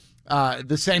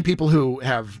 The same people who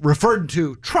have referred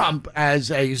to Trump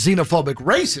as a xenophobic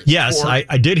racist. Yes,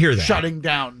 I did hear that. Shutting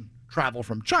down travel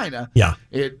from China. Yeah.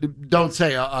 Don't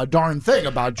say a darn thing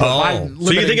about Joe Biden.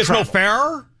 So you think it's travel. no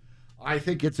fair? I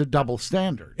think it's a double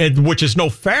standard. Which is no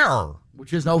fair.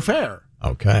 Which is no fair.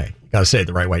 Okay. Got to say it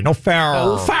the right way. No fair.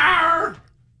 No fair.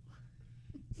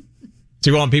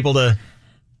 So you want people to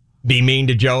be mean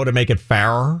to Joe to make it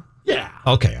fairer? Yeah.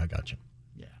 Okay, I got you.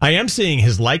 Yeah. I am seeing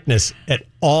his likeness at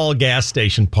all gas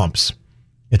station pumps.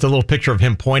 It's a little picture of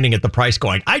him pointing at the price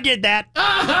going, I did that.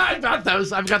 I've got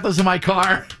those. I've got those in my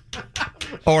car.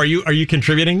 Oh, are you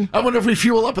contributing? I wonder if we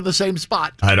fuel up in the same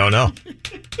spot. I don't know.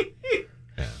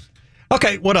 Yeah.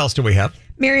 Okay, what else do we have?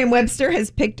 Merriam-Webster has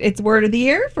picked its word of the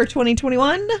year for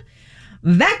 2021.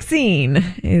 Vaccine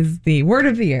is the word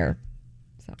of the year.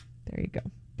 So there you go.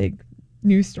 Big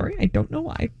news story. I don't know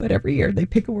why, but every year they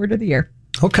pick a word of the year.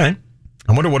 Okay.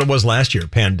 I wonder what it was last year.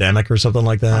 Pandemic or something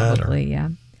like that? Probably, yeah.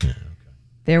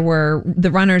 There were the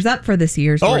runners up for this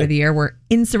year's word of the year were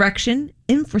insurrection,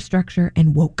 infrastructure,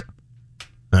 and woke.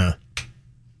 None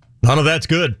of that's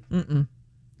good. Mm-mm.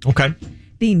 Okay.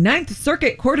 The Ninth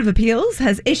Circuit Court of Appeals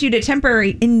has issued a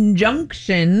temporary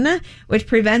injunction which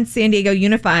prevents San Diego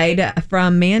Unified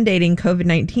from mandating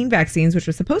COVID-19 vaccines, which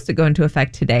was supposed to go into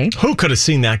effect today. Who could have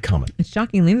seen that coming?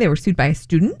 Shockingly, they were sued by a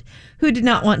student who did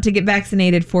not want to get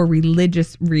vaccinated for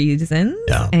religious reasons.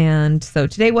 Yeah. And so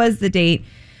today was the date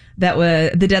that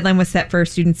the deadline was set for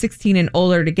students 16 and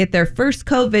older to get their first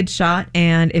COVID shot.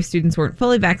 And if students weren't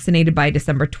fully vaccinated by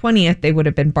December 20th, they would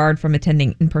have been barred from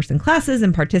attending in-person classes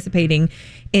and participating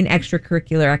in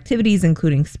extracurricular activities,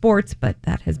 including sports. But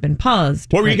that has been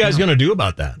paused. What were you guys going to do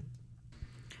about that?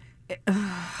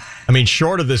 I mean,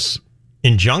 short of this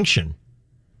injunction,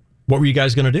 what were you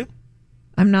guys going to do?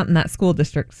 I'm not in that school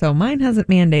district, so mine hasn't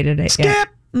mandated it Skip. yet.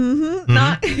 Mm-hmm.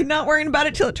 Not worrying about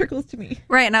it till it trickles to me.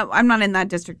 Right, and I'm not in that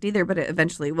district either, but it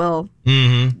eventually will.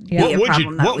 Mm-hmm. Be a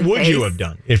problem that What we would you face. have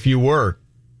done if you were?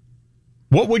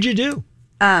 What would you do?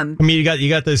 I mean, you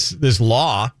got this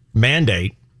law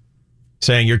mandate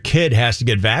saying your kid has to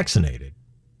get vaccinated,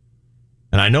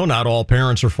 and I know not all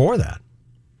parents are for that.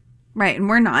 Right, and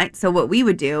we're not. So what we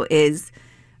would do is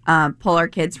pull our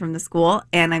kids from the school,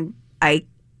 and I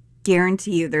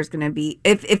guarantee you there's going to be,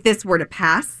 if this were to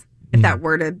pass, if that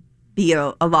were to be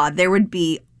a law, there would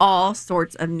be all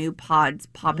sorts of new pods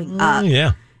popping up.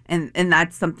 Yeah. And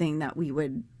that's something that we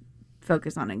would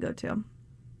focus on and go to.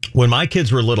 When my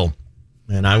kids were little,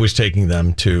 and I was taking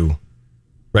them to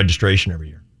registration every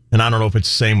year, and I don't know if it's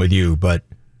the same with you, but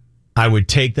I would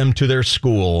take them to their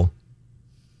school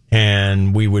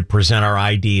and we would present our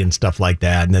ID and stuff like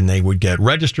that. And then they would get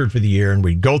registered for the year, and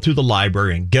we'd go through the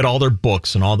library and get all their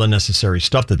books and all the necessary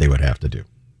stuff that they would have to do.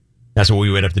 That's what we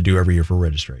would have to do every year for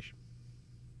registration.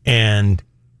 And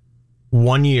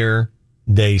one year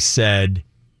they said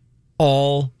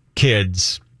all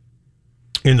kids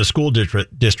in the school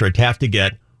district have to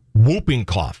get whooping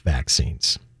cough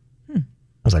vaccines. I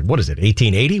was like, what is it,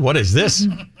 1880? What is this?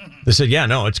 They said, yeah,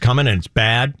 no, it's coming and it's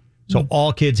bad. So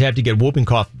all kids have to get whooping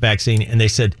cough vaccine. And they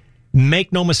said,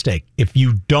 make no mistake, if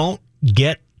you don't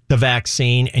get the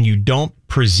vaccine and you don't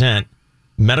present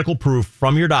medical proof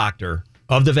from your doctor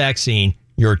of the vaccine,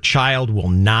 your child will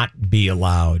not be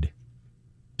allowed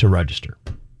to register.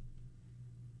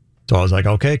 So I was like,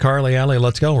 okay, Carly, Allie,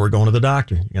 let's go. We're going to the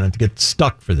doctor. You're going to have to get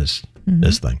stuck for this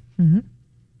thing. Mm-hmm.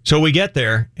 So we get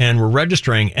there and we're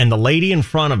registering, and the lady in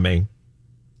front of me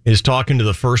is talking to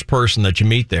the first person that you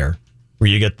meet there, where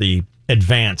you get the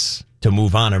advance to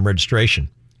move on in registration.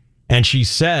 And she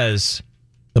says,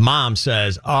 the mom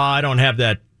says, oh, I don't have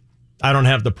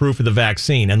the proof of the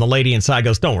vaccine. And the lady inside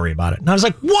goes, don't worry about it. And I was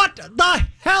like, what the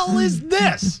hell is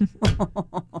this?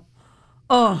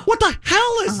 Oh. What the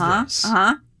hell is this?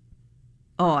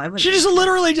 Oh, I would. She just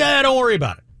literally said, don't worry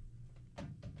about it.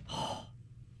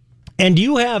 And do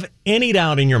you have any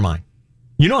doubt in your mind?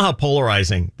 You know how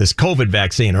polarizing this COVID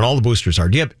vaccine and all the boosters are.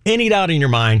 Do you have any doubt in your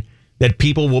mind that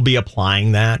people will be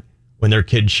applying that when their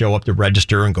kids show up to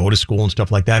register and go to school and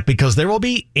stuff like that? Because there will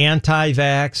be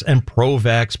anti-vax and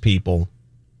pro-vax people.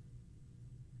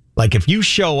 Like if you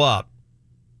show up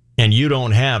and you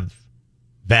don't have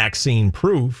vaccine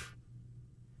proof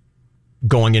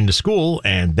going into school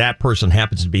and that person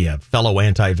happens to be a fellow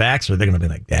anti-vaxxer, they're going to be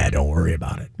like, don't worry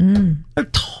about it. They're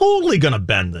totally going to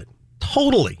bend it.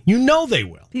 Totally. You know they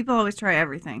will. People always try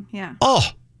everything. Yeah. Oh,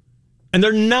 and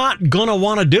they're not going to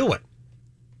want to do it.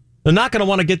 They're not going to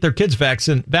want to get their kids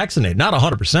vaccinated. Not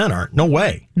 100% aren't. No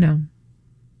way. No.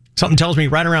 Something tells me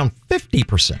right around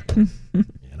 50%. You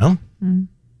know?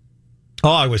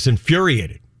 Oh, I was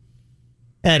infuriated.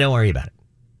 Don't worry about it.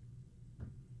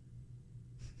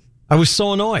 I was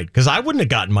so annoyed because I wouldn't have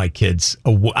gotten my kids.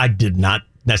 I did not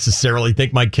necessarily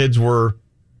think my kids were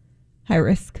high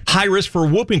risk for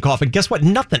whooping cough. And guess what?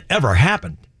 Nothing ever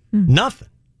happened. Nothing.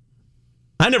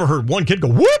 I never heard one kid go,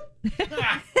 whoop.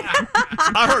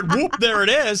 I heard whoop, there it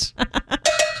is.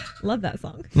 Love that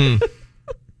song.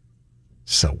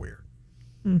 So weird.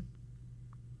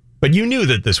 But you knew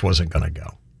that this wasn't going to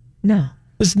go. No.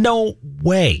 There's no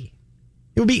way.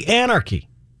 It would be anarchy.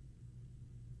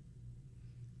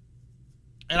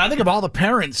 And I think if all the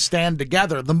parents stand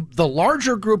together, the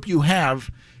larger group you have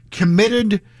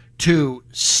committed to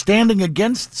standing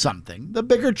against something, the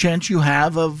bigger chance you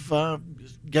have of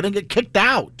getting it kicked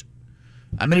out.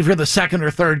 I mean, if you're the second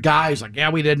or third guy who's like, yeah,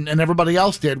 we didn't, and everybody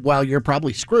else did, well, you're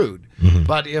probably screwed. Mm-hmm.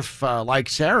 But if, like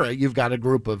Sarah, you've got a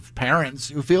group of parents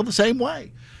who feel the same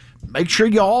way, make sure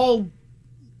you all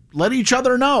let each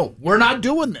other know, we're not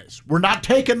doing this. We're not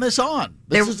taking this on.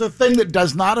 This is a thing that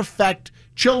does not affect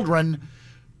children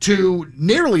to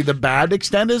nearly the bad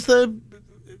extent as the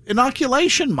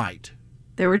inoculation might.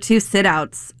 There were 2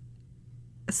 sit-outs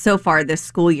so far this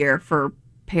school year for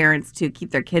parents to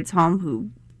keep their kids home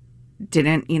who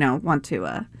didn't, want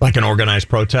to. Like an organized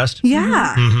protest?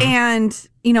 Yeah. Mm-hmm. And,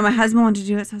 my husband wanted to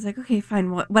do it, so I was like, okay,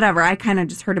 fine, whatever. I kind of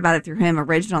just heard about it through him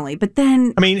originally. But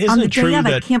then isn't on the it true day of,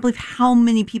 I that- can't believe how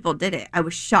many people did it. I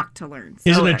was shocked to learn. So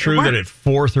Isn't it true that at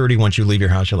 4:30, once you leave your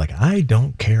house, you're like, I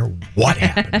don't care what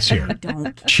happens here. I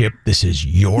don't care. Chip, this is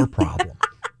your problem.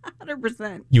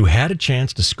 100%. You had a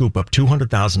chance to scoop up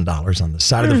 $200,000 on the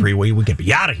side of the freeway. We could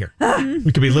be out of here.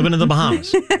 We could be living in the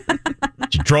Bahamas.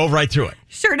 But you drove right through it.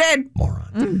 Sure did.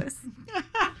 Moron.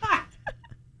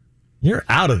 You're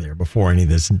out of there before any of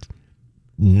this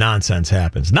nonsense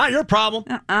happens. Not your problem.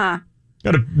 Got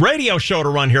a radio show to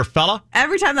run here, fella.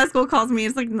 Every time that school calls me,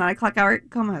 it's like 9 o'clock hour.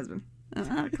 Call my husband.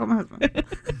 Call my husband.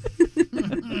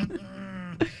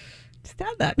 Just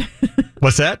had that.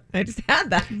 What's that? I just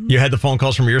had that. You had the phone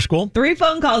calls from your school? 3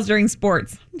 phone calls during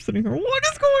sports. I'm sitting here, what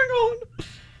is going on?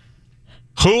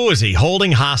 Who is he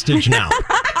holding hostage now?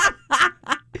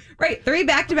 Right, 3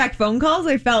 back-to-back phone calls.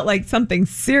 I felt like something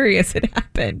serious had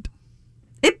happened.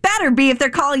 It better be if they're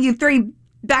calling you 3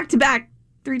 back-to-back,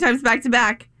 3 times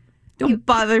back-to-back. Don't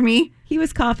bother me. He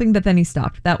was coughing, but then he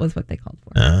stopped. That was what they called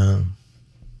for.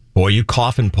 Boy, you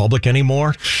cough in public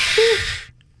anymore?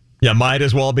 You might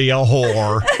as well be a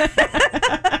whore.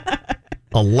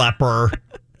 A leper.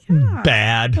 Yeah.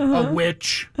 Bad. A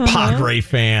witch. Padre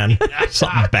fan.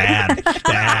 Something bad.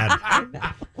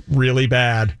 Bad. Really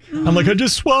bad. I'm like, I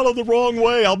just swallowed the wrong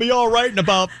way. I'll be all right in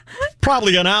about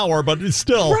probably an hour, but it's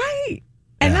still. Right.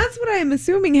 And that's what I'm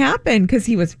assuming happened because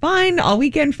he was fine all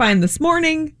weekend, fine this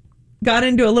morning, got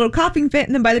into a little coughing fit,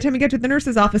 and then by the time he got to the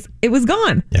nurse's office, it was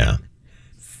gone. Yeah.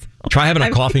 Try having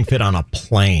a coughing fit on a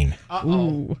plane.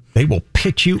 Uh-oh. They will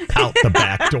pitch you out the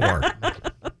back door.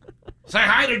 Say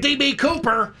hi to DB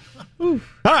Cooper. All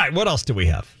right, what else do we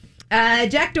have?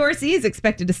 Jack Dorsey is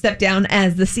expected to step down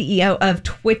as the CEO of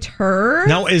Twitter.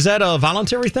 Now, is that a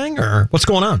voluntary thing or what's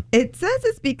going on? It says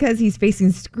it's because he's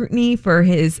facing scrutiny for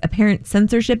his apparent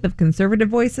censorship of conservative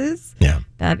voices. Yeah.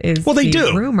 That is well, they the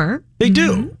do. rumor. They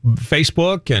do.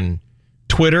 Facebook and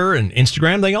Twitter and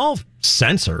Instagram, they all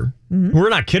censor. Mm-hmm. We're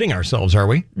not kidding ourselves, are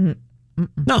we? Mm-hmm.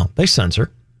 No, they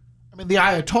censor. I mean, the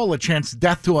Ayatollah chants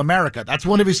death to America. That's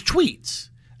one of his tweets.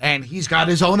 And he's got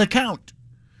his own account.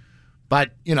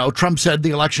 But, Trump said the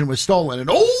election was stolen. And,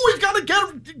 he's got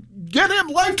to get him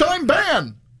lifetime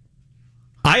ban.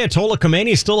 Ayatollah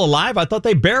Khomeini is still alive? I thought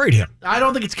they buried him. I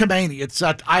don't think it's Khomeini. It's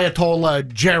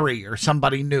Ayatollah Jerry or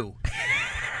somebody new.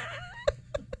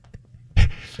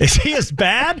 Is he as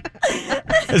bad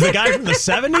as the guy from the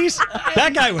 70s?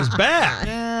 That guy was bad.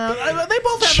 Yeah, they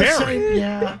both have the same.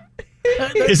 Yeah.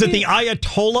 Is it the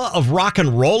Ayatollah of rock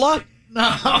and rolla?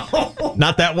 No.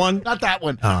 Not that one? Not that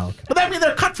one. Oh, okay. But I mean,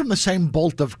 they're cut from the same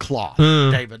bolt of cloth,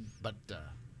 David. But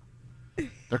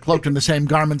they're cloaked in the same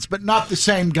garments, but not the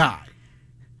same guy.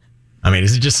 I mean,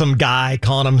 is it just some guy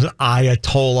calling him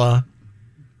Ayatollah?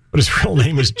 But his real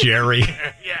name is Jerry.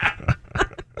 Yeah.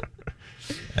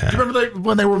 Do you remember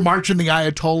when they were marching the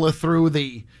Ayatollah through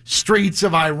the streets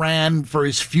of Iran for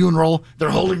his funeral? They're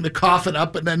holding the coffin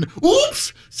up, and then,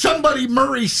 oops,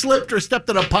 Murray slipped or stepped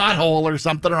in a pothole or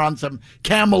something, or on some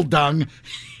camel dung,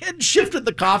 and shifted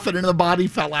the coffin, and the body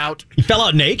fell out. He fell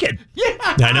out naked. Yeah.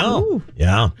 I know. Ooh.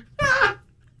 Yeah.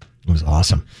 It was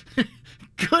awesome.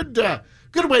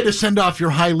 Good way to send off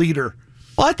your high leader.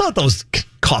 Well, I thought those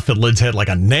coffin lids had like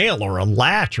a nail or a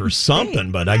latch or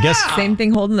something, but I guess... Same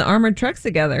thing holding the armored trucks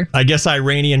together. I guess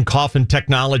Iranian coffin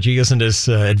technology isn't as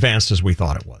advanced as we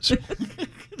thought it was.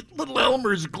 Little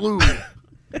Elmer's glue.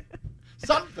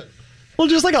 Something. Well,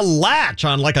 just like a latch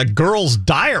on like a girl's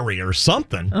diary or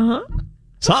something. Uh-huh.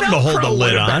 Something to hold the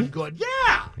lid on. Good.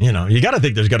 Yeah. You got to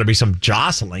think there's got to be some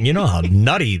jostling. You know how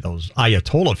nutty those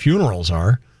Ayatollah funerals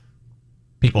are.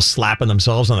 People slapping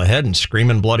themselves on the head and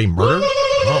screaming bloody murder.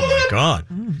 Oh, my God.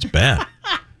 It's bad.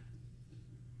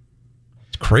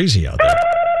 It's crazy out there.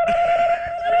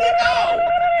 There you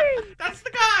go. That's the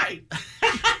guy.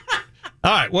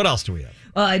 All right, what else do we have?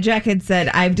 Well, Jack had said,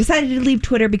 I've decided to leave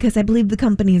Twitter because I believe the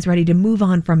company is ready to move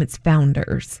on from its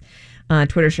founders.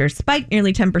 Twitter shares spiked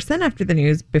nearly 10% after the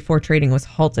news before trading was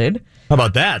halted. How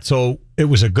about that? So it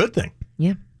was a good thing.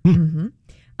 Yeah. Mm-hmm.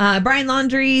 Brian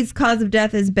Laundrie's cause of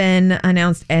death has been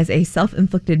announced as a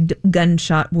self-inflicted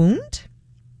gunshot wound.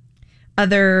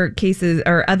 Other cases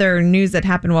or other news that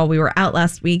happened while we were out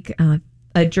last week,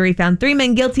 a jury found 3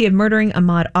 men guilty of murdering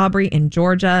Ahmaud Arbery in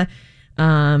Georgia.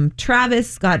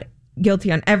 Travis got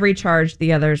guilty on every charge.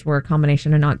 The others were a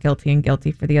combination of not guilty and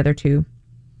guilty for the other 2.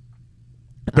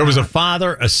 There was a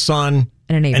father, a son,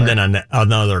 and a neighbor. And then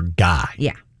another guy.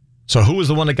 Yeah. So who was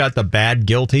the one that got the bad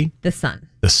guilty? The son.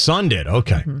 The son did.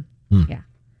 Okay. Mm-hmm. Yeah.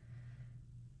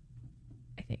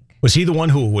 I think. Was he the one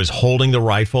who was holding the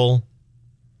rifle?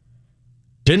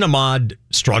 Didn't Ahmaud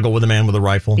struggle with a man with a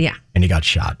rifle? Yeah. And he got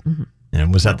shot. Mm-hmm.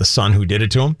 And was that the son who did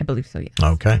it to him? I believe so, yes.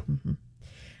 Okay. Mm-hmm.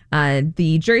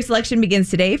 The jury selection begins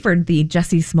today for the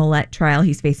Jussie Smollett trial.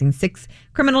 He's facing 6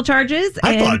 criminal charges.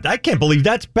 I can't believe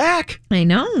that's back. I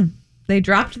know. They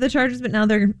dropped the charges, but now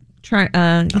they're going to charge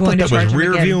him that was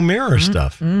rear again. view mirror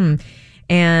stuff. Mm-hmm.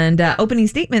 And opening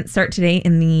statements start today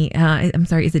in the,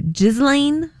 is it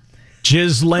Ghislaine?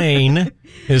 Ghislaine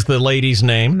is the lady's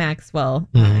name. Maxwell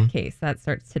case. That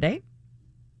starts today.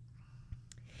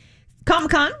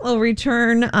 Comic-Con will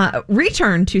return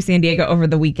to San Diego over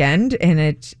the weekend, and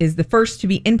it is the first to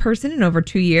be in person in over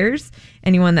 2 years.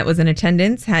 Anyone that was in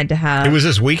attendance had to have... It was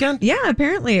this weekend? Yeah,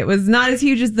 apparently. It was not as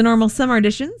huge as the normal summer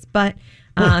editions, but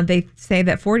they say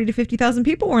that 40 to 50,000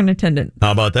 people were in attendance.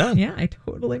 How about that? Yeah, I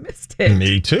totally missed it.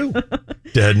 Me too.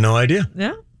 Had no idea.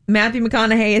 Yeah. Matthew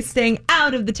McConaughey is staying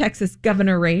out of the Texas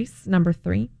governor race, number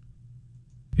 3.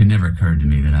 It never occurred to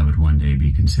me that I would one day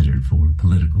be considered for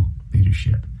political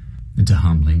leadership. It's a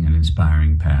humbling and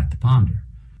inspiring path to ponder.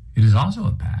 It is also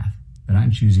a path that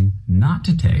I'm choosing not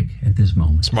to take at this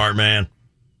moment. Smart man.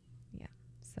 Yeah,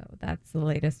 so that's the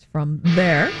latest from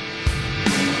there.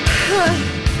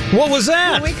 What was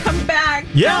that? When we come back,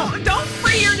 Yeah. don't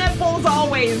free your nipples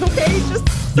always, okay?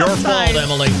 Just Your fault, sometimes.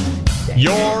 Emily.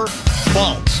 Your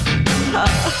fault.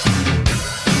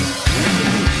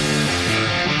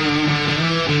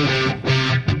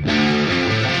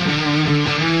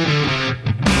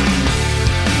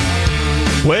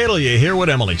 Wait till you hear what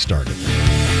Emily started.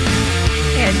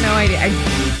 I had no idea.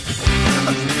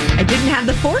 I didn't have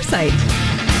the foresight.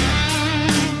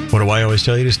 What do I always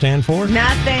tell you to stand for?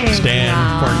 Nothing.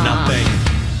 Stand for nothing.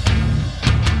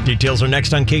 Details are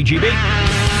next on KGB.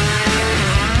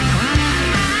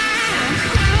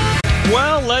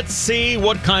 Well, let's see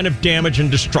what kind of damage and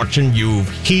destruction you've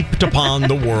heaped upon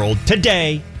the world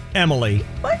today, Emily,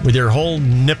 with your whole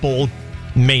nipple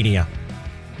mania.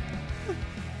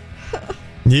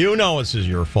 You know this is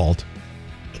your fault.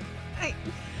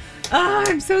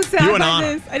 I'm so sad You and by Anna.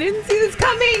 this. I didn't see this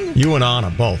coming. You and Anna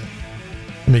both.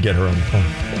 Let me get her on the phone.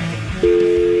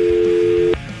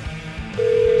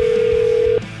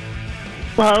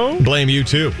 Hello? Blame you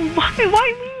too.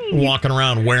 Why me? Walking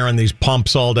around wearing these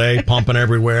pumps all day, pumping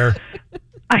everywhere,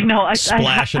 I know.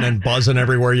 splashing and buzzing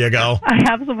everywhere you go. I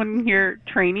have someone here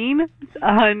training,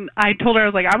 and I told her, I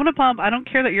was like, I'm going to pump. I don't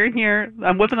care that you're in here.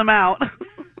 I'm whipping them out.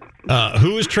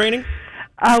 Who is training?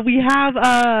 We have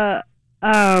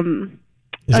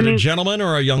Is it a gentleman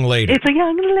or a young lady? It's a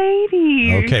young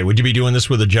lady. Okay. Would you be doing this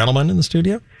with a gentleman in the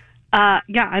studio?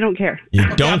 Yeah, I don't care. You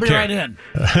don't care. Right in.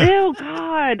 Oh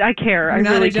God, I care. I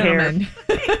Not really a gentleman.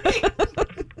 care.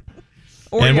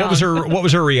 And what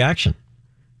was her reaction?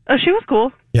 Oh, she was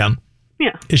cool. Yeah.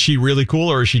 Yeah, Is she really cool,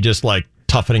 or is she just like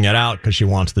toughening it out because she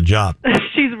wants the job?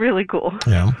 she's really cool.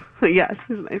 Yeah. Yes,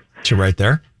 she's nice. She right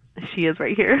there? She is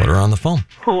right here. Put her on the phone.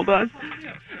 Hold on.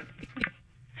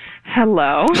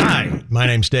 Hello. Hi, my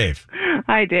name's Dave.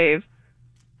 Hi, Dave.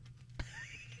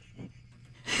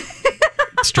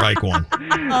 Strike one.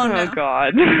 Oh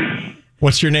God.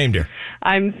 What's your name, dear?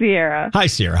 I'm Sierra. Hi,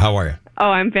 Sierra. How are you? Oh,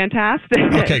 I'm fantastic.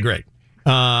 Okay, great.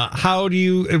 How do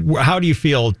you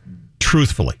feel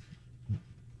truthfully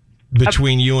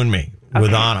between you and me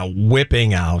with Anna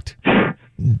whipping out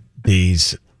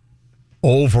these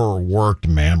overworked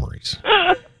memories?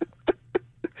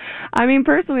 I mean,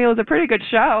 personally, it was a pretty good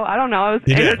show. I don't know.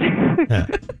 You did. Yeah.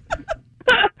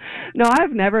 No,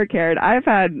 I've never cared.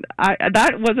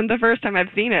 That wasn't the first time I've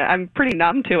seen it. I'm pretty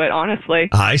numb to it, honestly.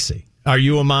 I see. Are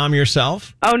you a mom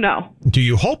yourself? Oh, no. Do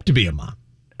you hope to be a mom?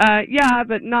 Yeah,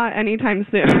 but not anytime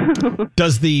soon.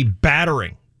 Does the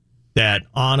battering that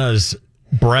Anna's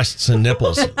breasts and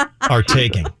nipples are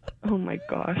taking, Oh, my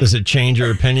gosh. does it change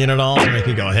your opinion at all? Does it make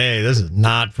you go, hey, this is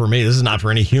not for me. This is not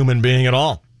for any human being at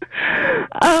all.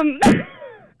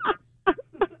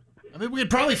 I I mean, we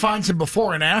could probably find some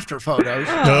before and after photos.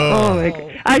 Oh my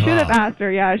God. I should have asked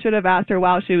her. Yeah, I should have asked her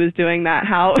while she was doing that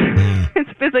how it's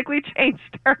physically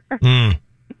changed her.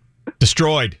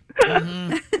 Destroyed. Oh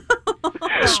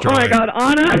my God,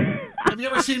 Anna. Have you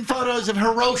ever seen photos of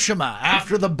Hiroshima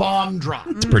after the bomb dropped?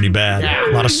 It's pretty bad.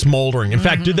 Yeah. A lot of smoldering. In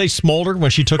fact, did they smolder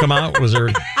when she took them out? Was there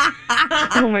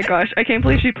Oh my gosh, I can't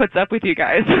believe she puts up with you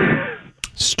guys.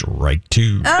 strike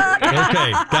two?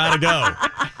 Okay, gotta go.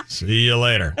 See you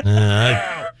later.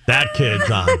 That kid's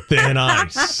on thin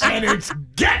ice. And it's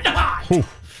getting hot. Whew.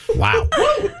 Wow.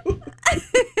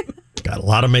 Got a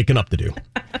lot of making up to do.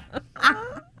 All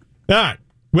right.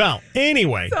 Well,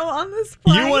 anyway, So on this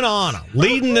you and Anna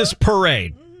leading this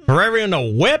parade for everyone to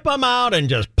whip them out and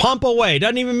just pump away.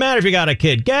 Doesn't even matter if you got a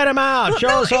kid. Get them out. Show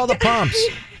us all the pumps.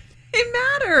 It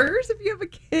matters if you have a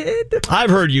kid. I've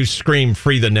heard you scream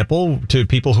 "free the nipple" to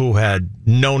people who had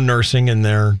no nursing in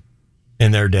their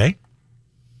day.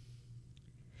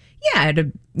 Yeah,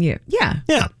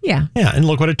 yeah. And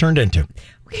look what it turned into.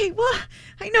 Okay, well,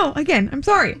 I know. Again, I'm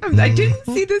sorry. I didn't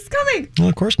see this coming. Well,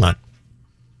 of course not.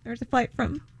 There's a flight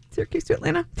from Syracuse to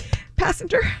Atlanta.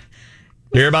 Passenger.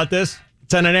 You hear about this?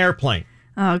 It's on an airplane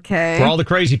Okay. where all the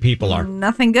crazy people are.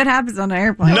 Nothing good happens on an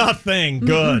airplane. Nothing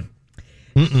good.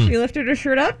 She lifted her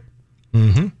shirt up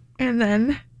Mm-hmm. and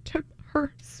then took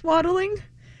her swaddled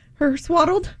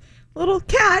little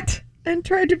cat and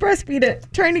tried to breastfeed it,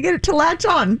 trying to get it to latch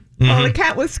on while the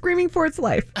cat was screaming for its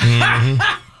life.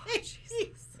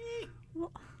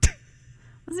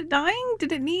 Was it dying?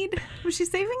 Did it need? Was she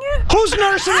saving it? Who's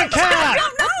nursing a cat? I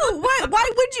don't know. Why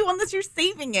would you unless you're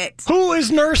saving it? Who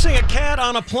is nursing a cat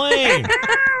on a plane?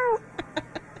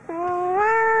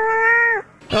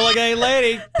 They're like, hey,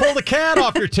 lady, pull the cat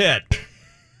off your tit.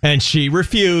 And she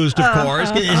refused, of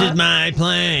course. This is my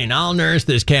plane. I'll nurse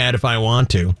this cat if I want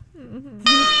to.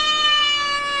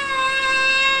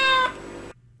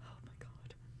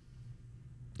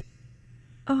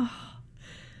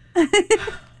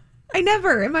 I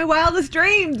never, in my wildest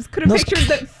dreams, could have pictured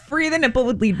that free the nipple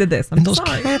would lead to this. I'm And those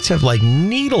sorry. cats have like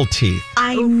needle teeth.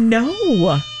 I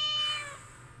know.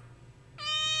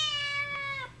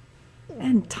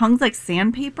 And tongues like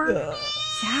sandpaper?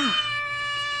 Yeah.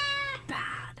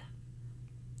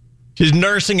 She's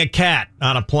nursing a cat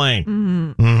on a plane.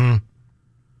 Mm-hmm.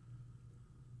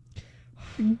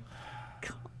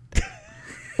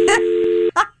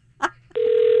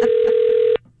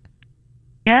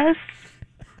 Yes.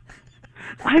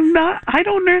 I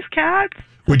don't nurse cats.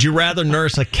 Would you rather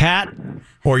nurse a cat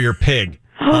or your pig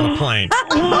on a plane?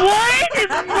 What is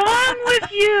wrong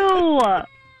with you?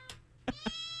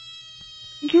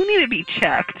 You need to be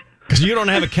checked. Because you don't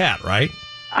have a cat, right?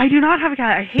 I do not have a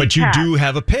cat. I hate But you cats. do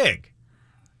have a pig.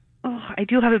 Oh, I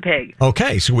do have a pig.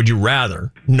 Okay, so would you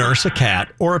rather nurse a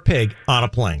cat or a pig on a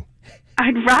plane?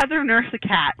 I'd rather nurse a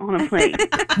cat on a plane.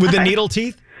 With the needle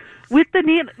teeth? With the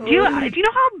needle. Do you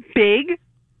know how big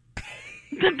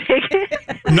the pig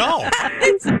is? No.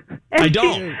 I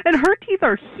don't. And her teeth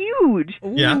are huge.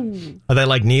 Yeah. Are they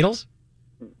like needles?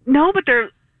 No, but they're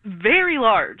very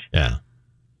large. Yeah.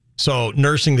 So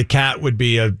nursing the cat would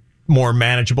be a more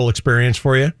manageable experience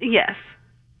for you? Yes.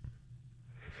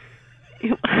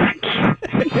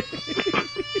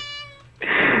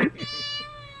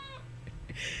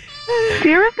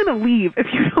 Sarah's going to leave if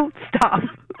you don't stop.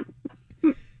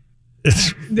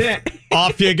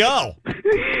 Off you go.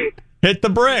 Hit the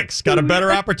bricks. Got a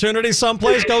better opportunity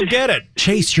someplace? Go get it.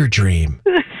 Chase your dream.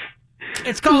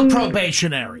 It's called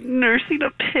probationary. Nursing a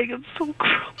pig is so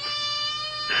gross.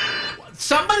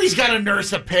 Somebody's got to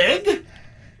nurse a pig.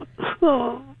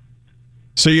 Oh.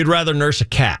 So you'd rather nurse a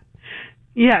cat?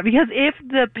 Yeah, because if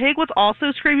the pig was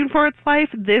also screaming for its life,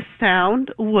 this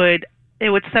sound would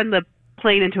send the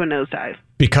plane into a nosedive.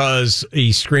 Because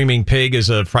a screaming pig is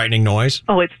a frightening noise?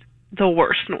 Oh, it's the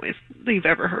worst noise that you've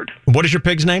ever heard. What is your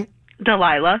pig's name?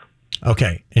 Delilah.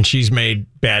 Okay. And she's made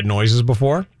bad noises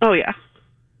before? Oh, yeah.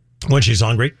 When she's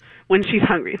hungry? When she's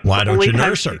hungry. Why don't Only you time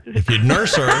nurse her? If you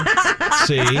nurse her,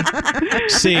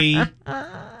 see.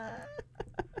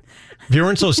 If you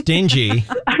weren't so stingy.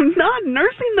 I'm not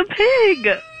nursing the pig.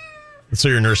 So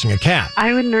you're nursing a cat.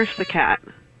 I would nurse the cat.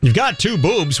 You've got two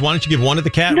boobs. Why don't you give one to the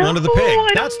cat, No, one to the pig?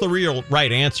 I That's the real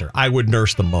right answer. I would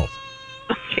nurse them both.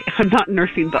 Okay, I'm not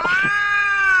nursing both.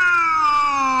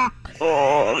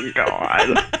 Oh,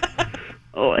 God.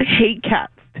 Oh, I hate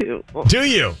cats, too. Do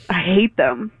you? I hate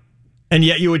them. And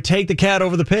yet you would take the cat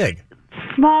over the pig.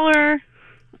 Smaller,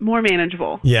 more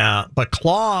manageable. Yeah, but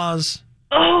claws.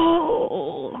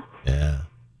 Oh. Yeah.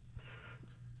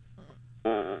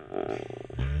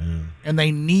 And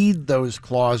they need those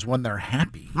claws when they're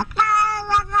happy.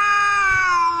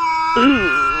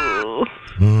 Ooh.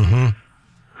 Mm-hmm.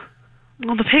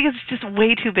 Well, the pig is just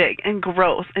way too big and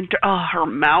gross. And her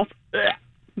mouth. Ugh,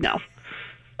 no.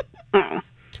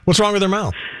 What's wrong with her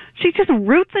mouth? She just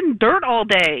roots in dirt all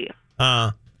day.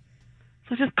 Uh,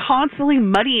 So it's just constantly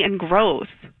muddy and gross.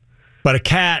 but a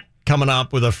cat coming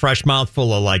up with a fresh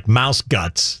mouthful of like mouse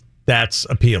guts, that's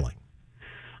appealing.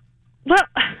 Well,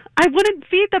 I wouldn't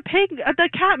feed the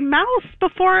cat mouse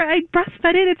before I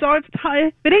breastfed it. It's all it's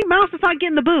if it ain't mouse, it's not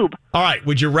getting the boob. All right,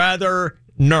 would you rather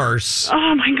nurse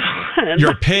Oh my god.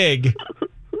 your pig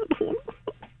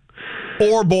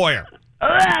or Boyer?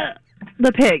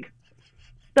 The pig.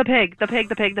 The pig. The pig.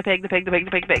 The pig. The pig. The pig. The pig.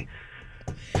 The pig. The pig.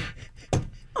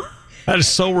 That is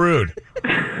so rude.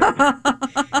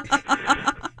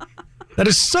 That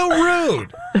is so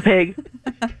rude. The pig.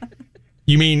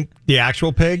 You mean the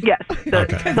actual pig? Yes.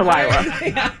 Okay. Delilah.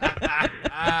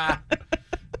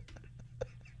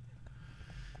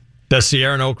 Does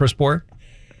Sierra know Chris Boyer?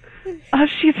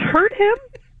 She's heard him.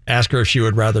 Ask her if she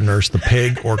would rather nurse the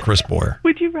pig or Chris Boyer.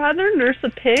 Would you rather nurse a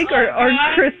pig or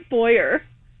Chris Boyer?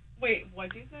 Wait,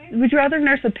 what did you say? Would you rather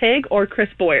nurse a pig or Chris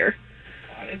Boyer?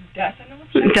 Is death an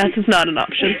option? Death is not an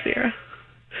option, Sierra.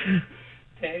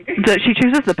 Pig. She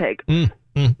chooses the pig. Mm.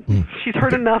 She's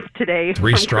heard enough today.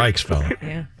 3 strikes, fella.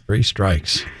 Yeah. 3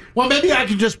 strikes. Well, maybe I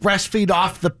can just breastfeed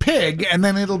off the pig, and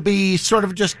then it'll be sort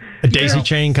of just A daisy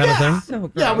chain kind of thing?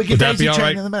 So Yeah, we can Would that daisy be all chain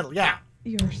right? in the middle. Yeah.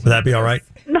 Would that be all right?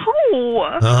 No.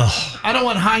 Oh. I don't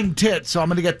want hind tits, so I'm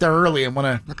going to get there early and want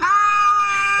to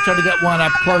try to get one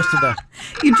up close to the.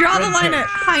 You draw the red line tit. at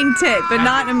hind tit, but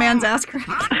not in a man's ass crack.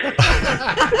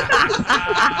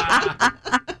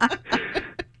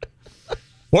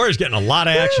 Boyer's getting a lot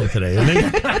of action today,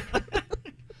 isn't he?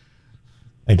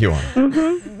 Thank you, Anna.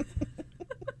 Mm-hmm.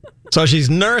 So she's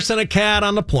nursing a cat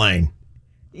on the plane,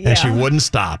 and she wouldn't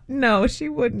stop. No, she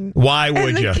wouldn't. Why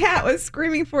would and you? the cat was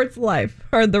screaming for its life,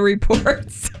 heard the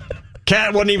reports.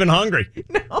 Cat wasn't even hungry.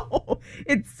 No,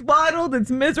 it's swaddled,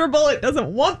 it's miserable, it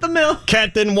doesn't want the milk.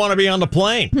 Cat didn't want to be on the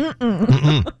plane.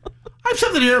 I have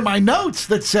something here in my notes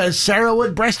that says Sarah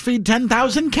would breastfeed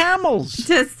 10,000 camels.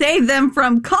 To save them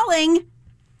from culling.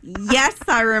 Yes,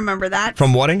 I remember that.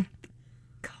 From whating?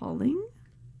 Culling?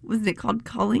 Wasn't it called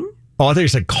culling? Oh, I thought you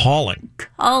said calling.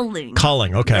 Culling.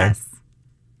 Culling, okay. Yes.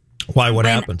 Why? What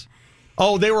happened?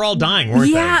 Oh, they were all dying, weren't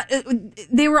Yeah,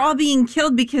 they were all being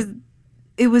killed because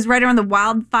it was right around the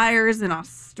wildfires in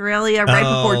Australia right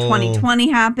before Oh. 2020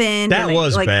 happened. That and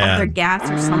was like, bad. All their gas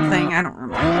or something. I don't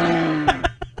remember.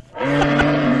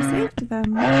 I saved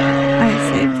them.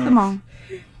 I saved them all.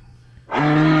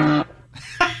 they?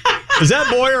 Is that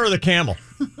Boyer or the camel?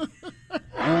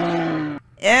 Ew.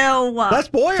 That's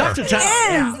Boyer. It is.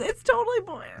 It's totally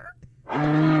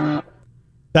Boyer.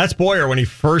 That's Boyer when he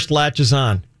first latches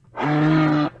on.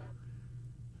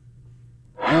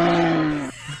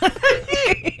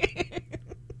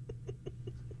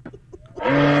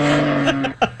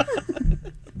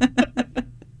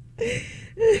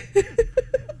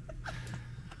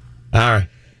 All right.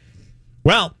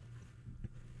 Well,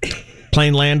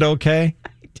 plane land okay?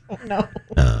 don't know.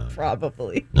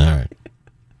 Probably. All right.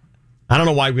 I don't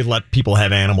know why we let people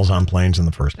have animals on planes in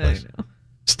the first place.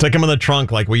 Stick them in the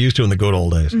trunk like we used to in the good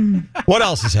old days. What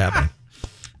else is happening?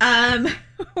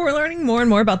 We're learning more and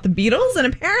more about the Beatles, and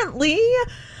apparently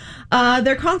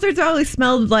their concerts always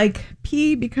smelled like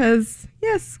pee because,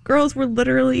 yes, girls were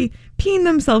literally peeing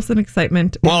themselves in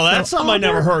excitement. Well, And that's so something I all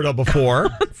never their heard of before.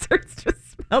 Concerts just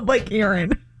smelled like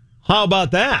urine. How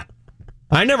about that?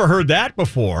 I never heard that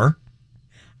before.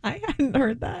 I hadn't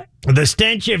heard that. The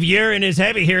stench of urine is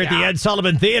heavy here at the Ed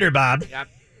Sullivan Theater, Bob. Yep.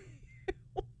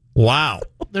 Wow.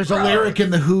 There's a lyric in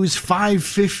The Who's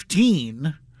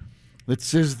 515 that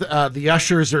says the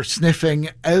ushers are sniffing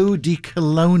eau de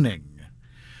cologning.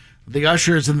 The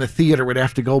ushers in the theater would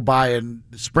have to go by and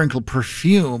sprinkle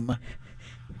perfume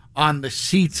on the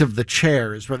seats of the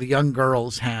chairs where the young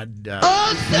girls had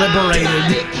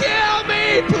liberated. Kill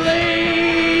me,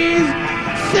 please!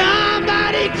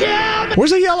 Somebody kill me!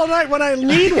 Where's a yellow knight when I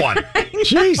need one?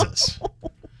 Jesus.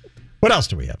 What else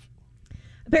do we have?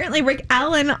 Apparently, Rick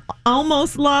Allen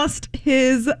almost lost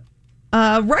his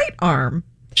right arm.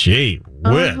 Gee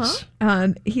whiz.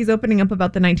 He's opening up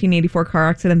about the 1984 car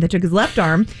accident that took his left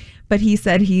arm, but he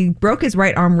said he broke his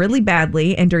right arm really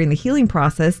badly, and during the healing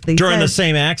process, During the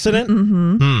same accident?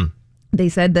 Mm-hmm. They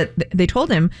said that they told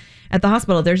him at the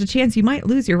hospital, there's a chance you might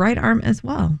lose your right arm as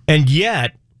well. And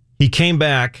yet, he came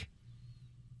back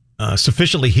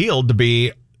sufficiently healed to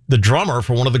be the drummer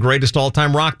for one of the greatest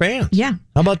all-time rock bands. Yeah.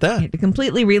 How about that? He had to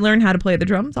completely relearn how to play the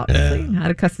drums, obviously, and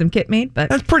had a custom kit made. But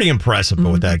That's pretty impressive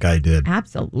what that guy did.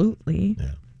 absolutely.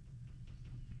 Yeah.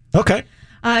 Okay.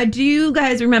 Do you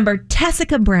guys remember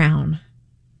Tessica Brown?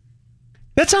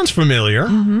 That sounds familiar.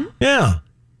 Mm-hmm. Yeah.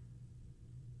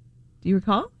 Do you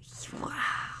recall?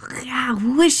 Yeah,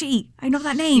 who is she? I know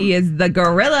that name. She is the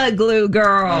Gorilla Glue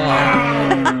Girl.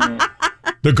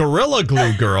 The Gorilla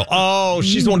Glue girl. Oh,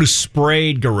 she's the one who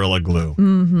sprayed Gorilla Glue.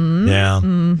 Mm-hmm. Yeah.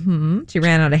 Mm-hmm. She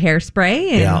ran out of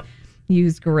hairspray and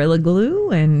used Gorilla Glue.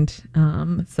 And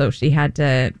so she had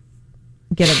to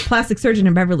get a plastic surgeon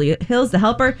in Beverly Hills to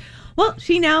help her. Well,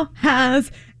 she now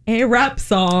has a rap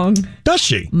song. Does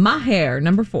she? My Hair,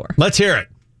 number 4. Let's hear it.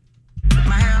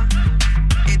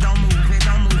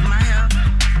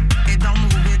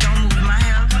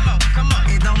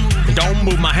 It don't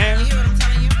move my hair.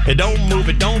 It don't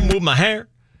move my hair.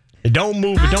 It don't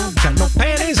move, it don't got no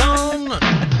panties on.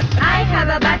 I have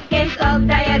a bad case of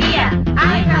diarrhea.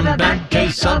 I have a bad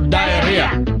case of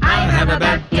diarrhea. I have a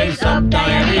bad case of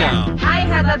diarrhea. I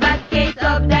have a bad case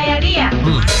of diarrhea.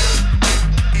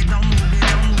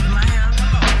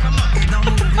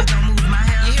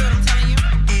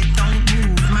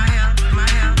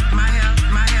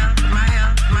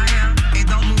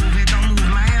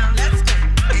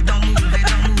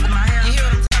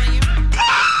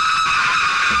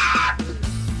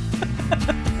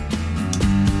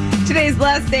 Today's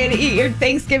last day to eat your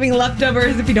Thanksgiving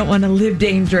leftovers if you don't want to live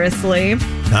dangerously.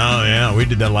 Oh, yeah. We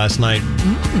did that last night.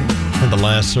 At the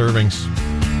last servings.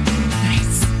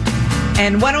 Nice.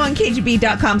 And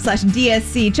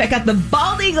 101kgb.com/DSC. Check out the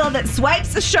bald eagle that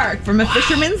swipes a shark from a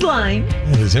fisherman's line.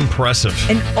 It is impressive.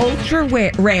 An ultra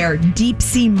rare deep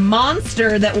sea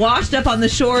monster that washed up on the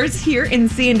shores here in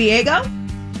San Diego.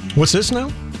 What's this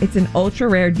now? It's an ultra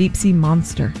rare deep sea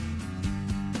monster.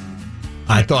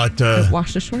 I thought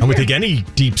washed ashore I would here. think any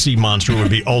deep sea monster would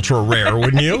be ultra rare,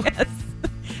 wouldn't you? Yes.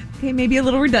 Okay, maybe a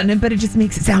little redundant, but it just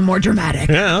makes it sound more dramatic.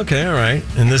 Yeah, okay, all right.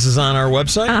 And this is on our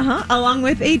website? Uh-huh. Along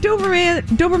with a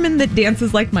Doberman that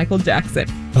dances like Michael Jackson.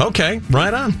 Okay,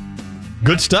 right on.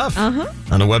 Good stuff. Uh-huh.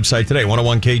 On the website today,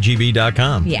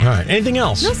 101kgb.com. Yeah. All right. Anything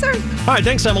else? No, sir. All right,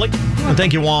 thanks, Emily. And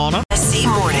thank you, Juana. SC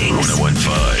Mornings.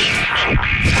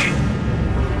 1015.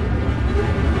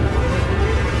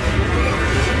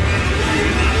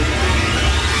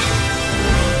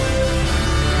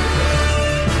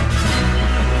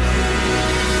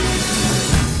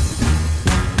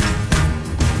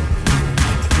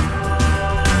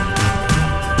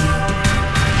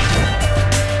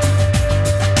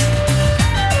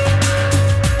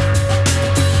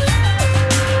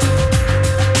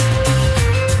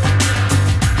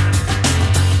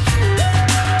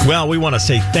 Well, we want to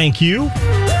say thank you,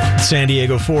 San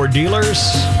Diego Ford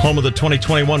Dealers, home of the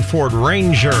 2021 Ford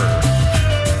Ranger.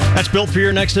 That's built for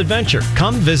your next adventure.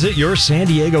 Come visit your San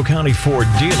Diego County Ford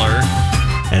dealer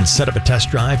and set up a test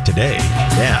drive today.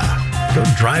 Yeah, go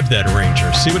drive that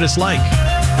Ranger. See what it's like.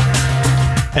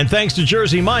 And thanks to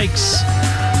Jersey Mike's,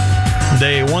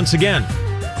 they once again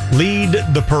lead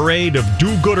the parade of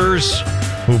do-gooders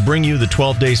who bring you the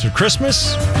 12 days of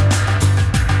Christmas.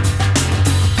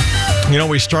 You know,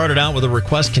 we started out with a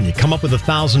request. Can you come up with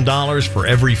 $1,000 for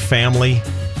every family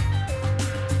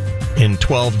in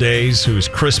 12 days whose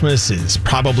Christmas is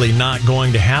probably not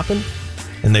going to happen?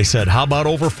 And they said, how about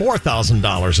over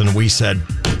 $4,000? And we said,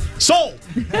 sold!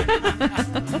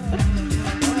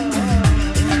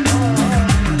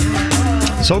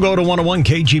 So go to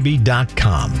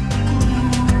 101kgb.com.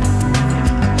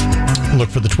 Look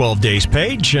for the 12 days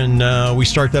page, and we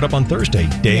start that up on Thursday,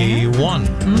 day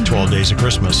 1, 12 days of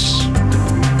Christmas.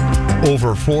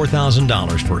 Over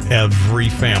 $4,000 for every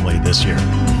family this year.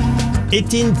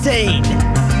 It's insane.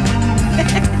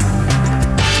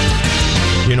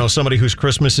 You know somebody whose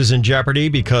Christmas is in jeopardy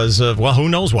because of, well, who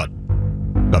knows what?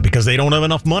 But because they don't have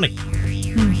enough money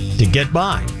to get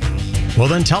by. Well,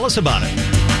 then tell us about it.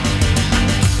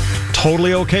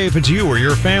 Totally okay if it's you or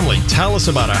your family. Tell us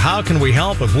about it. How can we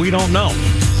help if we don't know?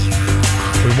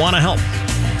 We want to help.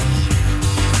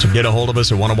 So get a hold of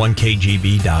us at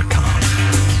 101kgb.com.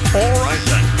 All right,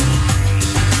 then.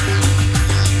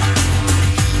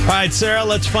 All right, Sarah,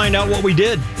 let's find out what we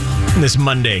did in this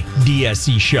Monday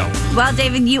DSC show. Well,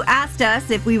 David, you asked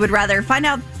us if we would rather find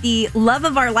out the love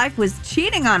of our life was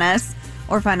cheating on us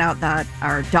or find out that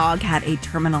our dog had a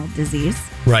terminal disease.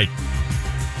 Right.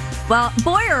 Well,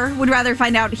 Boyer would rather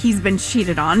find out he's been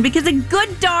cheated on because a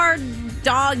good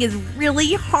dog is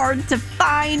really hard to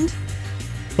find.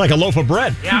 Like a loaf of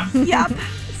bread. Yeah. Yep.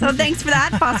 So thanks for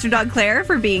that, foster dog Claire,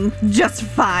 for being just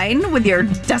fine with your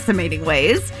decimating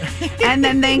ways. And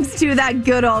then thanks to that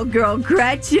good old girl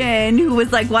Gretchen, who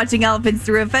was like watching elephants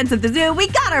through a fence at the zoo. We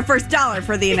got our first $1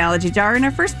 for the analogy jar in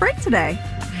our first break today.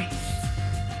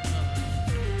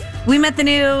 We met the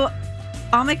new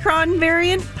Omicron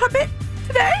variant puppet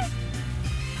today.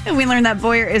 And we learned that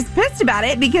Boyer is pissed about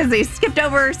it because they skipped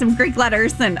over some Greek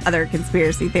letters and other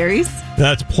conspiracy theories.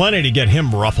 That's plenty to get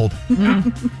him ruffled.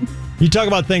 You talk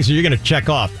about things that you're going to check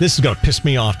off. This is going to piss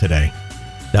me off today.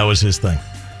 That was his thing.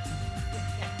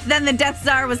 Then the Death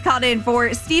Star was called in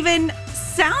for Stephen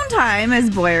Sondheim, as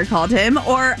Boyer called him,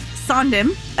 or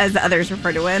Sondheim, as others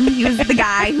refer to him. He was the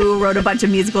guy who wrote a bunch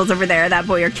of musicals over there that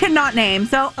Boyer cannot name,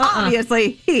 so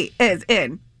obviously he is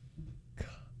in.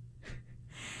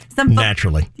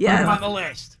 Naturally. Yes. On the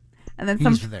list. And then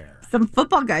He's there. some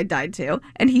football guy died too,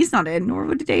 and he's not in, nor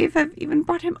would Dave have even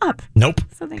brought him up. Nope.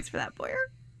 So thanks for that,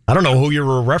 Boyer. I don't know who you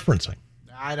were referencing.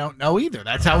 I don't know either.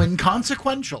 That's how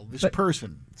inconsequential this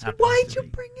person happens Why'd to you be.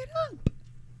 bring it up?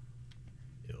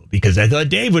 Because I thought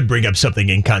Dave would bring up something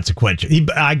inconsequential.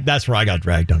 That's where I got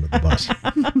dragged under the bus.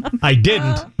 I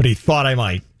didn't, but he thought I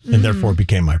might, and therefore it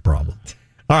became my problem.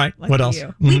 All right, what else?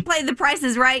 We played The Price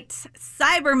is Right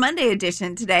Cyber Monday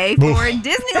edition today for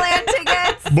Disneyland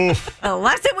tickets. Boof. The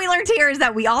lesson we learned here is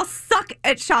that we all suck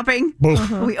at shopping. Boof.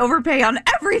 We overpay on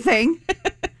everything.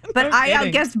 But I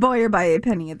kidding. outguessed Boyer by a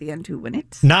penny at the end to win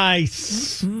it.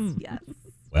 Nice. Yes.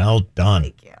 Well done.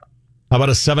 Thank you. How about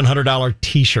a $700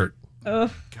 T-shirt?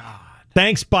 Oh,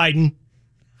 Thanks, Biden.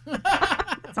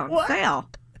 It's on sale.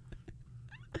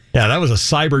 Yeah, that was a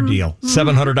cyber deal.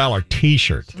 $700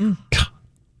 T-shirt.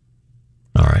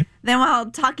 All right. Then while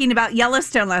talking about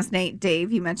Yellowstone last night,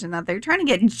 Dave, you mentioned that they're trying to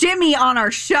get Jimmy on our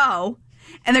show.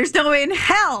 And there's no way in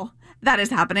hell that is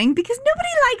happening because nobody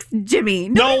likes Jimmy.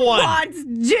 Nobody one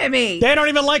wants Jimmy. They don't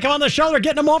even like him on the show. They're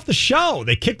getting him off the show.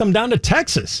 They kicked him down to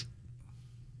Texas.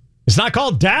 It's not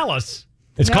called Dallas.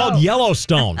 It's called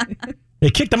Yellowstone. They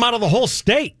kicked him out of the whole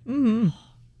state. Mm-hmm.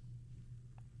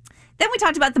 Then we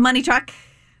talked about the money truck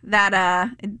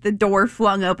that the door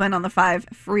flung open on the 5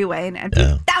 freeway and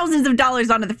emptied thousands of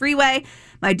dollars onto the freeway.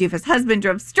 My doofus husband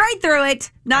drove straight through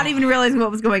it, not even realizing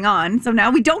what was going on. So now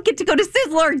we don't get to go to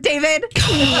Sizzler, David.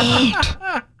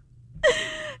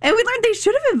 And we learned they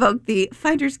should have invoked the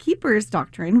Finders Keepers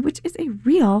doctrine, which is a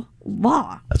real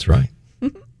law. That's right.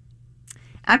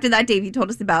 After that, Dave, you told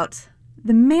us about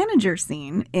the manager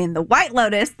scene in The White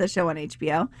Lotus, the show on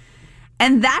HBO.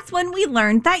 And that's when we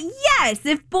learned that, yes,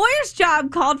 if Boyer's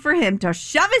job called for him to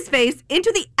shove his face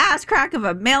into the ass crack of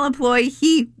a male employee,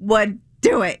 he would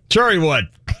do it. Sure he would.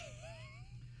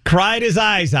 Cried his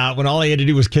eyes out when all he had to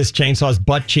do was kiss Chainsaw's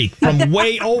butt cheek from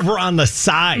way over on the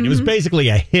side. It was basically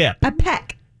a hip. a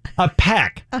peck. A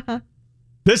peck.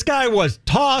 This guy was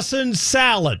tossing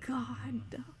salad. God.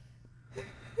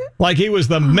 Like he was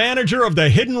the manager of the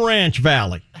Hidden Ranch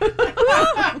Valley.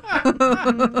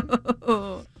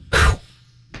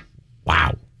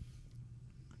 Wow.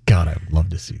 God, I would love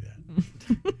to see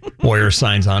that. Boyer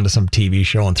signs on to some TV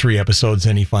show, and 3 episodes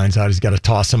in, he finds out he's got to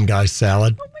toss some guy's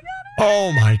salad.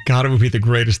 Oh, my God. It would be the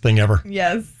greatest thing ever.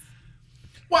 Yes.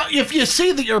 Well, if you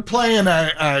see that you're playing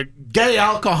a gay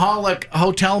alcoholic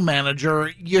hotel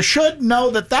manager, you should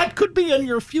know that that could be in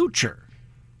your future.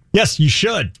 Yes, you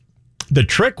should. The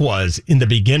trick was, in the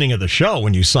beginning of the show,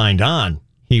 when you signed on,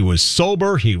 he was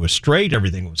sober, he was straight,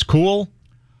 everything was cool.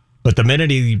 But the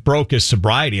minute he broke his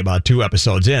sobriety about 2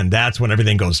 episodes in, that's when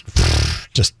everything goes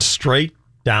just straight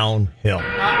downhill.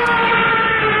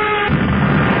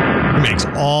 He makes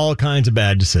all kinds of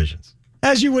bad decisions,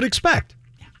 as you would expect.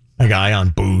 A guy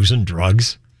on booze and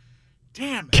drugs.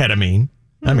 Damn it. Ketamine.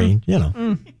 I mean, you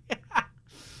know.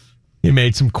 He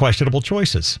made some questionable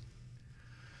choices.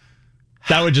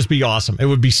 That would just be awesome. It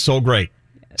would be so great.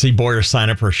 See Boyer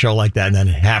sign up for a show like that, and then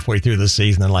halfway through the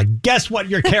season, they're like, guess what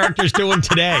your character's doing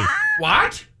today?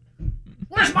 What?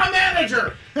 Where's my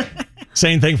manager?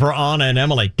 Same thing for Anna and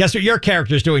Emily. Guess what your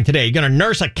character's doing today? You're going to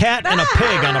nurse a cat and a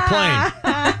pig on a plane.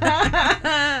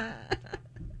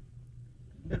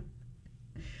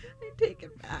 Take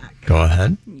it back. Go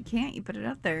ahead. You can't. You put it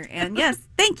out there. And yes,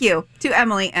 thank you to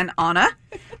Emily and Anna.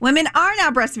 Women are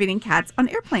now breastfeeding cats on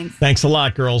airplanes. Thanks a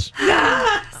lot, girls.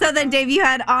 So then, Dave, you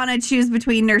had Anna choose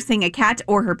between nursing a cat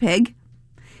or her pig.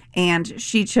 And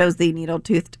she chose the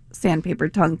needle-toothed,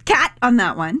 sandpaper-tongued cat on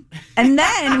that one. And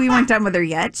then we weren't done with her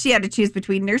yet. She had to choose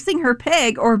between nursing her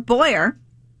pig or Boyer.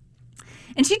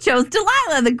 And she chose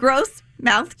Delilah, the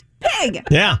gross-mouthed pig.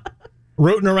 Yeah.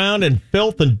 Rooting around in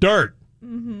filth and dirt.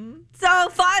 So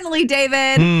finally,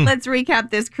 David, let's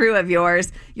recap this crew of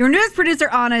yours. Your newest producer,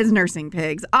 Anna, is nursing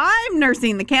pigs. I'm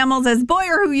nursing the camels as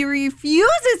Boyer, who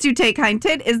refuses to take hind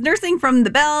tit, is nursing from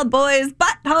the bellboy's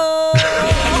butthole.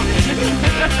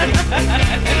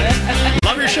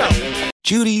 Love your show.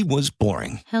 Judy was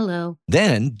boring. Hello.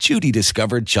 Then Judy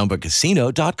discovered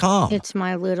ChumbaCasino.com. It's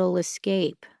my little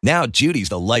escape. Now Judy's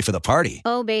the life of the party.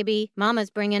 Oh, baby, mama's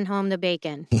bringing home the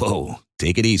bacon. Whoa,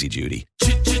 take it easy, Judy.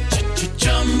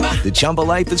 The Chumba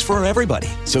life is for everybody.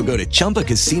 So go to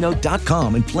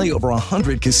ChumbaCasino.com and play over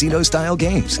 100 casino-style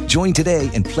games. Join today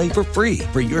and play for free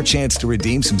for your chance to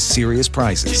redeem some serious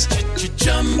prizes.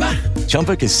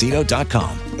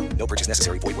 ChumbaCasino.com. No purchase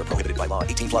necessary. Void where prohibited by law.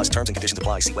 18+ terms and conditions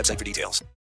apply. See website for details.